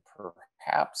America, and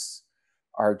perhaps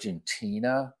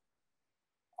Argentina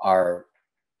are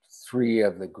three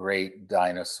of the great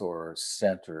dinosaur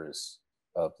centers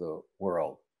of the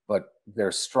world, but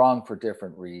they're strong for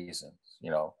different reasons.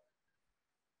 You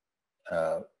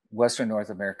know, Western North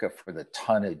America for the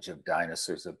tonnage of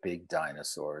dinosaurs, of big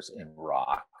dinosaurs in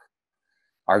rock.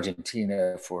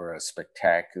 Argentina for a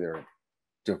spectacular,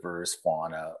 diverse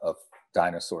fauna of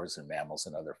dinosaurs and mammals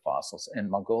and other fossils, and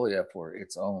Mongolia for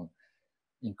its own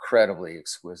incredibly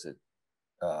exquisite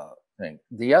thing.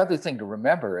 The other thing to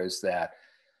remember is that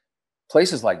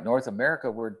places like North America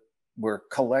were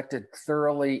collected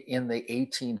thoroughly in the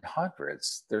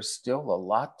 1800s. There's still a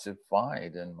lot to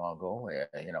find in Mongolia,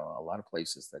 you know, a lot of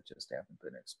places that just haven't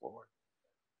been explored.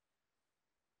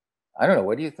 I don't know.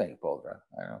 What do you think, Boldra?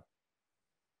 I don't know.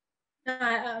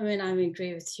 I mean, I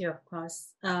agree with you, of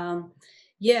course.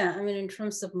 Yeah, I mean, in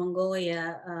terms of Mongolia,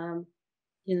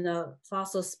 you know,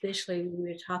 fossils, especially when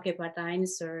we're talking about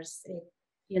dinosaurs,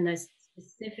 you know,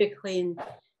 specifically in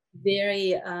very,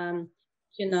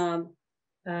 you know,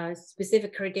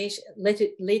 specific Cretaceous,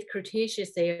 late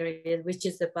Cretaceous area, which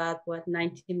is about what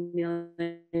 19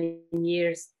 million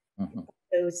years. Mm-hmm.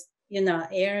 Those, you know,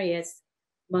 areas,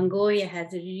 Mongolia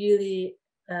has a really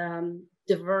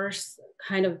diverse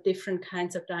kind of different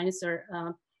kinds of dinosaur,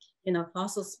 you know,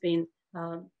 fossils been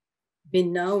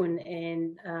known,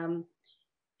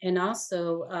 and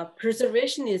also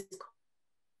preservation is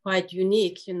quite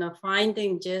unique. You know,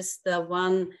 finding just the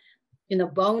one, you know,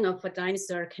 bone of a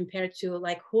dinosaur compared to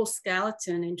like whole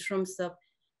skeleton in terms of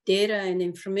data and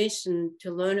information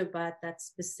to learn about that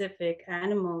specific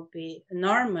animal be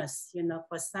enormous, you know,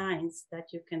 for science,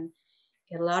 that you can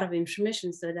get a lot of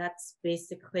information. So that's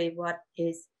basically what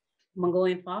is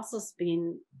Mongolian fossils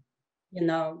being, you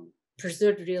know,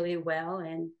 preserved really well,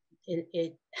 and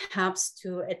it helps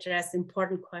to address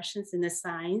important questions in the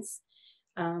science.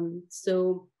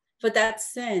 So for that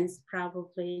sense,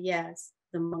 probably, yes,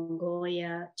 the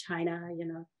Mongolia, China, you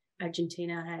know,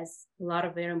 Argentina has a lot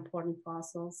of very important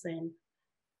fossils. And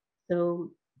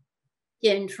so,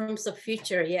 yeah, in terms of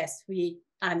future, yes,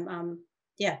 I'm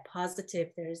yeah,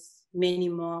 positive there's many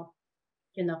more,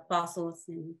 you know, fossils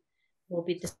and will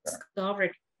be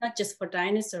discovered, not just for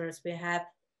dinosaurs. We have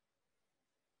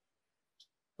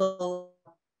all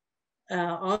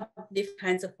different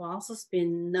kinds of fossils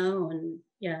been known,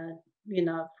 you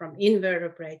know, from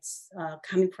invertebrates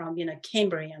coming from, you know,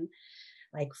 Cambrian,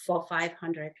 like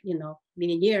 400-500, you know,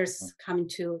 million years coming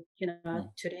to, you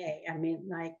know, today. I mean,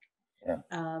 like,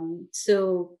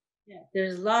 so yeah,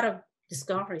 there's a lot of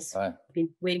discoveries been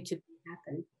waiting to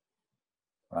happen.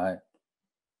 Right.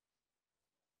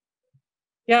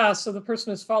 Yeah, so the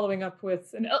person is following up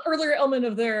with an earlier element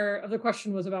of the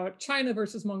question was about China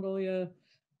versus Mongolia.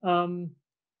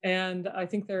 And I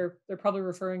think they're probably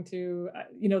referring to,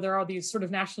 you know, there are these sort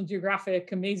of National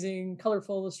Geographic amazing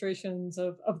colorful illustrations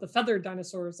of the feathered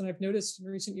dinosaurs. And I've noticed in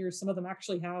recent years, some of them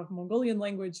actually have Mongolian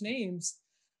language names.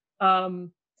 Are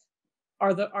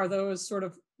those sort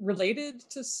of related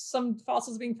to some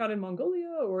fossils being found in Mongolia,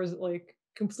 or is it like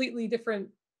completely different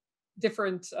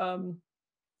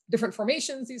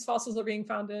formations these fossils are being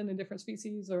found in different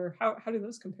species, or how do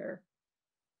those compare?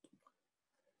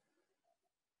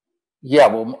 Yeah,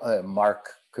 well, Mark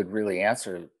could really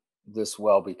answer this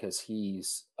well, because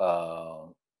he's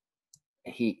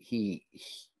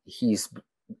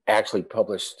actually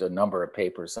published a number of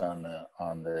papers on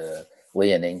the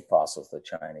Liaoning fossils, the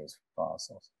Chinese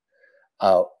fossils.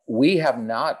 We have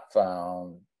not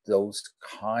found those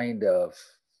kind of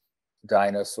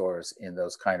dinosaurs in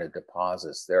those kind of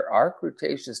deposits. There are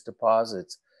Cretaceous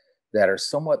deposits that are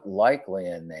somewhat like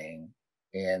Liaoning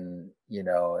in, you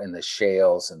know, in the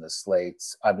shales and the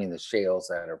slates. I mean, the shales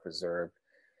that are preserved,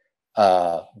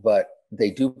 but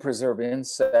they do preserve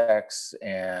insects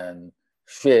and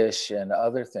fish and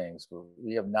other things.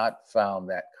 We have not found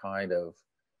that kind of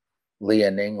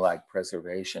Liaoning-like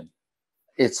preservation.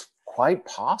 It's quite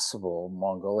possible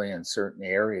Mongolia in certain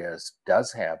areas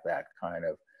does have that kind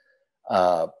of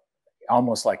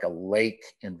almost like a lake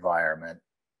environment,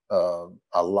 a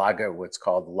lager, what's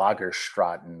called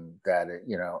Lagerstraten, that,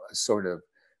 you know, sort of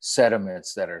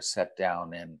sediments that are set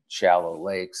down in shallow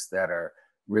lakes that are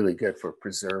really good for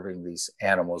preserving these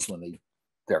animals when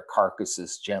their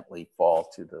carcasses gently fall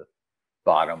to the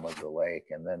bottom of the lake,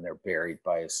 and then they're buried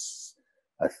by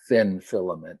a thin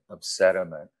filament of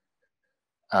sediment.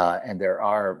 And there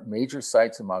are major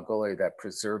sites in Mongolia that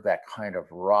preserve that kind of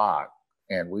rock,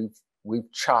 and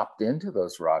we've chopped into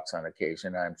those rocks on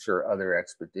occasion. I'm sure other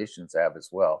expeditions have as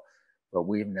well, but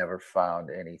we've never found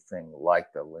anything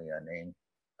like the Liaoning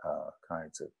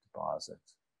kinds of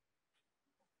deposits.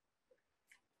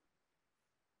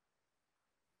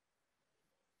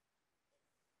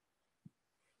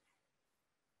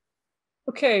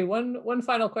 Okay, one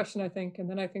final question, I think, and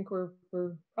then I think we're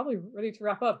probably ready to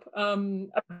wrap up.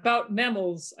 About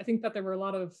mammals, I think that there were a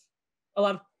lot of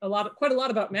quite a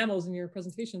lot about mammals in your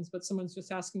presentations, but someone's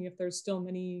just asking if there's still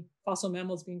many fossil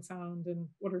mammals being found and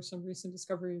what are some recent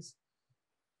discoveries?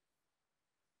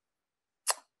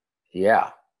 Yeah,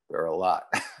 there are a lot.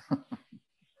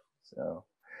 So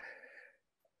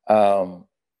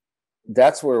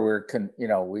that's where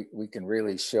we can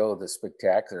really show the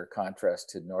spectacular contrast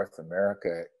to North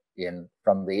America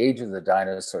from the age of the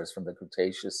dinosaurs, from the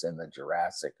Cretaceous and the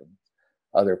Jurassic and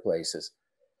other places.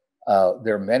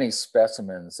 There are many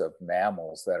specimens of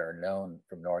mammals that are known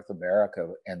from North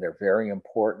America, and they're very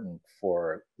important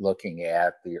for looking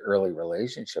at the early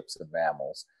relationships of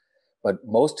mammals. But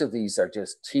most of these are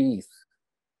just teeth,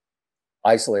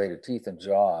 isolated teeth and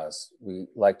jaws. We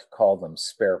like to call them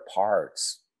spare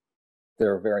parts.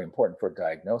 They're very important for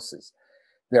diagnosis.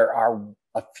 There are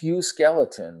a few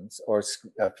skeletons or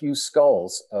a few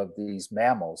skulls of these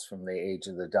mammals from the age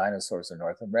of the dinosaurs in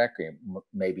North America,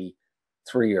 maybe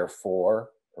 3 or 4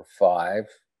 or 5,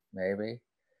 maybe.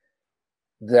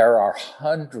 There are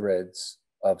hundreds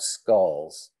of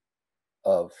skulls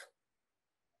of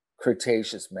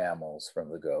Cretaceous mammals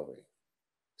from the Gobi.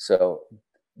 So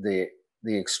the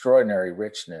extraordinary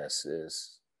richness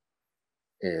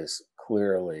is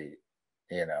clearly,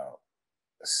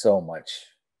 so much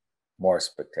more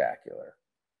spectacular.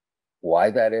 Why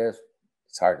that is,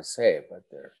 it's hard to say, but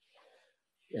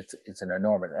it's an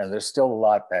enormous, and there's still a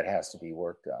lot that has to be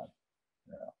worked on.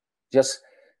 Just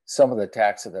some of the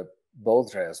taxa that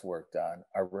Boldre has worked on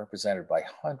are represented by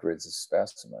hundreds of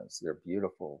specimens. They're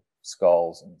beautiful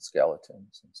skulls and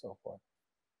skeletons and so forth.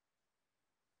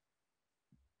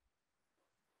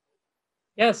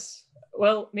 Yes,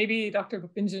 well, maybe Dr.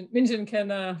 Minjin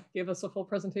can give us a full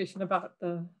presentation about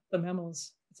the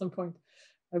mammals at some point.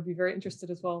 I'd be very interested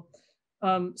as well.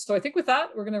 So I think with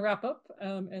that, we're going to wrap up.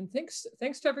 And thanks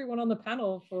to everyone on the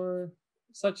panel for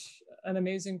such an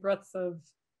amazing breadth of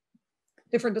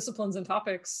different disciplines and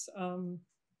topics,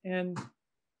 and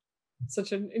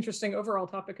such an interesting overall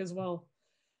topic as well.